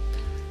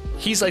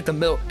he's like the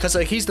middle, because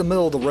like he's the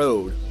middle of the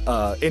road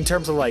in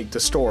terms of like the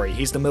story.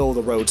 He's the middle of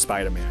the road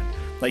Spider-Man.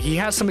 Like he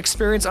has some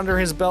experience under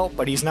his belt,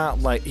 but he's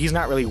not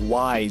really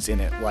wise in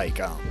it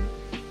like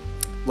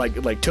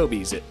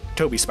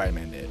Toby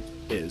Spider-Man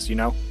is, you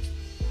know?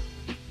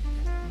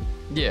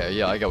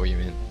 Yeah, I get what you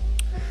mean.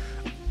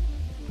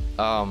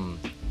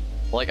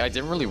 Like, I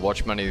didn't really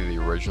watch many of the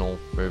original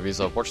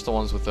movies. I've watched the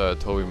ones with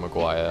Tobey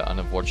Maguire, and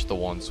I've watched the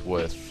ones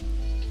with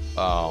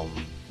Tom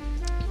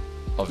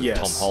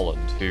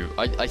Holland, who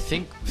I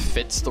think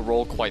fits the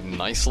role quite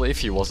nicely if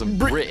he wasn't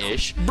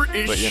British. But,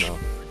 you know.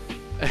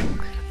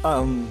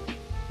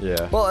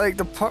 Yeah. Well, like,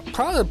 part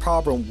of the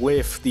problem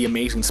with the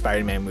Amazing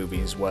Spider-Man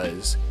movies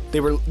was they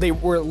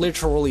were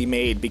literally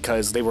made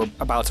because they were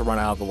about to run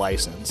out of the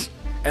license.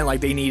 And,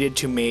 like, they needed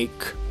to make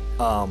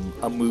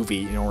a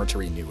movie in order to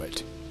renew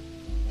it.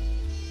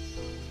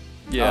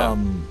 Yeah.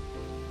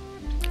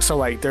 So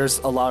like there's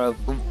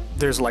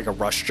like a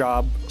rush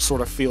job sort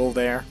of feel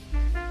there,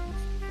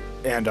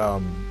 and I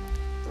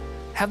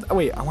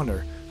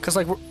wonder because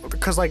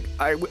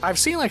I've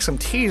seen like some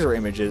teaser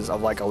images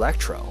of like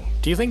Electro.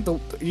 Do you think the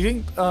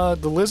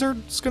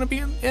Lizard's gonna be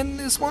in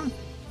this one?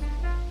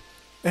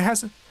 It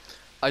hasn't.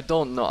 I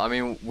don't know. I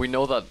mean, we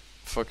know that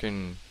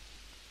fucking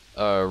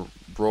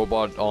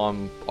robot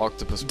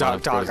octopus.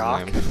 Doc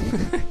Ock.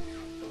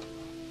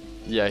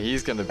 Yeah,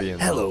 he's gonna be in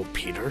that. Hello,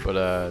 Peter.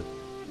 But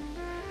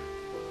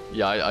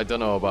yeah, I don't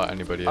know about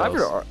anybody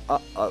else.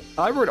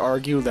 I would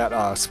argue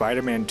that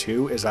Spider-Man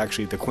 2 is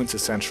actually the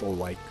quintessential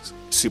like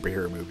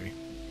superhero movie.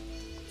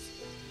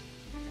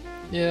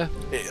 Yeah.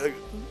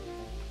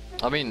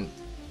 I mean,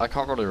 I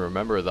can't really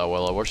remember it that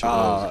well. I watched it when I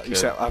was a kid.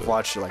 Except I've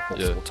watched it like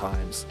multiple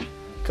times,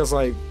 because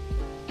like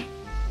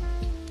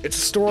it's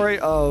a story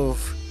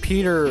of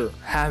Peter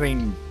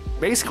having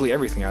basically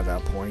everything at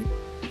that point.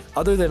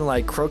 Other than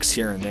like crooks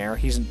here and there,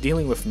 he's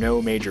dealing with no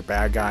major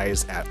bad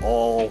guys at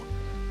all.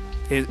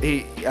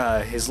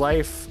 His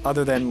life,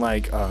 other than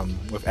like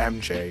with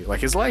MJ,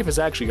 like his life is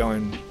actually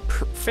going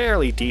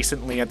fairly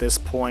decently at this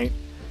point.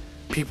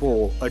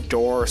 People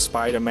adore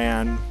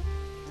Spider-Man,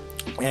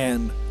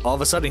 and all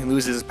of a sudden he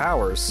loses his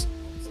powers.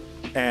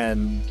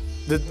 And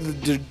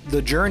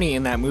the journey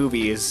in that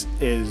movie is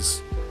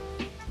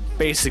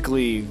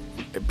basically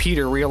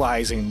Peter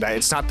realizing that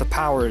it's not the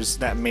powers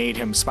that made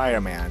him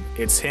Spider-Man;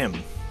 it's him.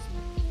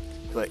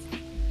 Like,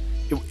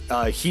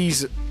 he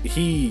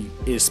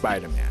is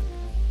Spider-Man.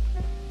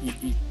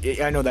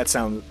 I know that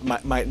sounds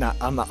might not.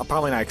 I'm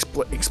probably not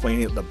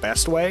explaining it the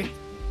best way.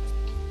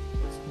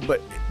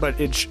 But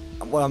it's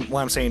what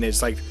I'm saying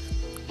is like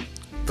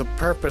the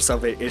purpose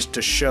of it is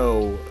to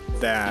show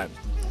that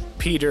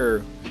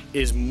Peter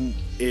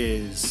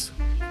is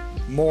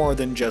more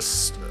than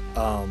just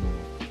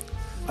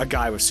a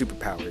guy with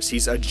superpowers.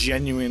 He's a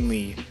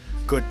genuinely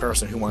good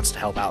person who wants to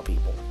help out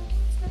people.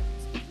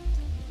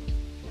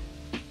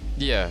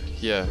 Yeah.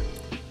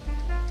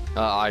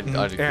 I'd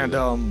agree And with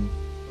that.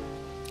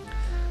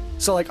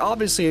 so like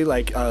obviously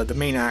like the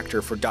main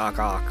actor for Doc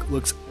Ock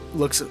looks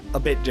a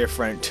bit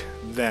different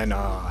than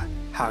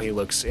how he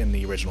looks in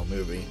the original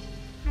movie.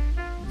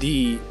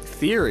 The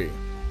theory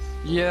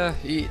Yeah,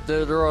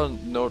 there are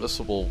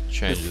noticeable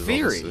changes. The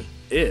theory honestly.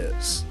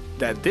 is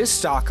that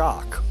this Doc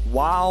Ock,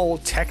 while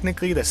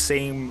technically the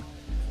same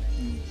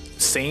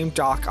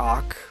Doc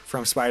Ock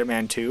from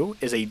Spider-Man 2,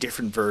 is a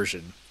different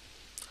version.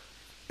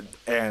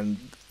 And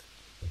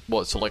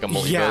What? So like a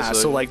multiverse? yeah, so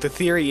version? like the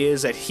theory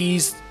is that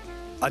he's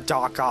a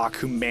Doc Ock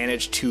who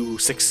managed to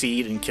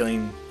succeed in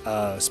killing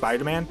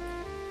Spider-Man.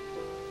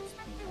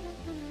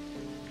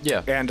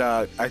 Yeah. And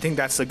I think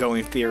that's the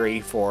going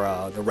theory for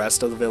the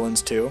rest of the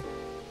villains too.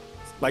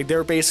 Like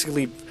they're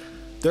basically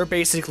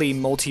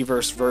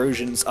multiverse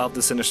versions of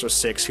the Sinister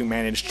Six who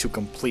managed to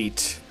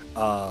complete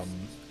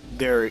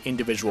their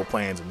individual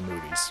plans in the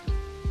movies.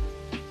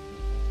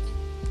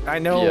 I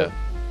know. Yeah.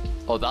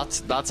 Oh,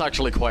 that's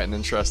actually quite an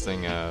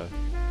interesting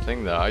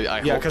thing there.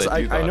 I Yeah, hope because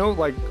they do I that. know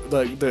like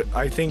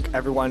I think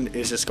everyone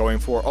is just going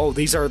for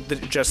these are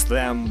just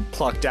them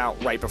plucked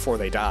out right before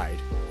they died,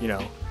 you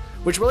know,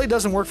 which really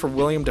doesn't work for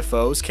William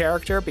Dafoe's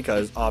character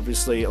because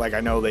obviously like I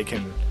know they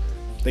can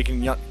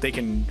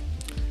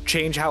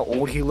change how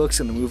old he looks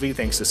in the movie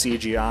thanks to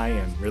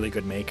CGI and really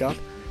good makeup,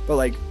 but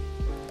like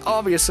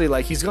obviously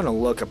like he's gonna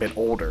look a bit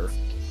older,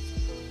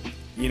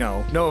 you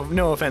know.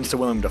 No offense to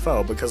William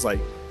Dafoe because like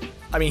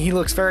I mean he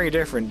looks very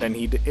different than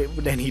he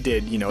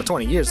did, you know,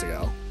 20 years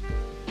ago.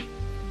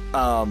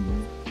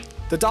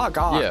 The Doc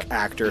Ock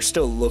actor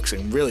still looks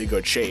in really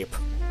good shape,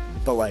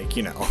 but like,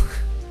 you know,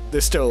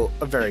 there's still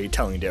a very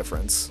telling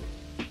difference.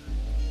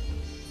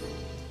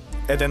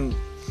 And then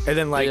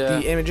like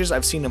the images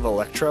I've seen of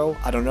Electro,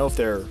 I don't know if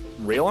they're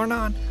real or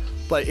not,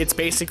 but it's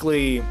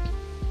basically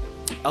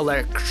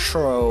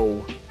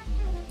Electro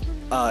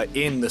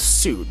in the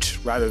suit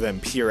rather than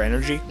pure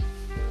energy.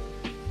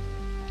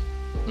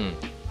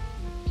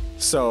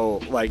 So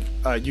like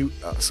if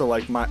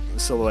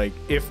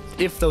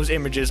those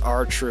images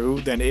are true,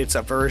 then it's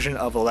a version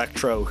of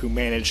Electro who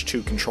managed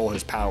to control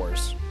his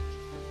powers.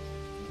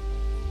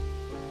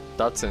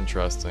 That's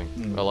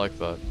interesting. I like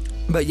that.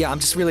 But yeah, I'm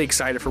just really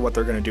excited for what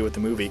they're gonna do with the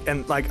movie.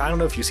 And like I don't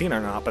know if you've seen it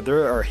or not, but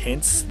there are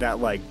hints that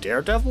like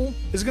Daredevil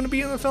is gonna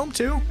be in the film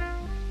too.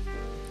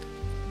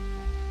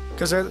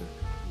 Because That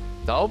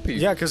would be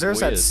there's that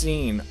weird.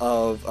 scene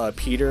of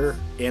Peter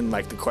in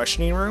like the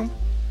questioning room.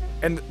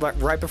 And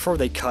like, right before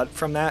they cut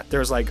from that,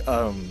 there's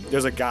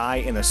a guy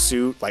in a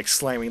suit like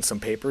slamming some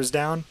papers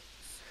down.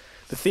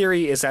 The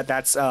theory is that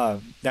that's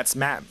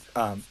Matt.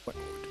 Am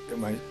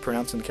I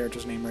pronouncing the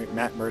character's name right?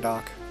 Matt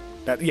Murdock.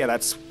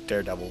 That's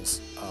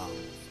Daredevil's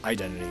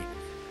identity.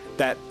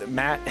 That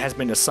Matt has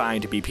been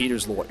assigned to be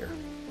Peter's lawyer,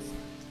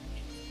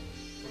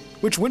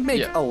 which would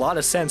make a lot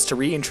of sense to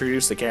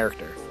reintroduce the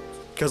character,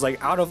 because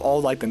like out of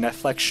all like the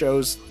Netflix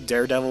shows,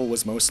 Daredevil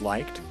was most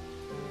liked.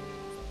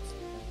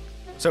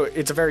 So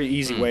it's a very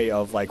easy way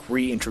of like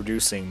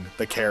reintroducing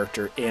the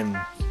character in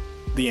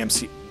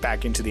the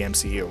back into the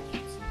MCU.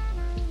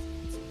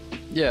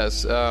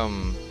 Yes,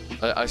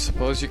 I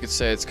suppose you could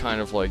say it's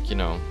kind of like, you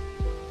know,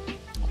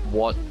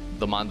 what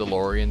The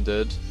Mandalorian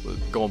did,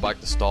 going back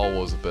to Star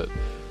Wars a bit,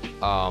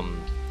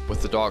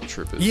 with the Dark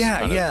Troopers. Yeah,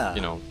 kind of, yeah. you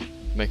know,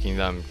 making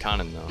them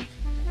canon now.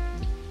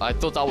 I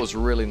thought that was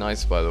really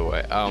nice, by the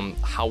way.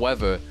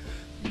 However,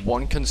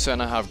 one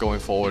concern I have going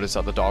forward is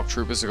that the Dark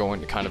Troopers are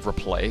going to kind of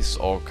replace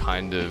or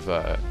kind of,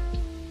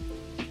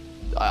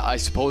 I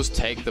suppose,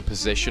 take the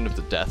position of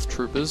the Death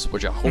Troopers,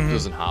 which I hope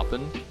doesn't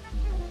happen.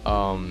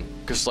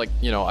 Because, like,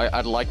 you know,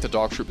 I'd like the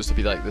Dark Troopers to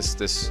be like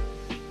this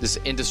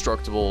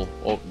indestructible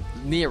or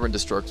near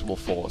indestructible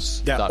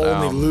force That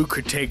only Luke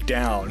could take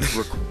down.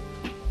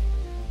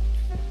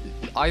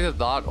 Either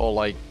that or,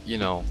 like, you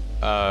know,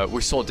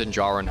 we saw Din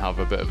Djarin have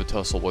a bit of a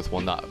tussle with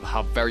one that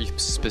have very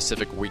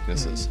specific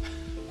weaknesses.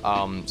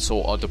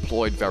 So are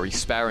deployed very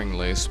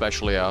sparingly,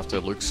 especially after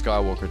Luke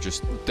Skywalker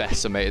just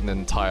decimated an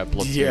entire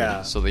platoon.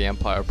 Yeah. So the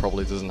Empire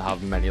probably doesn't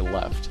have many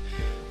left.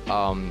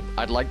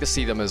 I'd like to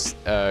see them as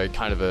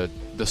kind of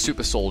the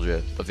super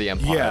soldier of the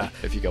Empire,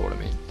 if you get what I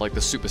mean. Like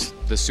the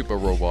super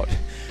robot,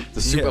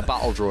 the super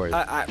battle droid.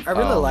 I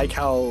really like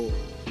how.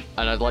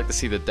 And I'd like to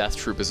see the Death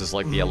Troopers as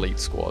like the elite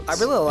squads. I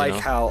really like you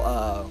know?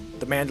 how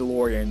the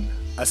Mandalorian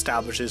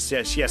establishes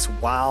yes,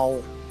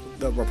 while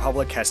the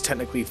Republic has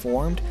technically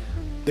formed,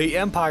 the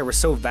Empire was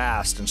so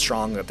vast and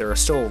strong that there are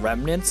still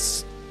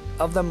remnants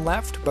of them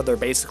left, but they're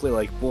basically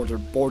like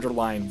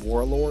borderline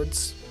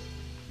warlords.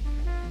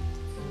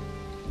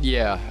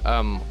 Yeah,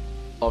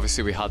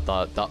 obviously we had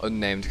that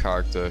unnamed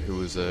character who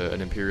was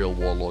an Imperial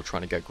warlord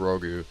trying to get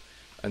Grogu,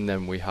 and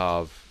then we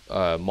have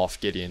Moff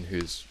Gideon,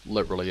 who's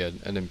literally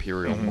an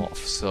Imperial Moff.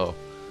 So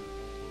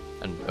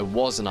and it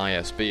was an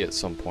ISB at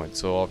some point,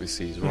 so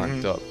obviously he's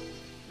ranked up.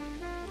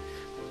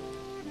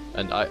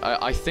 And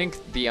I think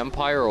the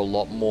Empire are a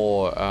lot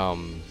more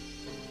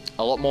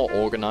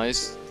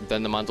organized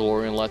than the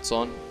Mandalorian lets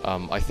on.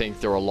 I think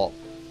they're a lot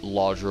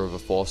larger of a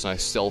force, and I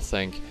still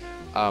think,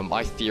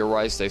 I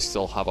theorize they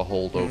still have a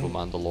hold over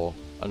Mandalore.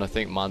 And I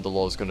think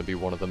Mandalore is going to be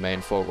one of the main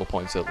focal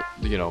points of,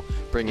 you know,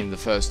 bringing the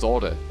First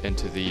Order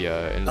into the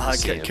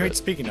scene.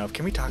 Speaking of,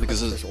 can we talk about the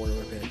First Order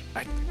a bit?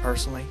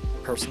 Personally,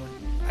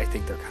 I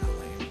think they're kind of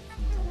lame.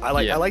 I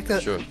like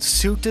the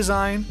suit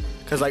design,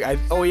 because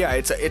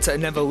it's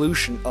an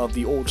evolution of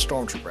the old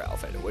Stormtrooper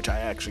outfit, which I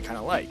actually kind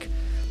of like.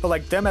 But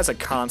like them as a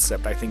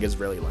concept, I think is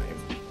really lame.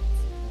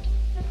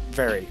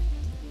 Very.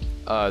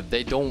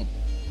 They don't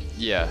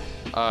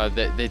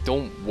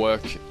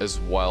work as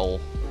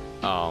well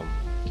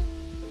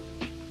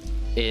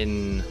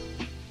in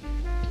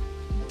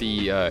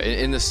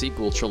the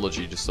sequel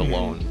trilogy just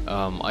alone.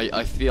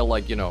 I feel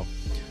like, you know,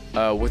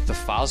 with the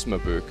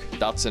Phasma book,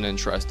 that's an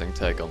interesting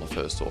take on the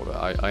First Order.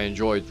 I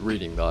enjoyed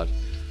reading that,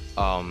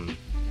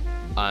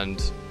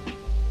 and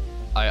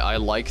I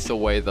like the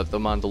way that the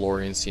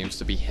Mandalorian seems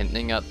to be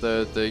hinting at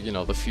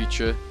the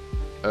future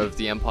of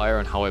the Empire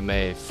and how it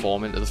may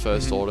form into the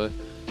First Order.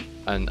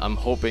 And I'm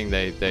hoping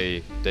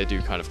they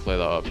do kind of clear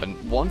that up. And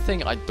one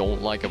thing I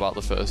don't like about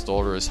the First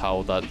Order is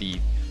how that the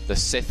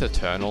Sith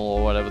Eternal,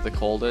 or whatever they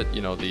called it,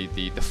 you know,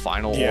 the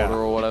final order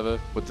or whatever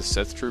with the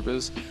Sith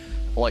troopers,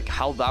 like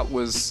how that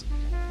was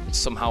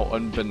somehow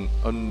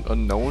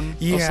unknown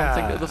or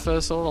something to the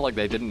First Order, like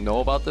they didn't know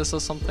about this or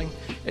something.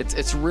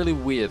 It's really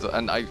weird,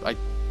 and I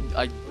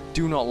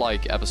do not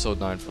like Episode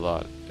 9 for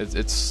that.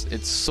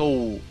 It's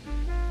so...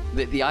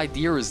 The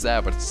idea is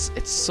there, but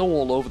it's so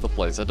all over the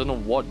place. I don't know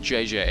what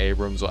J.J.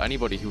 Abrams or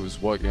anybody who was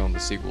working on the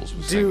sequels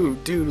was thinking.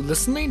 Dude,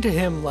 listening to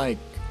him like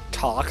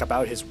talk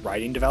about his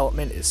writing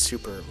development is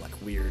super like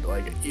weird.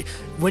 Like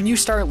when you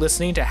start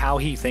listening to how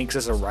he thinks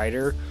as a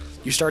writer,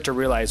 you start to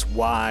realize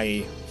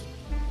why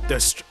the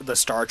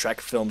Star Trek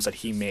films that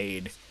he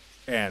made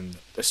and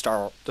the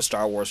Star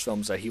Wars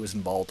films that he was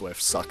involved with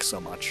suck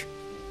so much.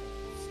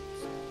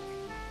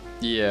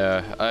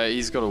 Yeah,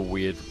 he's got a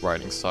weird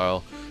writing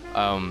style.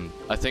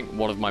 I think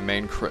one of my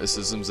main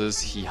criticisms is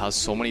he has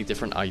so many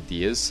different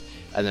ideas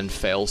and then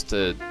fails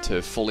to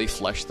fully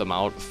flesh them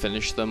out,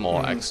 finish them,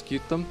 or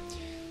execute them.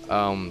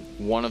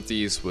 One of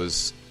these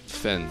was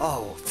Finn.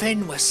 Oh,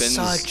 Finn was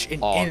such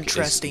an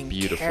interesting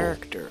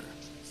character.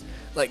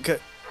 Like,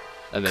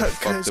 and they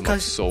fucked him up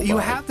so bad. You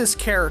have this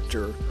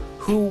character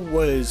who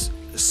was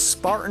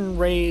Spartan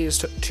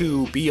raised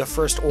to be a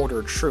First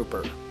Order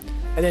trooper,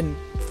 and then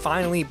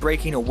finally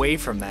breaking away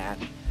from that.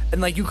 And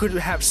like you could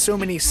have so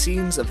many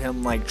scenes of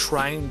him like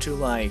trying to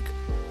like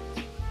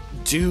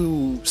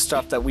do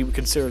stuff that we would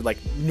consider like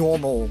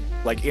normal,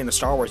 like in the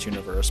Star Wars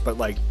universe, but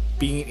like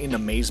being in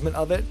amazement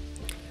of it.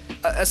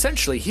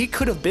 Essentially, he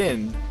could have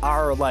been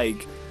our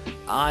like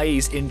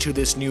eyes into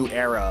this new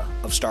era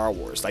of Star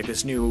Wars, like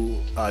this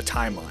new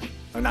timeline,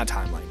 or not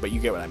timeline, but you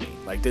get what I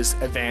mean, like this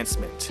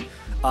advancement.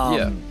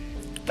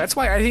 That's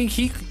why I think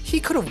he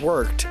could have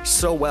worked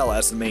so well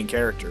as the main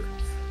character,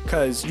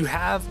 because you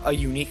have a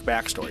unique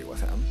backstory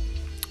with him.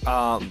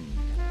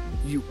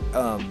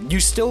 You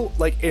still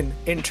like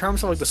in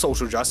terms of like the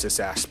social justice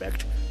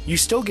aspect, you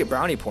still get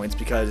brownie points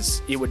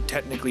because it would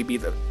technically be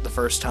the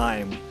first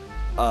time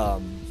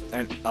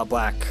and a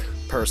black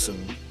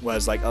person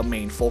was like a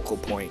main focal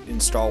point in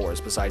Star Wars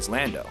besides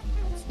Lando,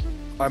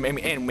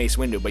 and Mace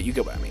Windu, but you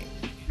get what I mean.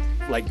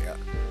 Like,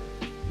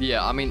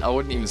 yeah, I mean, I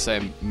wouldn't even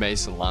say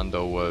Mace and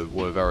Lando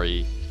were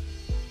very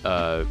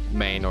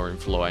main or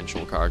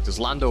influential characters.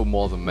 Lando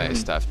more than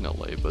Mace,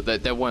 definitely, but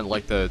they weren't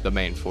like the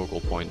main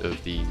focal point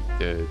of the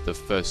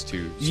first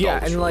two Star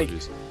Wars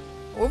trilogies. Like,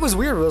 what was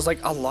weird was like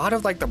a lot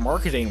of like the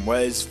marketing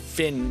was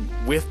Finn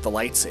with the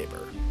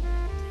lightsaber.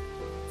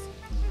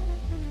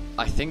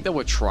 I think they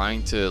were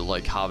trying to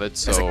like have it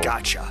so as a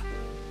gotcha.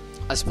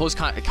 I suppose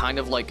kind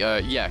of like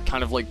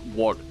kind of like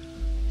what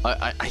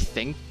I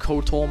think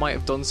KOTOR might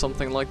have done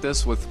something like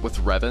this with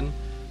Revan.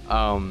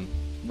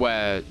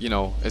 Where, you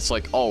know, it's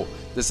like, oh,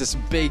 there's this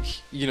big,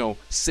 you know,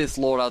 Sith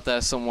Lord out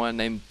there somewhere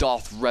named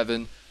Darth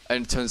Revan,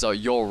 and it turns out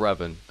you're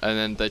Revan. And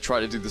then they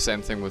try to do the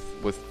same thing with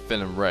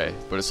Finn and Rey,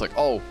 but it's like,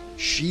 oh,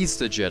 she's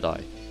the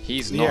Jedi,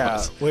 he's not.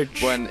 Yeah,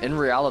 which... When in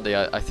reality,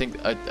 I think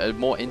a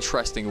more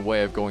interesting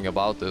way of going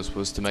about this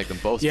was to make them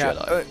both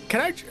Jedi.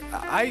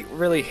 I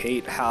really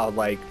hate how,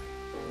 like,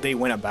 they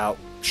went about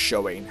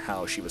showing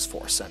how she was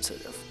Force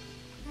sensitive.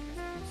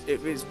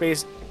 It was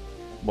based...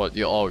 What,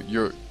 you're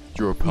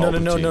a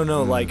Palpatine.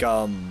 No.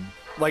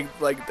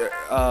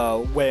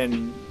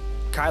 When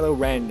Kylo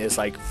Ren is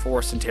like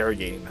Force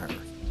interrogating her,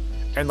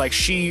 and like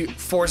she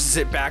forces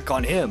it back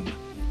on him.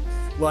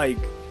 Like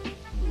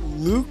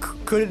Luke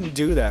couldn't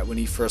do that when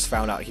he first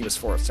found out he was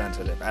Force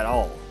sensitive at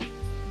all.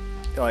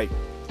 Like,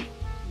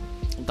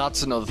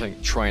 that's another thing.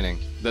 Training.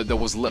 There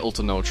was little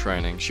to no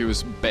training. She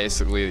was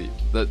basically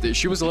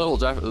she was the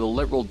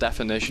literal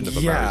definition of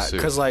a Mary Sue.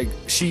 Yeah, because like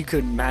she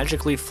could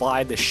magically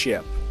fly the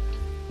ship.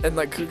 And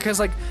like, because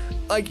like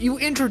like you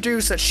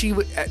introduce that she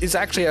is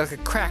actually like a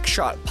crack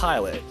shot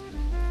pilot,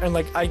 and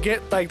like I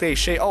get like they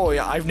say, oh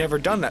yeah, I've never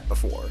done that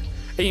before,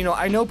 and you know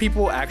I know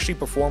people actually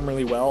perform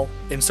really well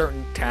in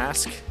certain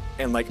tasks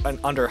and like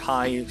under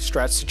high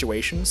stress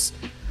situations,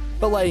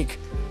 but like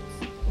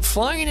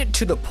flying it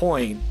to the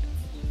point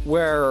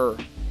where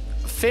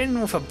Finn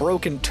with a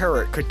broken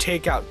turret could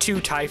take out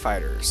 2 TIE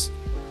fighters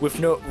with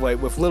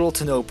with little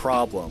to no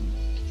problem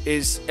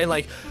is, and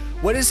like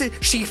what is it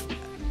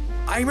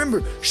I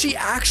remember she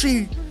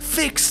actually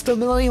fixed the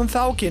Millennium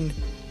Falcon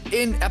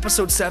in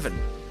episode 7,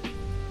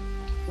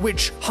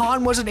 which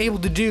Han wasn't able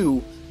to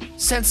do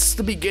since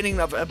the beginning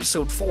of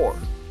episode 4.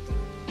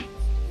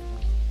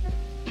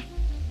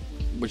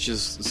 Which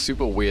is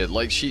super weird.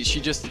 Like she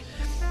just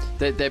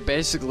they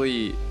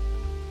basically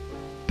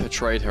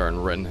portrayed her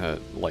and written her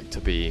like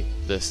to be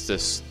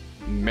this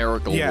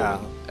miracle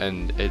woman,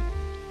 and it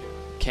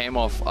came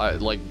off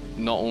like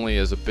not only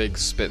as a big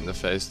spit in the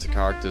face to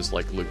characters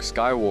like Luke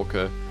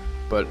Skywalker,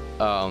 but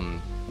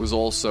was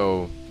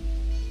also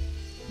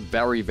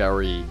very,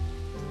 very.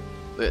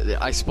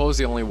 I suppose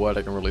the only word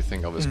I can really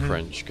think of is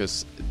cringe,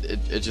 because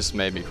it just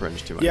made me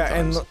cringe too many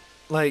times.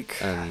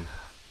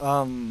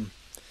 And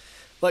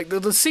like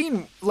the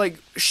scene, like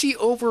she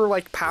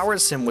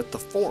powers him with the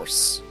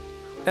Force,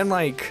 and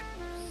like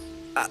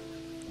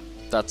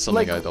that's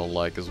something I don't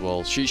like as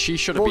well. She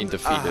should have been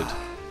defeated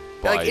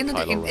by like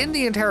in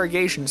the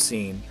interrogation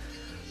scene,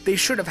 they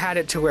should have had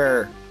it to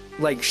where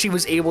like she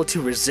was able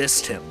to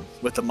resist him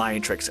with the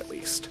mind tricks at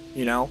least,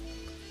 you know?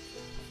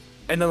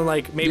 And then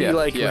like maybe you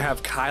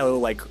have Kylo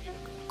like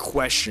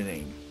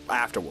questioning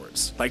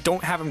afterwards. Like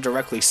don't have him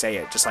directly say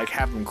it, just like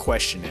have him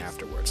question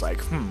afterwards.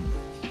 Like,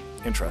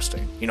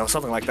 interesting. You know,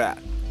 something like that.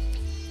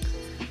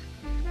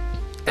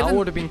 That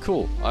would have been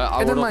cool.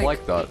 I would have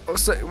liked that.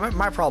 So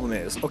my problem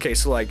is, okay,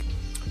 so like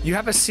you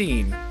have a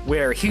scene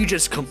where he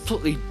just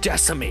completely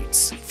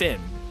decimates Finn.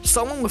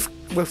 Someone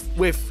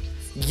with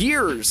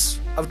years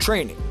of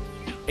training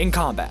in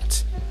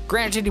combat.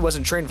 Granted, he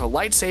wasn't trained with a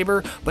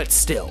lightsaber, but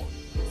still.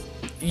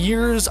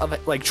 Years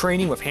of like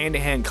training with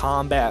hand-to-hand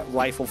combat,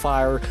 rifle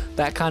fire,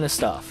 that kind of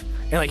stuff.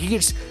 And like he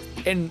gets,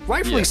 and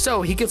rightfully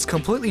so, he gets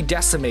completely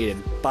decimated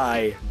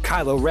by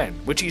Kylo Ren,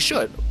 which he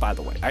should, by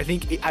the way. I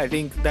think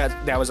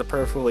that was a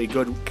perfectly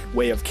good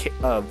way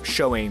of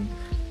showing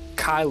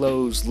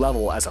Kylo's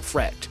level as a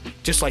threat.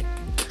 Just like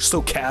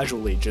so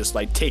casually, just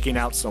like taking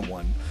out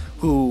someone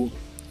who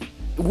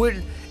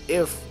would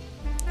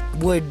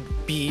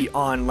be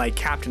on like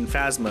Captain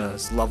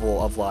Phasma's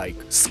level of like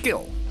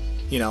skill,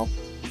 you know.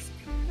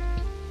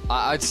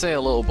 I'd say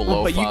a little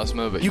below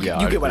Phasma, but you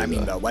get what I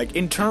mean though. Like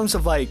in terms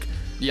of like,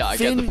 I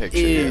Finn get the picture.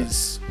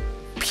 Is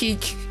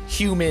peak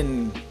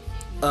human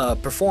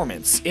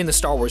performance in the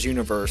Star Wars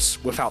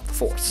universe without the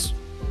Force.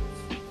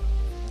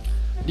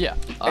 Yeah,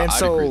 and I'd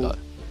so agree with that.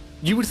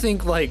 You would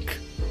think like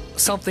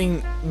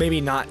something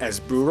maybe not as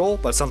brutal,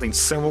 but something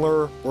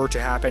similar were to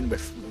happen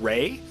with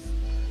Rey.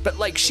 But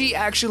like she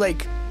actually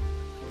like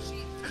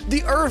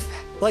the Earth,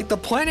 like the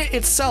planet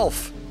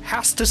itself,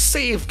 has to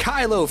save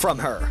Kylo from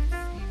her.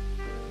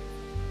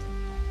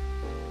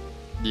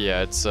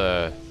 Yeah, it's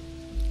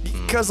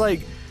because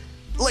like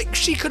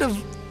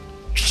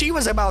she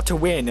was about to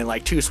win in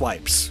like 2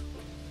 swipes.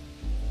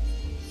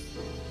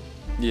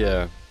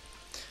 Yeah,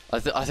 I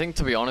think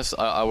to be honest,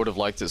 I would have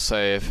liked to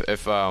say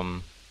if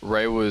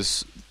Rey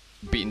was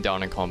beaten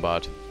down in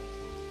combat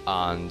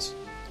and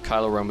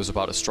Kylo Ren was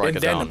about to strike her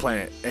down,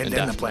 and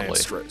then the planet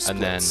splits.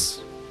 And then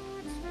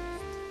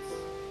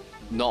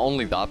not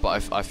only that,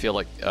 but I feel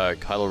like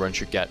Kylo Ren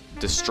should get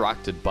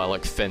distracted by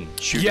like Finn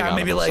shooting at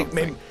him or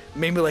something.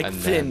 Maybe like and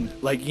Finn, then,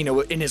 like, you know,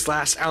 in his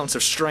last ounce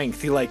of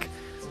strength, he like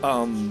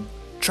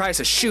tries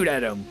to shoot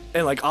at him,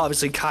 and like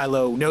obviously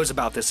Kylo knows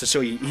about this, so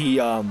he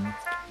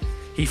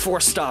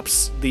force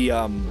stops the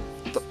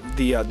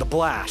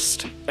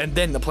blast, and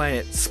then the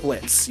planet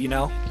splits, you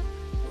know.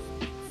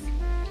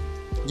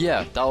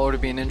 Yeah, that would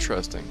have been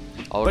interesting.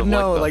 But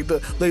no, like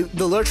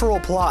the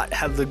literal plot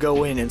had to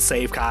go in and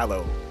save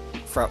Kylo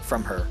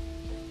from her.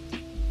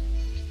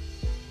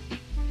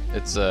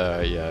 It's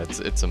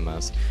it's a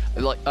mess.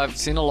 Like I've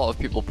seen a lot of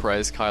people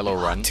praise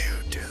Kylo Ren,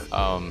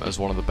 as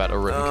one of the better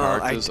written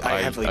characters.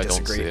 I heavily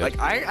disagree. Don't see like it.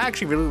 I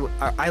actually really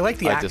I like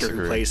the actor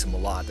disagree. who plays him a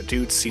lot. The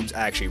dude seems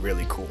actually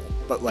really cool.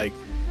 But like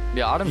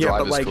Adam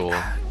Driver's but like cool.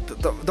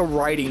 The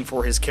writing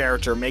for his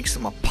character makes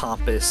him a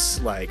pompous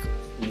like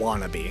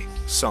wannabe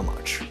so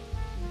much.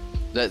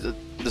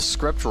 The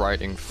script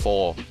writing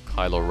for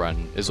Kylo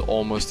Ren is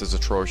almost as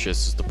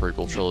atrocious as the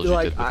prequel trilogy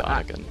did with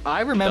Anakin.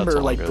 I remember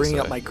like bringing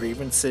say. up my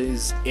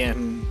grievances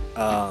in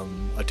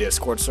a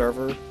Discord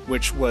server,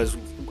 which was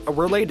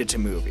related to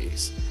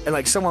movies, and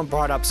like someone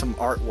brought up some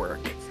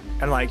artwork,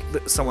 and like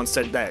someone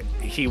said that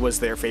he was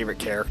their favorite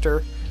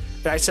character,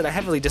 and I said I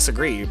heavily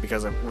disagree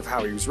because of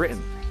how he was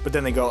written. But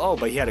then they go, oh,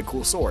 but he had a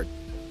cool sword.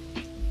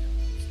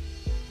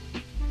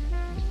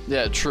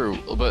 Yeah, true,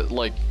 but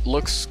like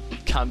looks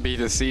can be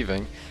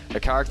deceiving. A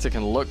character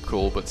can look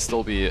cool but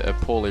still be a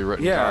poorly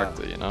written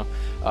character, you know.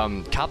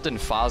 Captain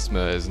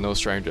Phasma is no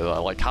stranger to that.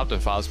 Like Captain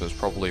Phasma is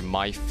probably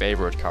my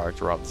favorite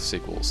character out of the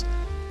sequels,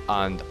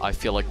 and I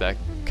feel like that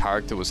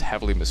character was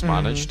heavily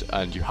mismanaged,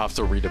 and you have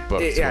to read a book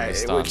to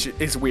understand. Which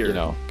is weird, you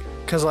know,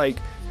 because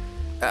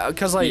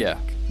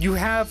you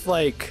have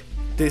like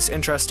this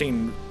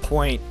interesting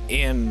point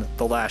in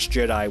The Last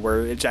Jedi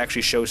where it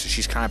actually shows that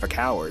she's kind of a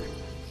coward.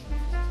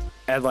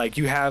 And like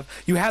you have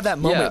that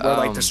moment where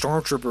like the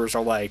stormtroopers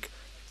are like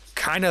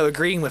kind of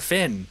agreeing with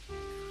Finn,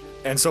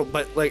 and so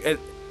but like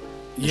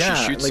she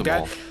shoots like them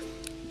that, all.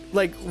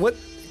 like what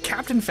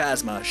Captain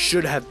Phasma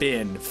should have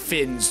been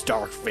Finn's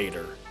Darth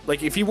Vader.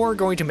 Like if you weren't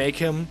going to make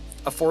him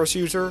a Force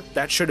user,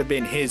 that should have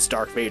been his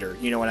Darth Vader.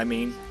 You know what I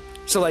mean?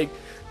 So like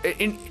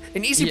an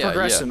easy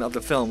progression of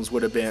the films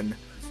would have been,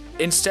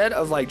 instead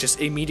of like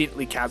just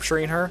immediately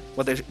capturing her,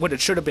 what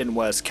it should have been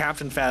was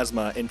Captain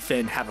Phasma and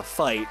Finn have a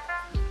fight.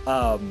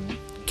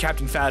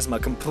 Captain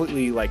Phasma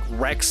completely like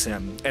wrecks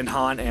him, and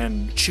Han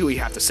and Chewie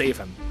have to save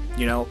him,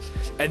 you know?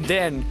 And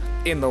then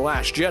in The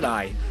Last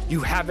Jedi,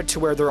 you have it to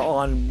where they're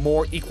on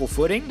more equal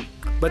footing,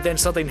 but then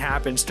something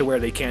happens to where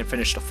they can't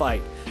finish the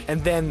fight.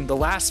 And then the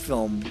last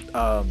film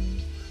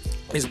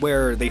is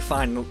where they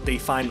find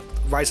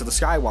Rise of the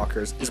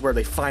Skywalkers is where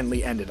they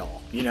finally end it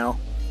all, you know?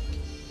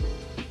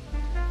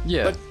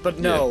 Yeah. But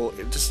no,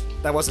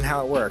 that wasn't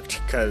how it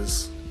worked,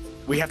 because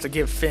we have to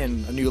give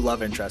Finn a new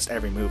love interest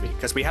every movie,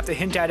 because we have to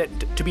hint at it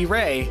to be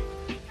Rey,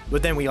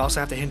 but then we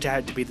also have to hint at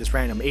it to be this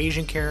random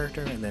Asian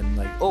character, and then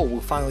like, oh, we'll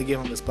finally give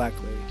him this black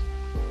lady.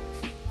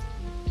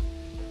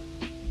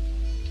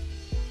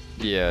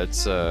 Yeah,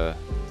 it's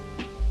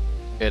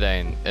it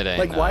ain't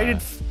like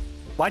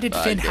why did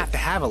Finn have to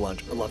have a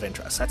love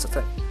interest? That's the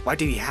thing. Why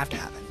did he have to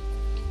have it?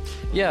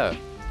 Yeah,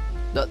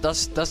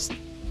 that's the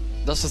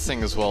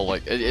thing as well.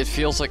 Like it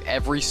feels like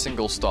every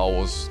single Star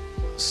Wars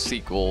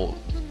sequel,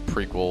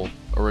 prequel,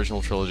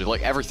 original trilogy,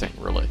 like everything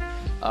really,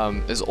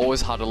 has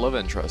always had a love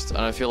interest, and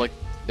I feel like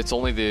it's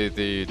only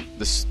the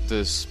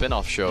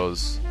spin-off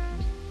shows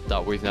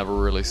that we've never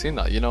really seen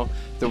that. You know,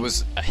 there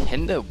was a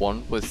hint at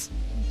one with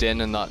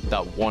Din and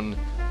that one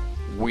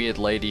weird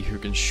lady who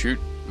can shoot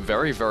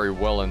very, very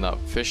well in that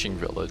fishing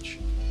village.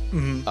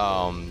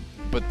 Mm-hmm.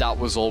 But that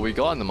was all we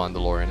got in The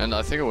Mandalorian, and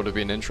I think it would have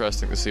been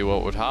interesting to see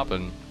what would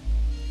happen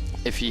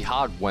if he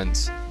had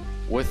went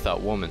with that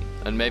woman,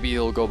 and maybe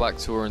he'll go back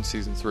to her in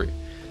season 3.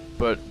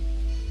 But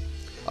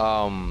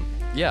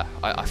yeah,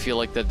 I feel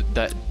like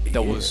that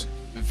was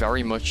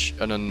very much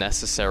an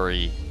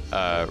unnecessary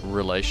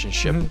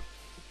relationship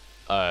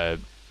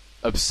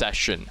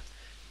obsession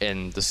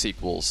in the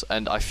sequels,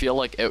 and I feel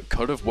like it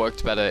could have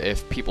worked better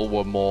if people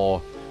were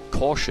more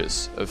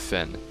cautious of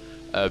Finn,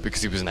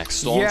 because he was an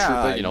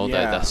ex-stormtrooper, you know,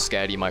 they're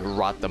scared he might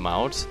rat them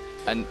out,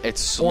 and it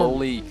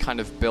slowly kind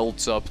of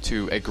builds up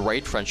to a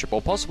great friendship,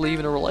 or possibly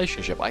even a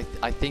relationship. I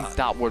think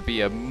that would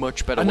be a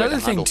much better way to handle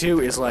another thing too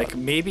is like like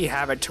maybe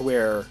have it to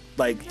where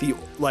like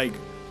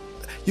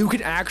you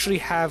could actually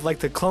have like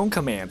the clone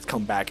commands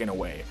come back in a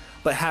way,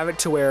 but have it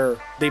to where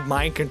they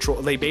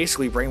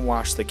basically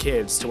brainwash the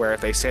kids to where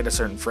if they said a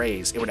certain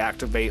phrase, it would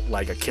activate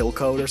like a kill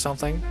code or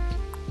something.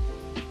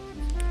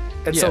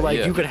 And so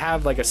like you could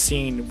have like a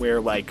scene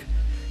where like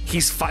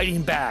he's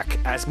fighting back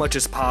as much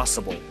as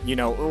possible, you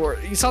know, or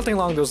something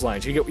along those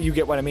lines. You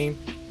get what I mean?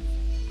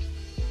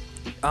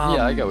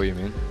 Yeah, I get what you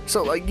mean.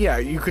 So like yeah,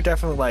 you could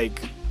definitely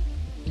like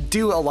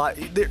do a lot.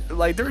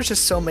 There's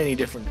just so many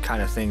different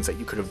kind of things that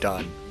you could have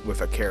done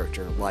with a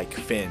character like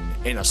Finn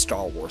in a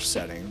Star Wars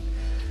setting.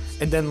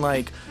 And then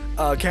like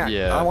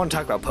I want to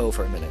talk about Poe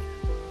for a minute.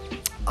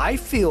 I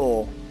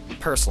feel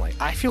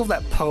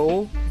that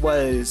Poe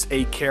was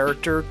a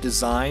character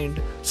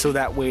designed so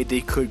that way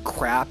they could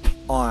crap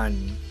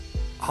on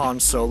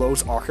Han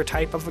Solo's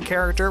archetype of a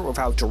character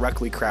without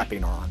directly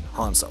crapping on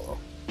Han Solo.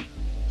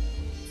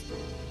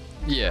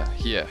 Yeah.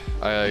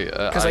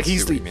 Because like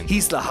he's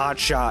the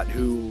hotshot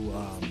who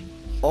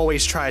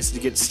always tries to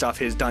get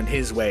stuff done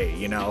his way,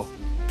 you know,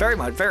 very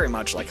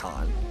much like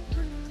Han.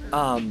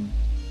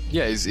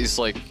 Yeah, he's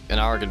like an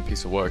arrogant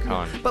piece of work,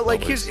 Han. But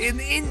like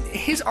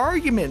his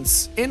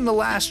arguments in The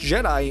Last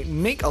Jedi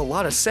make a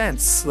lot of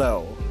sense,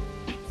 though.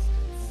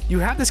 You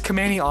have this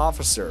commanding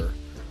officer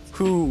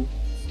who,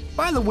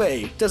 by the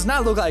way, does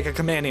not look like a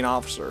commanding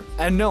officer.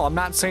 And no, I'm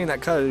not saying that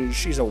because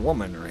she's a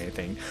woman or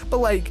anything. But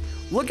like,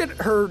 look at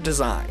her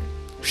design.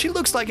 She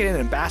looks like an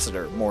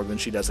ambassador more than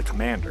she does a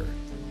commander.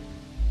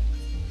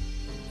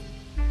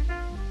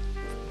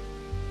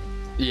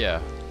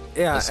 Yeah.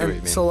 Yeah,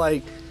 and so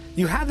like,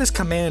 you have this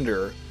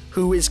commander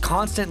who is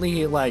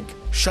constantly like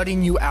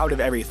shutting you out of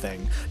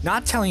everything,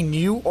 not telling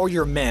you or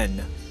your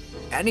men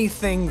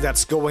anything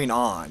that's going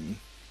on.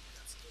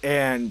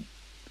 And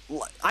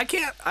I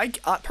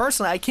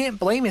personally can't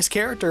blame his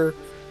character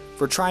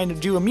for trying to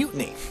do a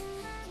mutiny.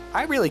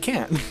 I really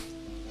can't.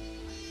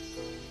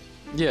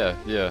 Yeah,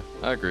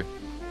 I agree.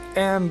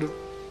 And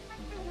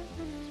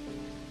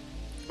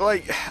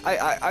like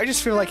I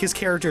just feel like his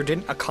character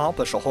didn't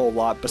accomplish a whole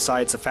lot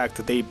besides the fact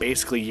that they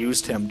basically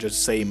used him to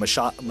say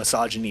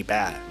misogyny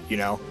bad, you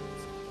know?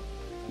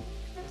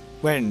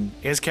 When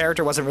his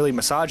character wasn't really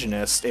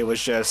misogynist, it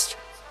was just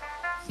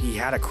he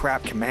had a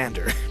crap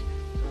commander.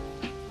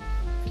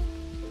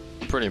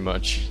 Pretty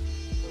much.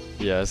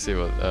 Yeah, I see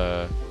what.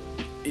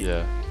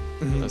 Yeah.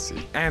 I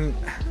see. And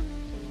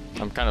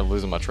I'm kind of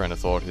losing my train of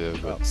thought here.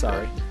 But,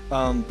 sorry.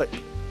 But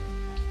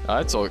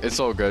it's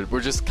all good. We're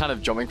just kind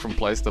of jumping from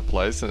place to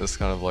place, and it's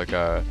kind of like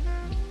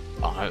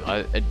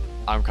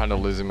I'm kind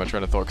of losing my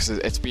train of thought because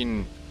it's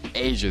been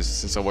ages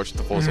since I watched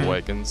The Force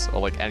Awakens or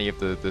like any of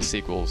the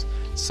sequels,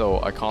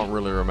 so I can't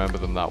really remember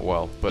them that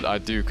well. But I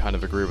do kind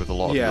of agree with a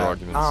lot of your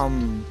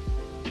arguments.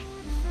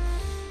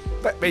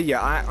 But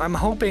yeah, I'm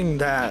hoping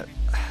that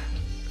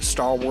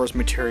Star Wars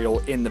material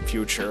in the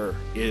future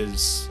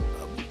is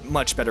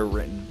much better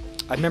written.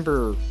 I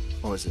remember,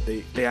 what was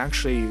it? They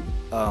actually,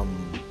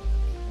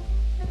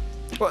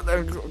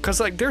 because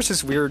like there's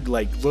this weird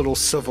like little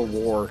civil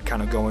war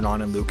kind of going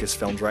on in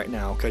Lucasfilms right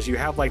now, because you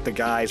have like the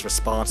guys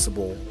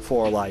responsible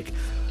for like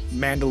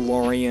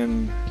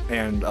Mandalorian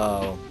and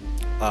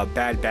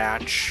Bad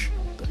Batch,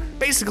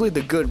 basically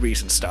the good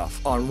recent stuff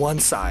on one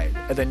side,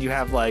 and then you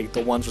have like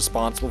the ones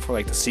responsible for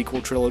like the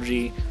sequel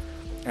trilogy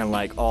and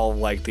like all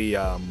like the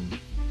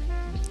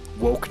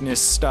wokeness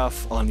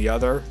stuff on the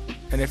other,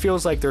 and it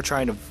feels like they're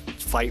trying to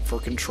fight for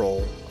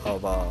control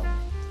of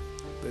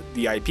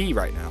the IP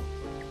right now.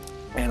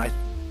 And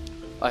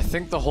I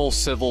think the whole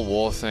Civil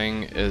War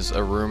thing is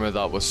a rumor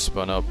that was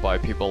spun up by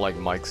people like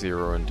Mike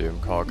Zero and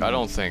Doomcock. I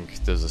don't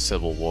think there's a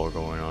civil war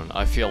going on.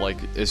 I feel like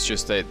it's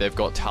just they've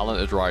got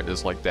talented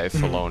writers like Dave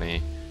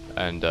Filoni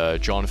and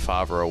Jon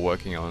Favreau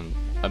working on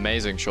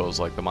amazing shows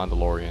like The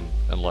Mandalorian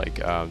and like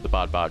The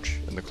Bad Batch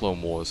and The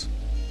Clone Wars.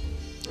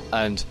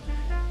 And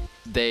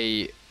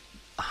they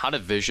had a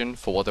vision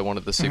for what they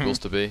wanted the sequels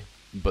to be,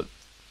 but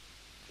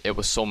it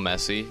was so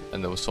messy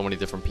and there were so many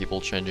different people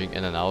changing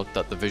in and out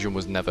that the vision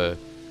was never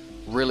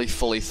really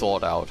fully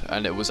thought out,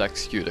 and it was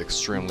executed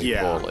extremely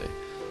poorly.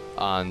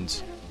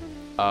 And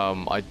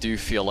I do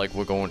feel like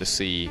we're going to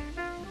see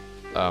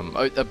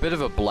a bit of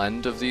a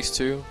blend of these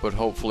two, but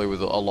hopefully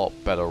with a lot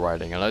better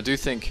writing. And I do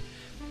think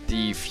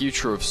the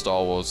future of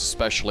Star Wars,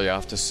 especially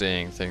after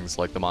seeing things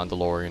like The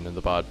Mandalorian and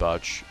The Bad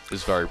Batch,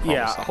 is very promising.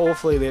 Yeah,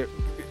 hopefully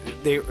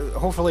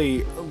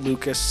hopefully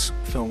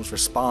Lucasfilms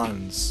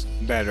responds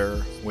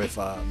better with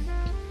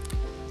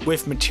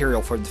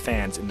material for the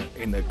fans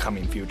in the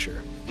coming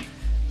future.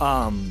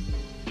 I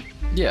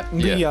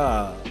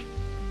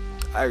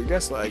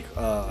guess like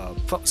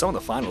some of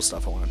the final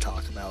stuff I want to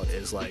talk about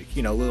is like,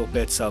 you know, little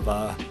bits of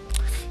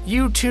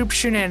YouTube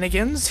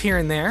shenanigans here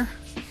and there.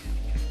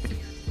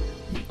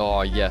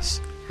 Oh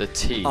yes, the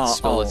T.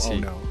 Spell the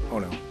T. Oh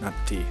no, not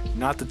the T.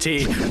 Not the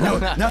T. No,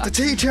 not the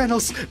T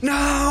channels.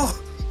 No.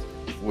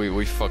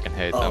 We fucking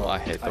hate them. I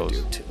hate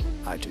those.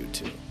 I do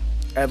too.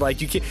 And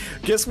like, you can't.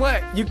 Guess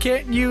what? You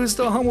can't use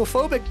the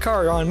homophobic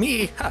card on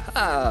me.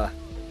 Haha.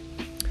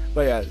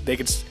 But yeah, they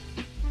could.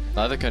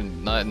 Neither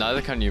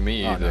can you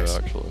me either, nice.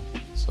 Actually.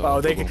 So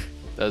they can.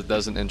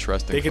 That's an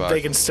interesting.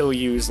 They can still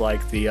use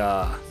like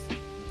the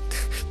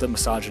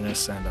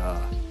misogynist and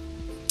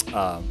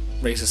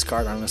racist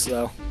card on us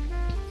though.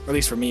 Or at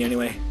least for me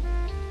anyway.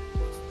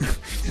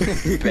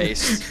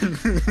 Based.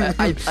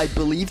 I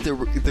believe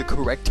the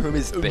correct term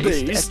is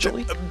based.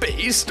 Actually,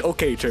 based.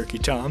 Okay, Turkey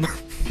Tom.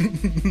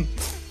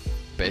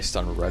 Based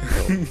on red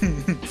pill.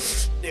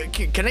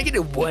 Can I get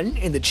a 1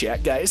 in the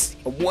chat, guys?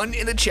 A 1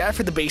 in the chat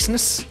for the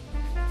baseness.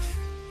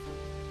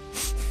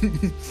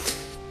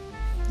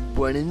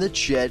 1 in the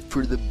chat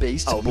for the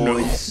based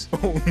boys.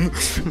 No.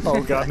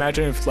 Oh god,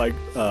 imagine if like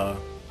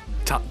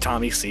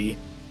Tommy C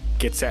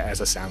gets that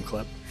as a sound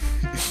clip.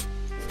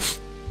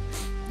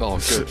 Oh,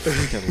 good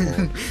freaking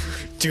lord.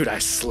 Dude, I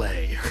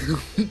slay.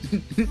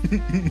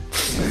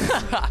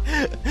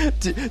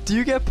 do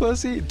you get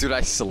pussy? Dude, I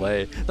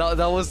slay.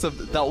 That was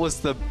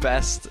the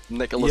best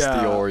Nicholas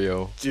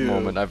Diorio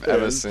moment I've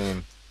ever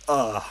seen.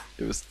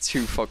 It was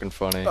too fucking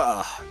funny.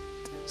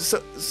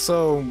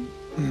 So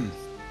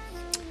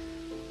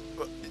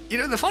you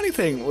know, the funny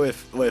thing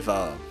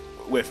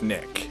with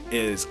Nick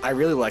is I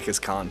really like his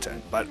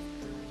content, but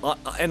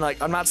and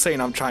like, I'm not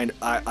saying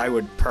I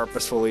would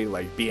purposefully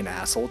like be an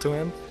asshole to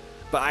him,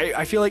 but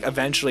I feel like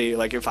eventually,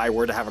 like if I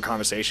were to have a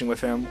conversation with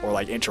him or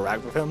like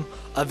interact with him,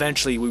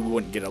 eventually we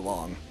wouldn't get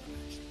along.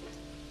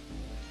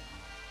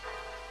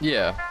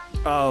 Yeah.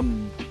 Go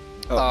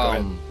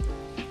ahead.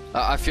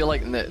 I feel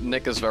like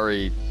Nick is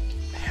very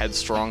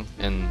headstrong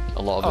in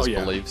a lot of his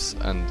beliefs,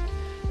 and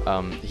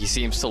he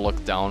seems to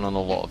look down on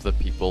a lot of the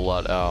people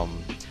that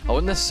I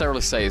wouldn't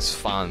necessarily say his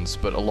fans,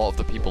 but a lot of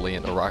the people he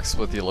interacts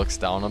with, he looks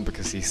down on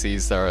because he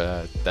sees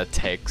their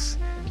takes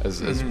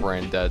as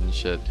brain dead and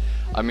shit.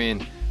 I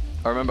mean,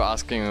 I remember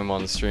asking him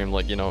on the stream,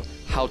 like, you know,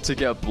 how to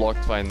get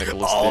blocked by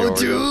Nicholas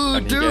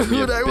Diorio.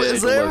 Dude, I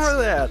was there for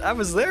that. I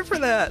was there for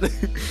that.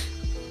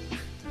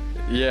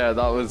 Yeah,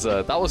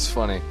 that was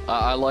funny.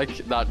 I like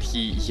that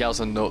he has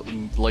a no,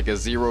 like a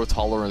zero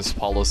tolerance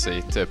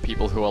policy to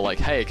people who are like,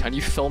 hey, can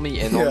you fill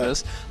me in on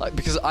this? Like,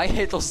 because I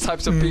hate those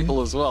types of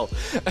people as well.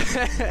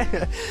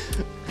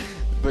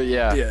 But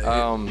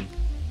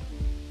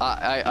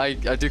I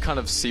do kind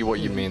of see what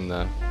you mean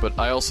there, but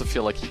I also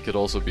feel like he could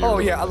also be. Oh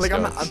a yeah, like guy,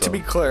 I'm not, to be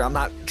clear, I'm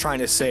not trying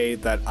to say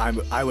that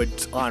I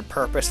would on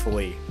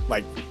purposefully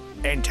like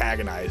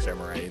antagonize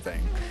him or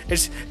anything.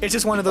 It's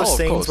just one of those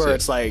things where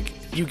it's like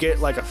you get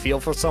like a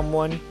feel for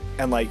someone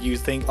and like you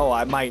think, oh,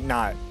 I might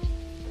not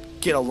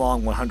get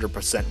along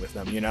 100% with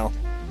them, you know?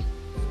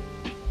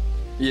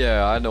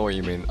 Yeah, I know what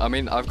you mean. I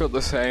mean, I've got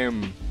the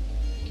same.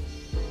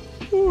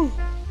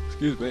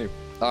 Excuse me.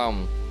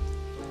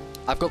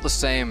 I've got the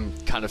same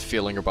kind of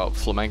feeling about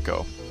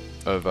flamenco.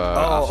 Of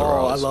After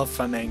Hours. I love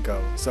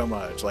flamenco so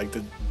much. Like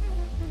the.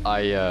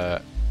 I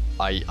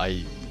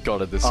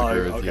gotta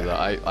disagree with you there.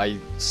 I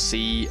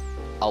see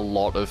a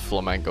lot of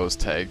flamenco's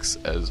takes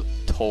as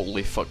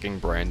totally fucking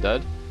brain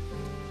dead,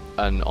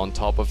 and on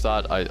top of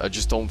that, I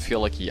just don't feel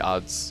like he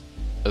adds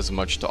as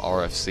much to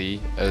RFC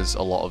as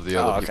a lot of the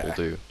other people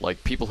do.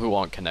 Like people who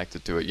aren't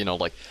connected to it, you know,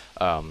 like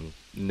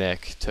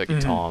Nick, Turkey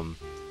Tom,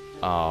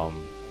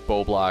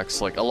 Bo Blacks,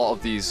 like a lot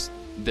of these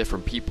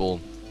different people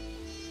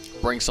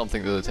bring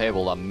something to the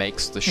table that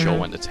makes the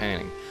show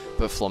entertaining.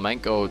 But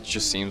flamenco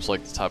just seems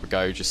like the type of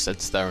guy who just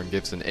sits there and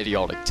gives an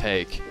idiotic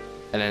take,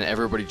 and then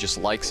everybody just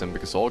likes him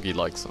because Augie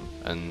likes him.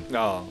 And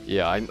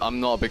yeah, I'm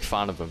not a big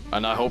fan of him,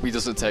 and I hope he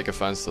doesn't take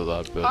offense to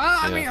that. But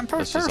I mean,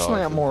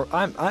 personally, I'm more of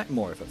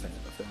a fan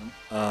of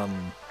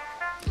him.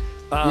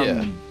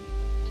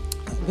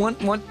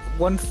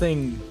 One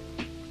thing.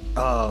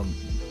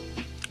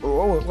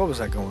 What was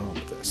that going on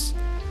with this?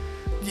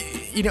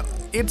 You know,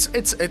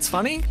 it's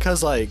funny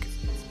because like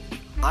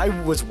I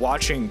was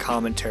watching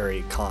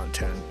commentary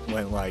content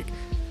when like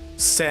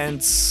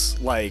since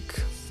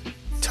like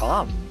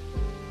Tom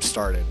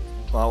started.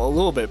 Well, a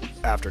little bit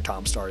after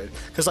Tom started,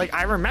 because like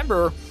I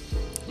remember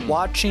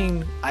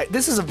watching.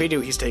 This is a video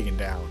he's taken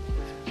down.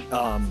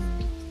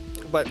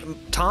 But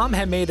Tom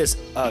had made this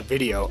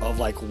video of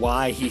like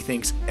why he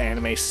thinks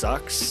anime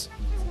sucks,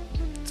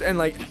 and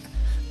like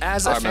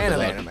as a fan of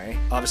anime,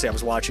 obviously I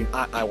was watching.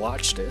 I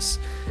watched this,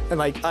 and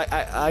like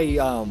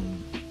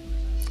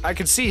I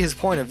could see his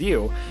point of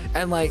view,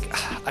 and like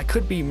I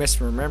could be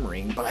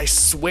misremembering, but I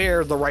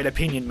swear The Right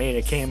Opinion made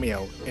a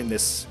cameo in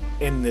this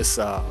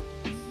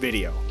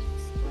video,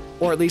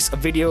 or at least a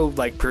video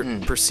like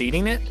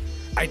preceding it.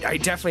 I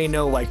definitely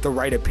know like The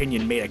Right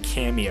Opinion made a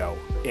cameo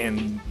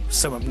in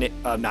some of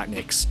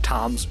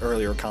Tom's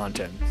earlier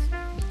content,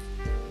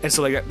 and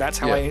so like that's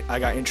how I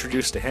got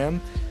introduced to him,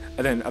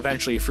 and then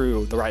eventually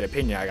through The Right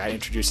Opinion I got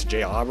introduced to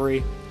Jay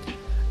Aubrey,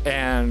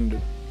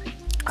 and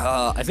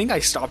I think I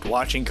stopped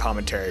watching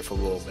commentary for a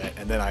little bit,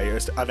 and then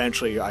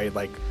eventually I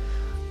like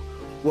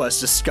was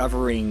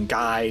discovering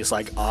guys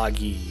like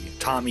Augie,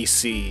 Tommy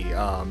C,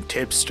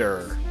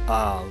 Tipster,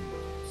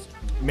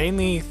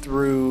 mainly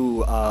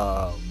through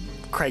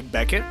Craig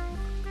Beckett,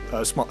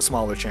 a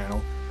smaller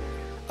channel.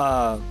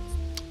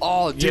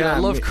 Oh, dude, I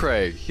love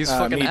Craig. He's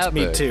fucking epic.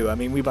 Me too. I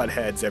mean, we butt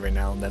heads every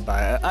now and then,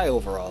 but I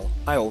overall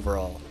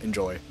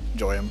enjoy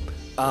him.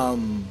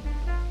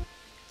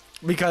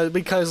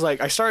 Because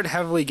like I started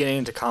heavily getting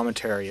into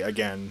commentary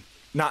again,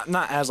 not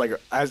as like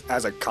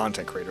as a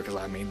content creator, because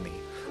I'm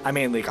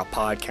mainly like a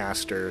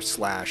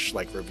podcaster /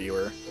 like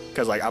reviewer,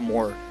 because like I'm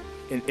more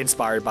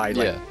inspired by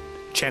like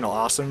Channel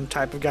Awesome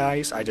type of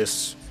guys. I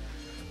just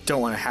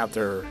don't want to have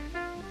their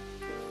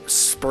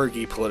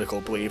spurgy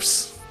political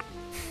beliefs.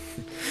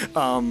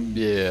 But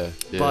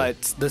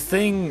the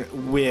thing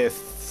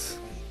with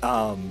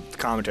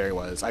commentary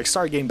was I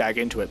started getting back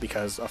into it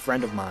because a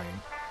friend of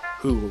mine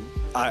who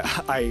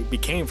I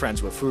became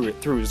friends with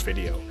through his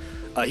video,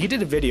 he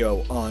did a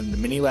video on the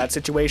Mini-Lad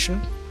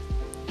situation,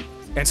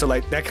 and so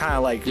like that kind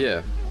of like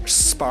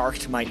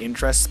sparked my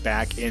interest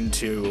back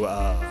into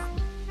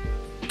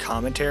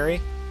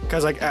commentary,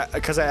 because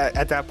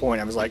at that point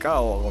I was like,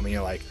 oh, I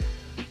mean, like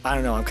I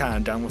don't know, I'm kind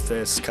of done with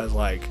this, because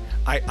like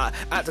I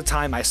at the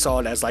time I saw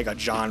it as like a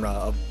genre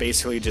of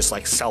basically just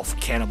like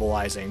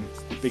self-cannibalizing,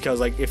 because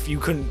like if you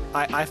couldn't,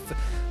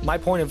 my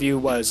point of view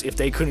was if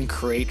they couldn't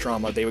create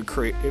drama, they would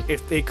create.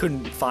 If they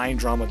couldn't find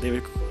drama,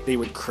 they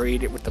would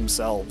create it with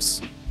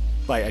themselves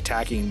by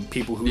attacking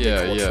people who they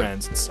call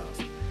trends and stuff.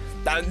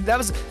 That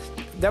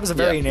was a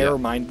very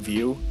narrow-minded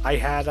view I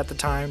had at the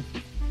time.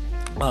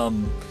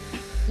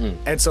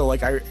 And so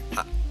like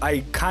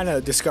I kind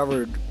of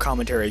discovered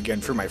commentary again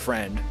through my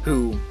friend,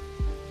 who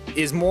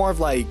is more of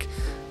like,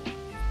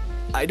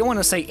 I don't want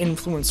to say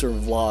influencer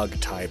vlog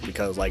type,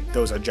 because like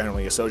those are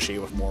generally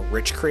associated with more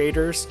rich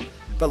creators,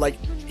 but like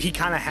he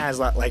kind of has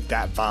like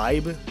that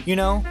vibe, you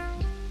know?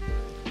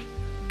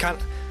 Kind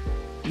of.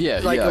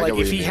 Like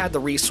if he had the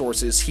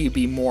resources, he'd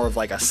be more of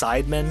like a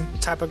sideman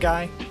type of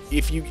guy.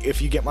 If you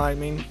get what I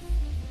mean.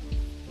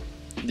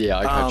 Yeah,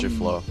 I catch your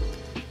flow.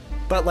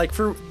 But like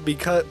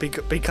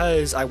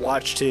because I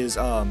watched his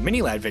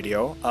Mini-Lad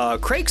video,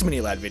 Craig's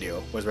Mini-Lad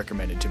video was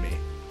recommended to me,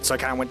 so I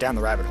kind of went down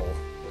the rabbit hole.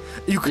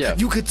 You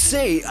could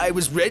say I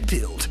was red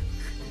pilled.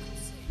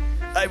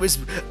 I was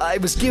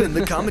given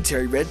the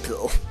commentary red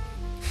pill.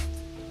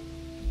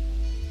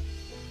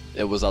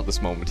 It was at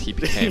this moment he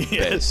became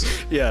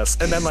pissed. Yes,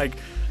 and then like.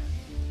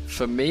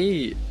 For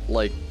me,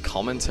 like,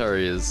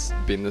 commentary has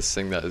been this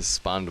thing that has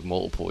spanned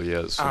multiple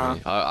years for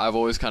me. I've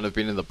always kind of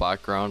been in the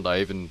background.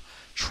 I even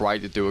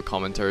tried to do a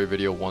commentary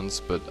video once,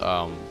 but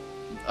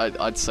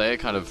I'd say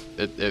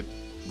it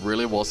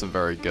really wasn't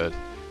very good.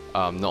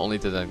 Not only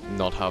did I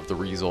not have the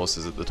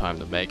resources at the time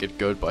to make it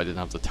good, but I didn't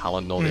have the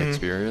talent nor the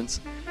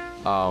experience.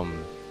 But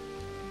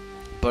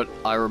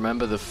I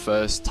remember the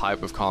first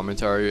type of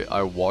commentary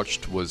I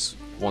watched was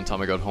one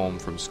time I got home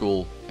from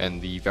school in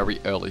the very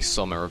early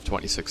summer of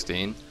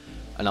 2016.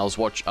 And I was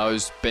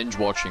binge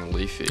watching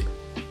Leafy,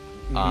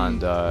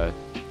 and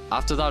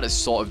after that it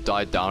sort of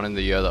died down in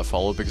the year that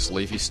followed because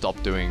Leafy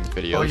stopped doing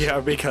videos. Oh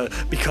yeah,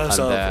 because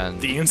of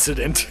the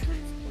incident.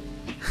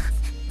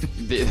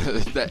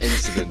 the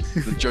incident,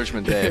 the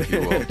Judgment Day, if you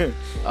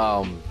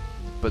will.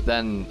 But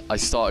then I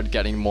started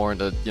getting more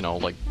into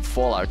like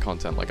Fallout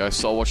content. Like I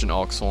started watching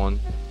Oxhorn,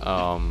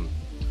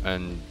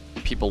 and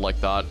people like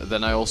that.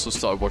 Then I also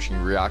started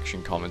watching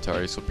reaction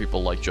commentary, so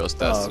people like Just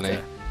Destiny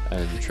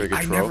and Trigger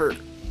Trope.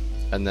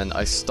 And then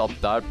I stopped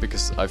that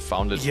because I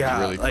found it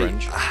really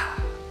cringe.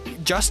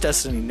 Just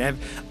Destiny,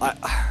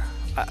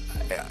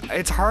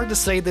 it's hard to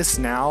say this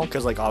now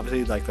because like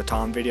obviously like the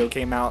Tom video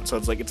came out, so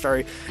it's like it's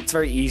very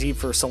easy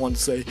for someone to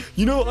say,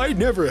 I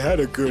never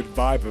had a good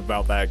vibe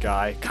about that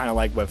guy. Kind of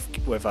like with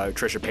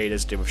Trisha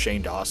Paytas did with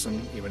Shane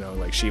Dawson, even though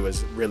like she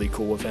was really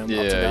cool with him up to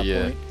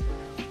that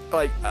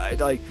point.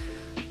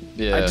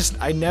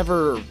 I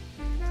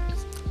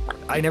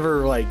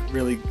never like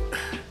really.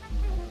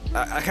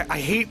 I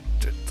hate.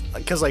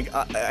 Because like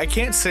I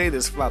can't say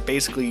this about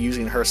basically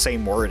using her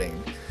same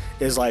wording,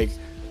 is like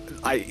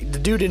the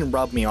dude didn't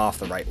rub me off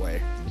the right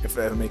way, if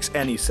that makes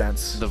any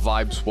sense. The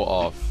vibes were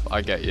off. I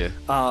get you.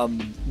 The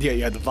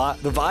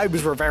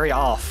vibes were very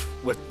off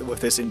with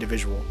this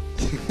individual.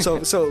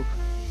 So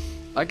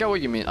I get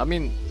what you mean. I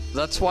mean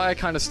that's why I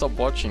kind of stopped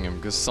watching him,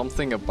 because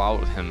something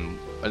about him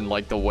and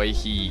like the way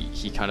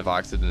he kind of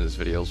acted in his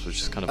videos was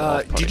just kind of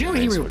off-putting. Did you know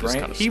he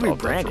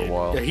rebranded?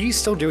 Yeah, he's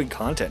still doing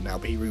content now,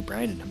 but he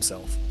rebranded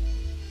himself.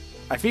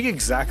 I think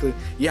exactly.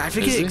 Yeah, I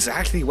forget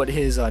exactly what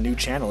his new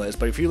channel is.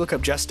 But if you look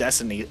up Just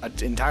Destiny, an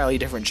entirely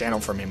different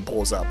channel from him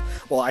pulls up.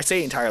 Well, I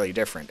say entirely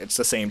different. It's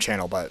the same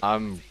channel, but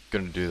I'm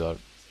gonna do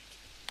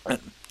that.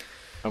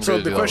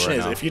 So the question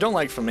is, if you don't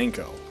like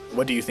flamenco,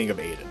 what do you think of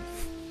Aiden?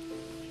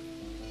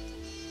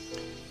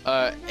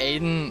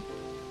 Aiden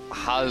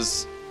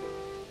has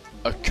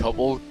a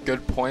couple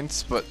good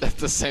points, but at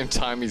the same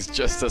time, he's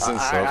just as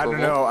insufferable. I don't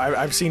know.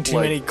 I've seen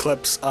too many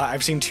clips.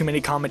 I've seen too many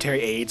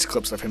commentary aids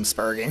clips of him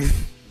spurging.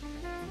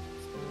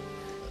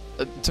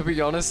 To be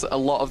honest, a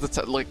lot of the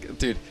time, like,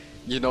 dude,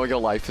 your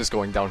life is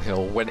going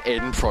downhill when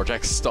Aiden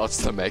Project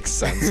starts to make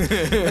sense.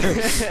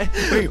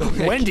 Wait,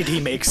 when did he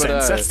make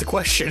sense? That's the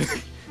question.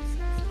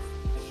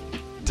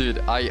 Dude,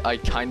 I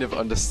kind of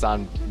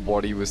understand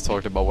what he was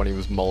talking about when he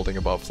was molding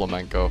about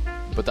flamenco,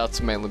 but that's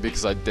mainly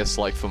because I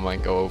dislike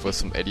flamenco over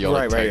some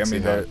idiotic takes. I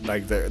mean,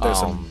 there's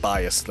some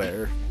bias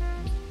there.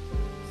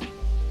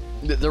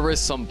 There is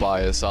some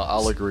bias,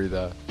 I'll agree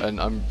there, and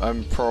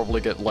I'm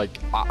probably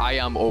I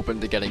am open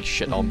to getting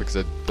shit on because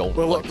I don't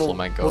like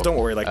flamenco. Well, don't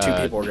worry, like 2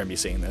 people are gonna be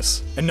seeing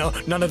this, and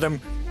none of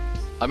them.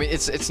 I mean,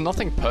 it's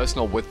nothing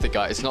personal with the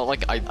guy. It's not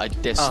like I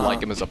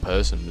dislike him as a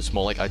person. It's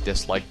more like I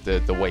dislike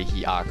the way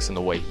he acts and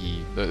the way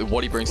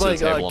what he brings to the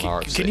table in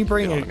art. Can you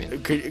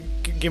bring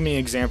give me an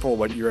example of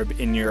what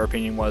in your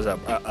opinion was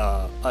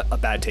a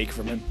bad take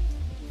from him?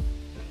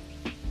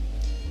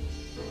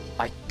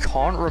 I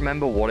can't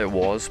remember what it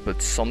was,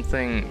 but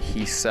something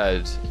he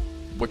said,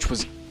 which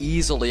was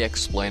easily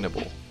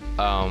explainable.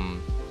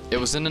 It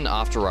was in an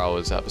After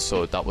Hours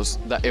episode.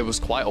 It was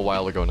quite a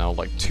while ago now,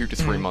 like 2 to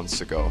 3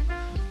 months ago,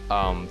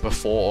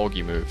 before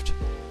Augie moved,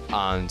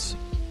 and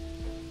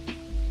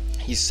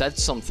he said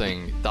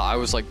something that I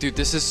was like, dude,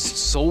 this is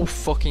so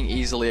fucking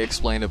easily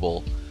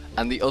explainable,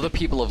 and the other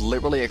people have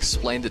literally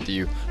explained it to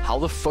you. How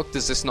the fuck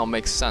does this not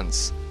make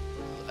sense?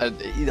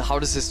 How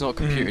does this not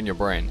compute in your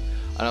brain?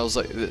 And I was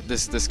like,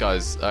 this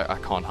guy's, I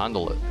can't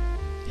handle it.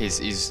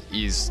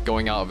 He's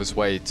going out of his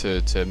way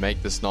to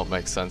make this not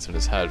make sense in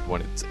his head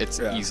when it's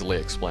easily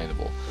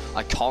explainable.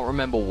 I can't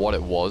remember what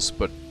it was,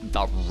 but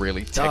that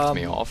really ticked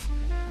me off.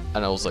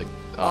 And I was like,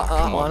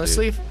 come on,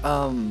 honestly,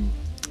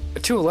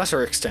 to a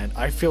lesser extent,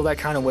 I feel that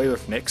kind of way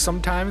with Nick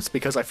sometimes,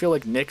 because I feel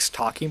like Nick's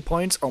talking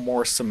points are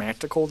more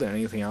semantical than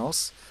anything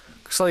else.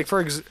 So like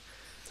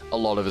a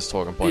lot of his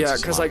talking points. Yeah,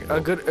 because like a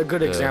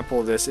good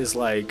example of this is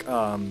like the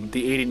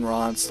Aiden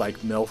Ron's like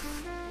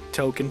MILF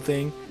token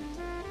thing.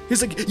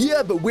 He's like,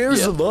 yeah, but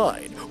where's the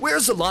line?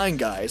 Where's the line,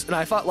 guys? And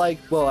I thought like,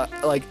 well,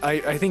 like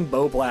I think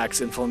Bo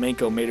Blacks and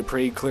Flamenco made it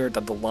pretty clear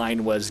that the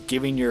line was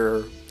giving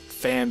your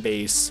fan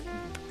base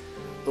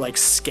like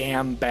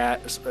scam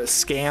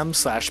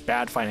 /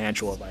 bad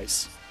financial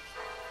advice.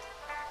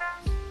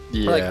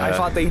 Yeah. Like I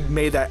thought they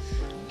made that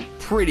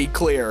pretty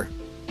clear.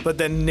 But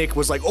then Nick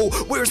was like, "Oh,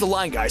 where's the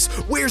line, guys?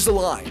 Where's the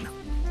line?"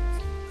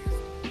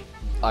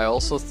 I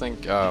also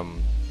think,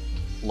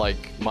 like,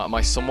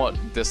 my somewhat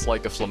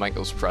dislike of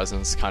Flamenco's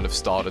presence kind of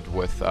started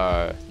with,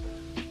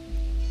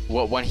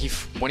 when he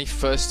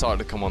first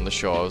started to come on the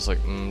show, I was like,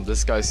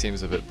 this guy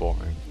seems a bit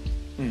boring.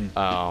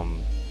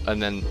 And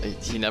then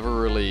he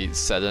never really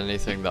said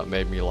anything that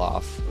made me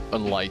laugh,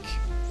 unlike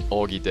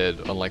Augie did,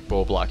 unlike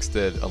Bo Blacks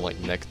did, unlike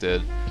Nick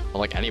did,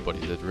 unlike anybody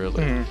did,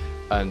 really.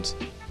 And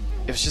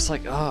it was just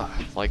like,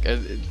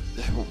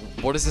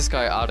 what is this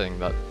guy adding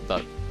that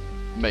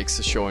makes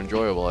the show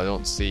enjoyable? I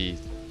don't see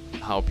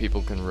how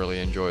people can really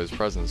enjoy his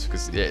presence,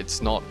 because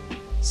it's not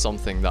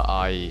something that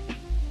I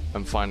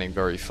am finding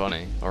very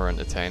funny or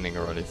entertaining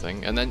or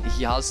anything. And then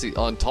he has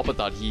on top of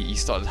that, he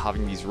started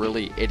having these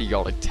really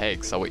idiotic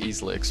takes that were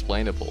easily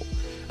explainable.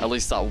 At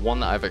least that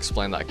one that I've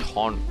explained that I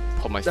can't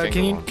put my finger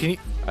on,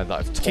 and that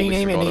I've totally can you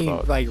name forgot any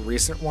about. like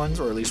recent ones,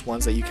 or at least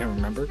ones that you can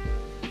remember?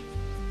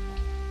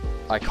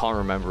 I can't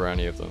remember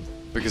any of them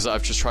because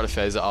I've just tried to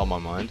phase it out of my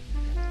mind,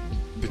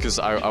 because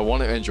I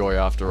want to enjoy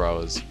After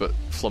Hours, but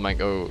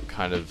Flamenco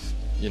kind of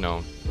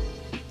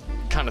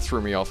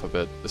threw me off a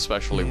bit,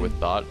 especially with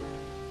that.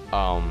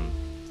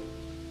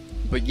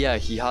 But yeah,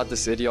 he had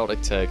this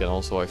idiotic take, and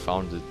also I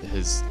found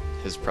his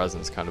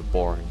presence kind of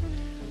boring.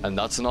 And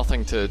that's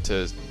nothing to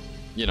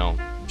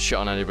shit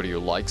on anybody who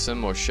likes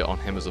him or shit on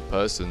him as a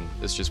person.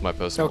 It's just my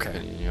personal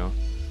opinion,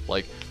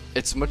 Like,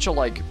 it's much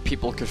like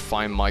people could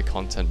find my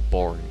content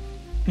boring,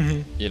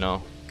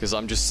 because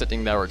I'm just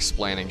sitting there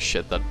explaining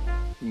shit that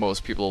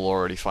most people will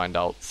already find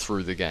out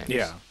through the games.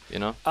 Yeah.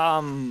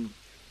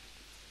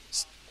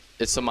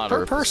 It's a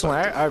matter of personally,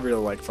 perspective. I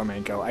really like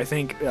Flamenco. I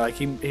think like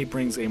he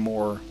brings a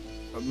more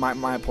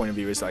my point of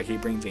view is like he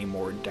brings a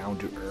more down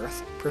to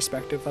earth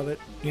perspective of it,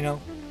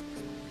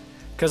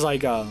 because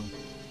like I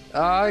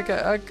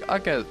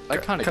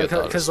kind of get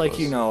that. Because like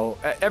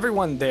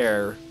everyone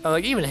there,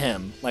 like even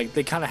him, like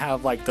they kind of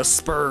have like the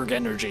Spurg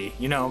energy,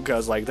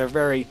 because like they're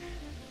very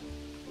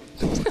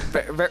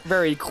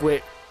very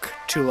quick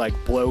to like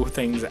blow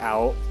things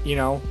out,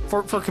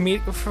 for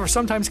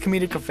sometimes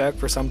comedic effect,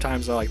 for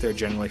sometimes they're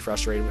generally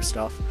frustrated with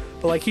stuff.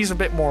 But like he's a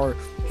bit more,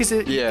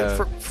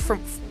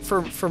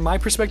 from my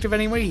perspective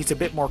anyway, he's a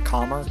bit more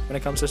calmer when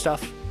it comes to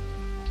stuff.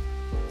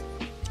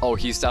 Oh,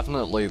 he's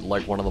definitely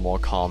like one of the more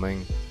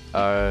calming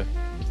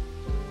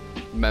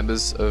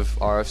members of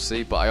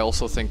RFC, but I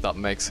also think that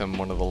makes him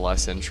one of the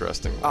less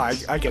interesting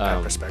ones. I get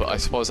that perspective. But I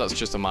suppose that's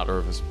just a matter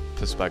of his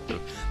perspective.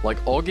 Like,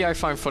 Augie I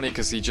find funny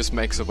because he just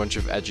makes a bunch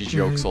of edgy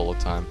jokes all the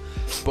time.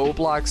 Bo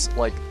Blacks,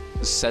 like,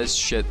 says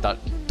shit that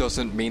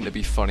doesn't mean to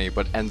be funny,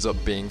 but ends up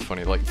being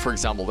funny. Like, for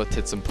example, the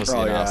tits and pussy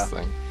and ass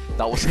thing.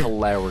 That was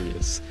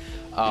hilarious.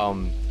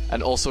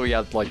 And also he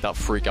had like that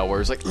freak out where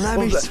he was like, "Let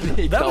me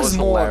speak." That was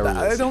more.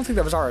 hilarious. I don't think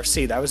that was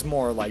RFC. That was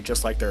more like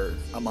just like their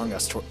Among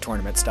Us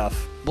tournament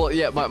stuff. Well,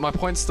 yeah, my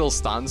point still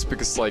stands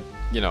because like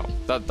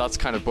that's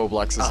kind of Bo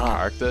Blacks'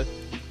 character.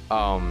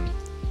 And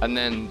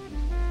then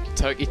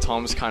Turkey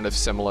Tom's kind of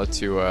similar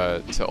to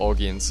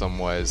Augie in some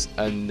ways,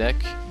 and Nick.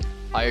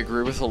 I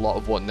agree with a lot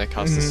of what Nick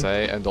has to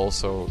say, and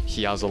also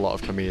he has a lot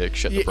of comedic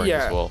shit to bring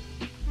as well.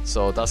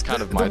 So that's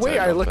kind of my the way take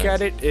I on look things.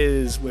 at it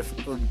is with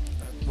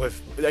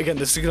again,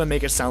 this is gonna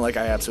make it sound like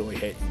I absolutely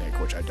hate Nick,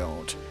 which I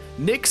don't.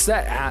 Nick's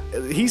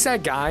he's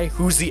that guy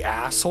who's the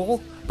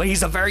asshole, but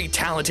he's a very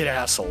talented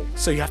asshole,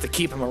 so you have to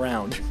keep him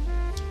around.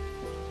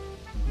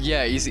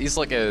 Yeah, he's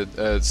like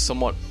a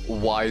somewhat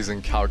wise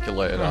and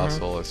calculated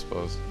asshole, I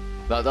suppose.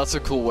 That's a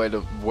cool way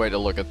to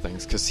look at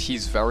things, because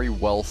he's very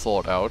well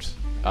thought out.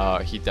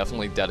 He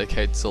definitely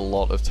dedicates a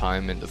lot of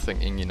time into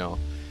thinking,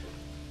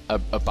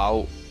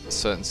 about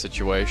certain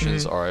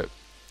situations. All right,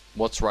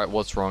 what's right,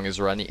 what's wrong? Is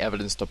there any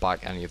evidence to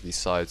back any of these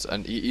sides?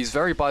 And he's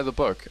very by the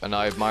book, and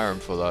I admire him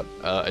for that.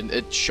 And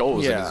it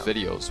shows in his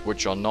videos,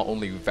 which are not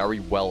only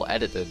very well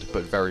edited,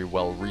 but very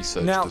well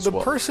researched Now, as the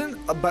well. person,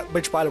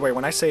 which by the way,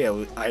 when I say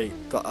I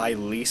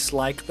least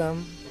like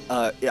them,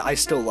 I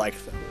still like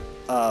them.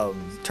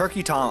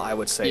 Turkey Tom, I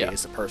would say,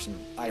 is the person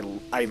I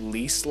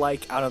least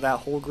like out of that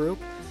whole group,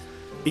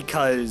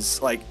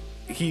 because like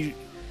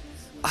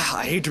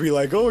I hate to be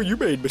like, oh, you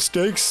made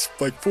mistakes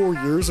like 4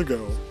 years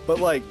ago, but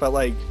like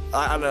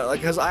I don't know,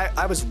 because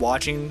I was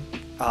watching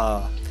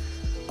a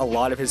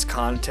lot of his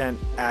content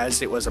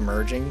as it was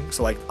emerging,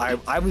 so like I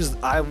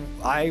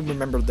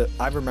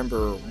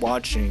remember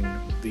watching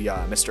the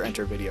Mr.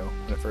 Enter video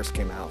when it first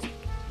came out,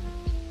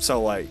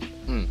 so like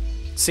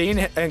seeing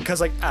it, and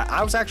because like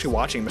I was actually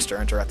watching Mr.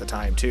 Enter at the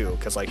time too,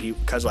 because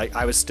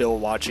I was still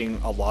watching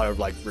a lot of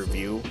like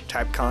review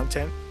type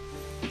content,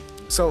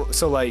 so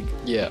like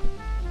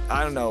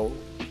I don't know,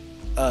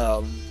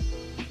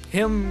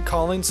 him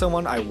calling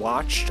someone I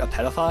watched a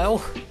pedophile,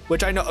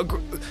 which I know,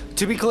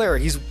 to be clear,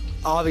 he's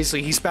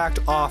backed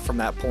off from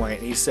that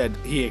point.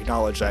 He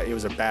acknowledged that it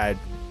was a bad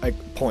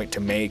point to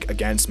make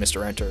against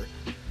Mr. Enter,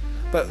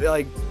 but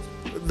like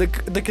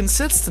the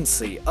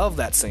consistency of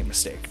that same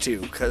mistake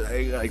too, cause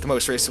like the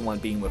most recent one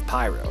being with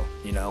Pyro,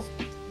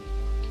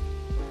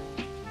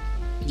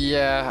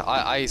 Yeah,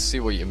 I see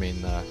what you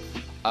mean there.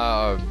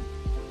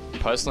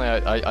 personally,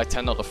 I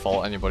tend not to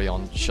fault anybody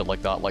on shit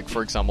like that. Like,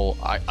 for example,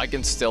 I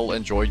can still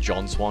enjoy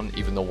John's one,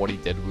 even though what he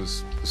did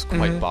was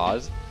quite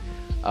bad.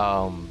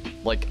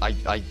 Like,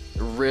 I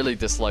really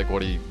dislike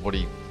what he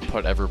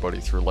put everybody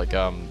through. Like,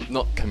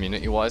 not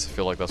community-wise, I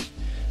feel like that's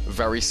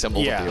very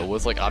simple to deal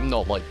with. Like, I'm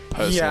not, like,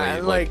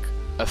 personally, like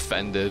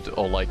offended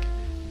or, like,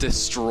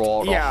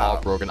 distraught or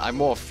heartbroken. I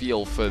more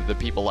feel for the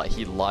people that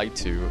he lied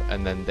to,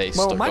 and then they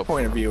stuck up. Well, my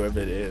point of view of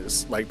it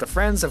is, like, the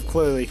friends have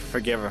clearly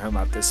forgiven him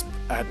at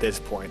this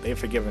point. They've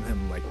forgiven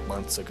him, like,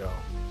 months ago.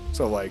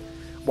 So, like,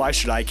 why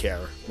should I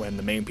care when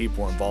the main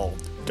people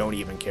involved don't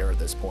even care at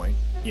this point,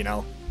 you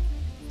know?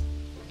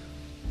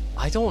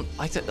 I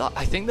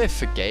think they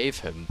forgave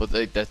him, but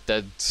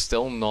they're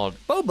still not.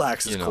 Bo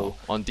Blacks is cool.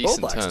 On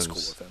decent Bo Blacks terms. is cool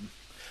with him.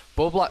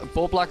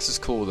 Bo Blacks is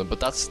cool with him, but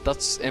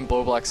that's in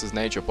Bo Blacks'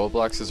 nature. Bo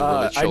Blacks is a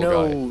really I chill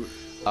know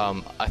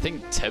guy. I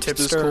think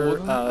Tipster's cool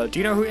with him. Do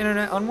you know who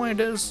Internet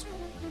Unwind is?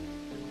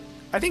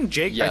 I think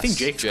Jake. Yes, I think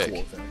Jake's Jake. cool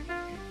with him.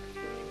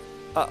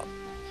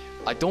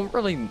 I don't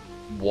really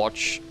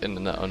watch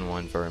Internet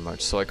Unwind very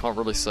much, so I can't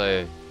really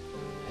say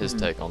his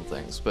take on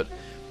things. But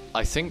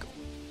I think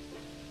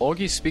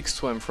Augie speaks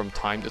to him from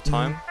time to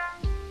time,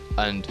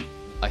 and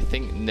I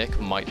think Nick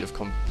might have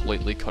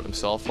completely cut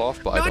himself off,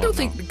 but No, I don't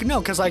know. think no,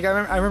 because like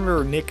I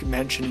remember Nick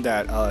mentioned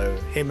that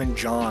him and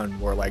John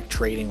were like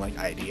trading like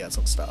ideas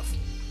and stuff.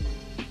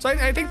 So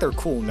I think they're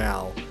cool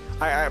now.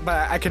 But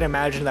I can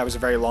imagine that was a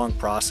very long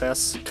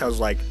process because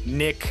like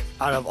Nick,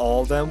 out of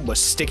all of them, was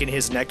sticking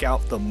his neck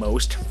out the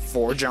most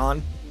for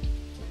John.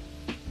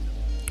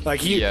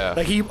 Like he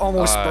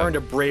almost burned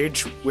a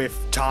bridge with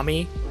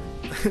Tommy.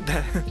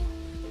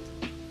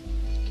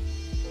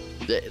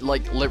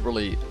 Like,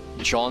 literally,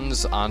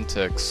 John's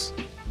antics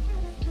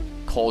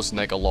caused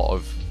Nick a lot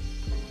of,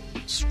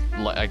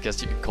 like, I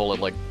guess you could call it,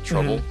 like,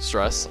 trouble,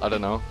 stress, I don't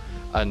know.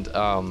 And,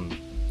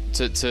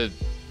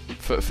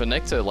 for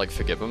Nick to, like,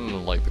 forgive him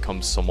and, like,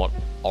 become somewhat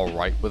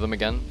alright with him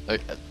again,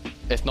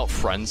 if not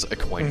friends,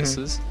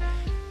 acquaintances,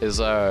 is,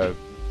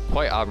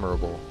 quite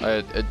admirable.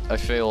 I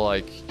feel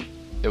like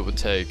it would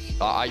take,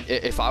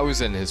 if I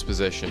was in his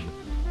position,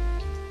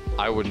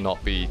 I would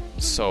not be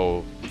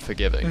so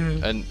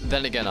forgiving. And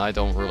then again, I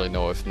don't really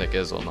know if Nick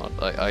is or not.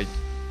 I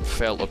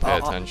fail to pay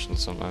attention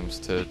sometimes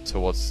to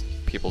what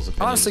people's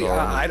opinions Honestly, are.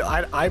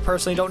 I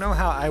personally don't know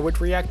how I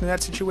would react in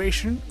that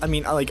situation. I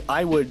mean, like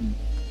I would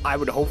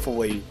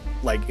hopefully,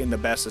 like in the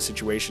best of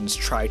situations,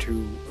 try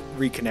to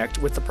reconnect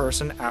with the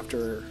person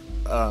after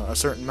a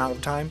certain amount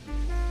of time.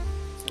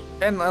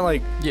 And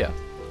like, yeah.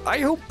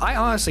 I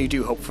honestly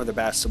do hope for the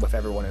best with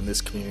everyone in this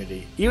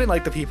community. Even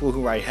like the people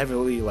who I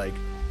heavily like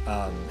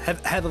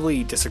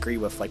heavily disagree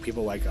with, like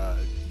people like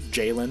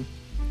Jalen.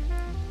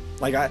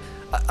 Like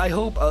I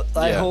hope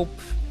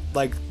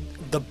like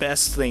the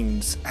best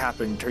things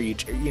happen to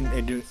each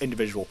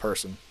individual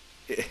person.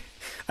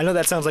 I know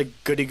that sounds like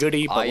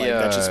goody, but like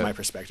that's just my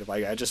perspective.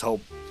 Like I just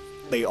hope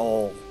they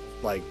all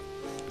like.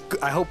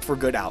 I hope for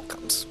good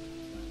outcomes.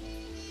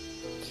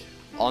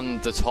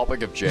 On the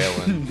topic of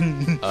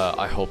Jalen,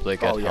 I hope they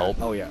get help.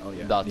 Oh yeah.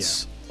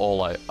 That's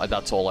all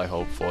I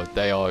hope for.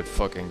 They are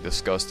fucking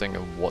disgusting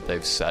in what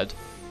they've said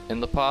in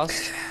the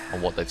past,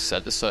 and what they've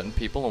said to certain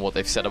people, and what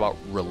they've said about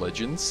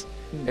religions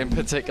in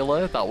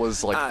particular. That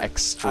was like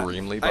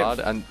extremely bad.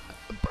 And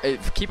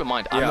keep in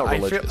mind, I'm not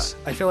religious.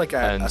 I feel like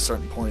at a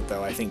certain point,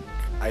 though, I think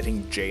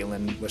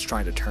Jalen was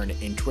trying to turn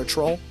it into a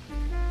troll,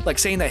 like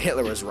saying that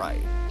Hitler was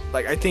right.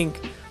 Like I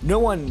think no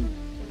one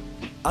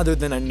other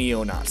than a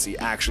neo-Nazi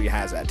actually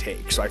has that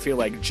take. So I feel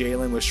like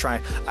Jalen was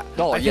trying.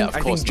 I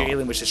think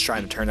Jalen was just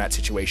trying to turn that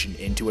situation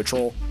into a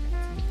troll.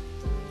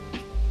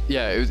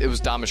 Yeah, it was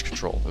damage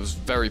control. It was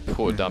very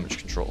poor damage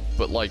control.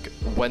 But like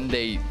when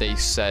they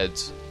said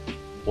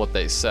what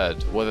they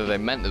said, whether they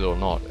meant it or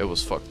not, it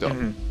was fucked up.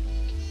 And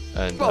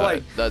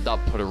that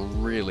put a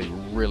really,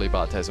 really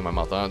bad taste in my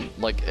mouth. And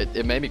like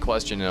it made me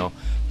question,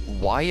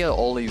 why are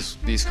all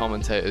these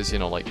commentators,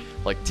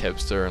 like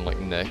Tipster and like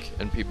Nick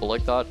and people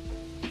like that,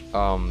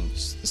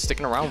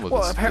 sticking around with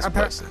this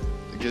person?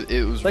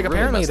 It was like really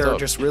apparently messed they're up.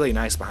 just really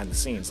nice behind the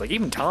scenes. Like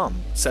even Tom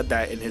said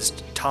that in his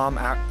Tom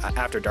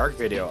After Dark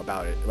video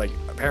about it. Like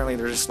apparently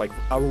they're just like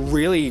a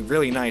really,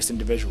 really nice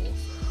individual,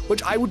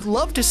 which I would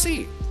love to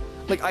see.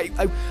 Like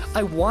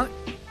I want.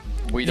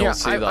 We don't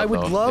see that. I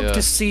would though. love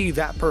to see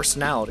that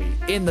personality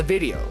in the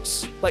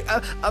videos. Like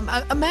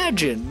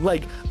imagine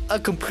like a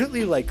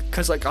completely like,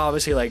 because like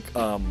obviously like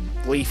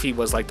Leafy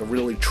was like the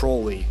really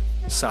trolly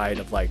side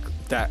of like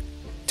that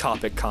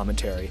topic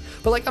commentary,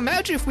 but like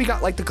imagine if we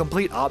got like the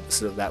complete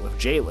opposite of that with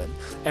Jalen,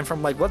 and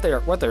from like what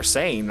they're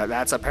saying,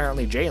 that's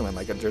apparently Jalen.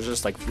 Like they're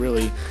just like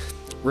really,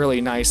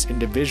 really nice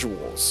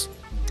individuals,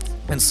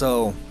 and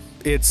so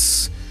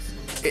it's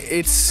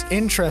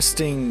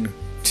interesting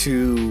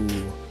to.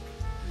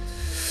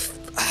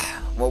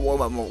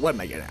 What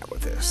am I getting at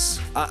with this?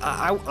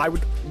 I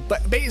would,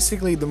 but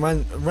basically the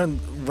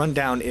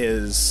rundown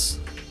is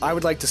I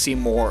would like to see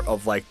more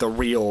of like the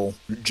real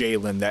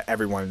Jalen that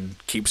everyone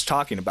keeps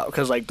talking about,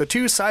 because like the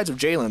two sides of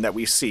Jalen that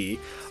we see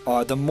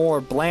are the more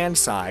bland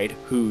side,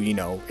 who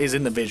is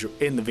in the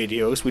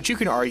videos, which you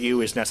can argue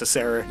is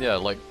necessary. Yeah,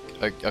 like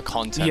a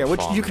content. Yeah,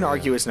 which farm, you can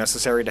argue is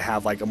necessary to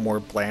have like a more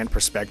bland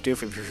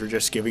perspective if you're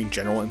just giving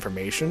general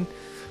information.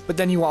 But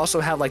then you also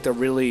have like the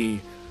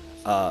really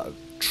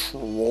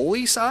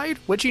trolly side,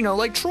 which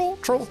like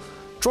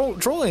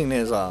trolling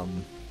is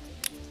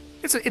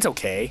it's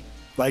okay.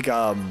 Like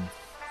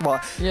well,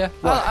 yeah,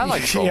 I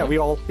like trolling. Yeah, we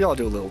all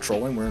do a little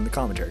trolling. We're in the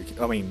commentary.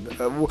 I mean,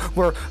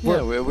 we're do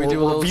a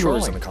little viewers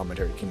trolling in the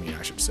commentary community,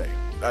 I should say.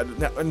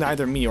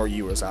 Neither me or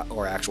you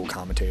are actual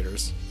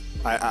commentators.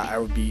 I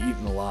would be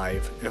eaten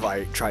alive if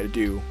I try to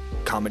do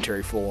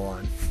commentary full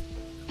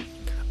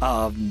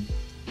on.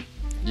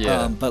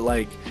 But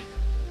like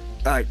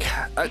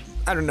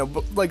I don't know,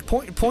 but like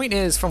point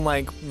is, from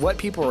like what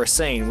people are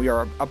saying, we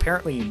are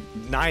apparently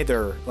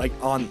neither, like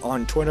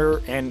on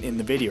Twitter and in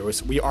the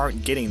videos, we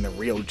aren't getting the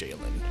real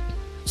Jalen.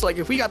 So like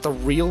if we got the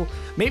real,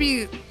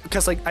 maybe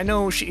because like I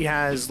know she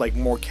has like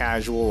more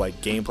casual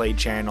like gameplay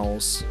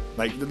channels,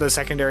 like the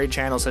secondary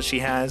channels that she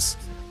has.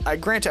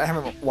 Granted, I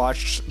haven't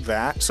watched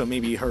that, so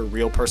maybe her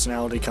real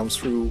personality comes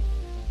through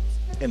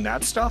in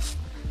that stuff.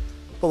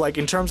 But like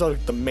in terms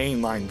of the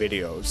mainline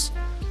videos,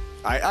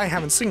 I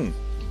haven't seen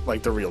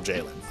like the real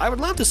Jalen. I would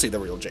love to see the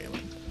real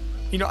Jalen.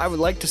 I would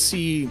like to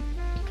see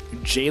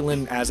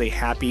Jalen as a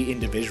happy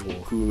individual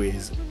who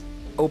is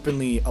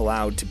openly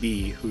allowed to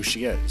be who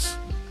she is.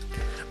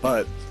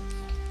 But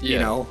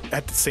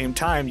at the same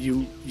time,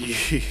 you're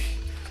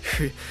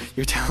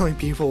telling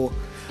people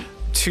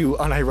to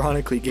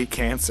unironically get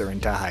cancer and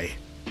die.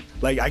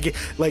 Like I get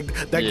like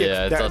that.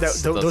 Yeah,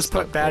 those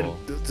put bad.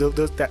 Cool.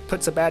 That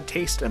puts a bad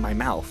taste in my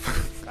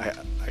mouth.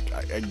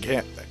 I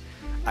can't.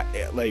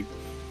 Like.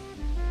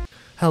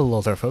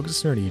 Hello there, folks.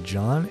 It's Nerdy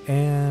John,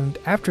 and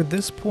after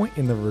this point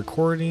in the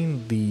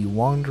recording, the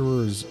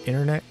Wanderer's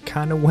internet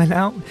kind of went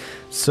out,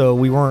 so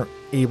we weren't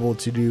able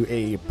to do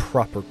a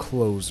proper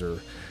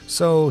closer.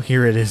 So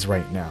here it is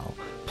right now.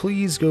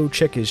 Please go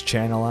check his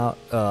channel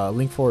out.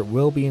 Link for it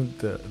will be in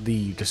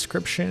the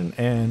description,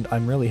 and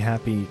I'm really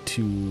happy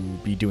to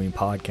be doing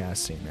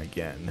podcasting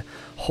again.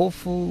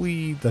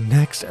 Hopefully the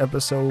next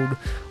episode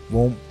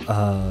won't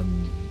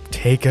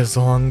take as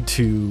long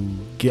to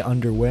get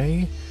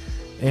underway,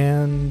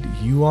 and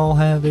you all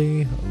have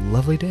a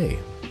lovely day.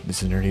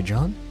 This is Nerdy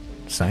John,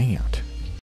 signing out.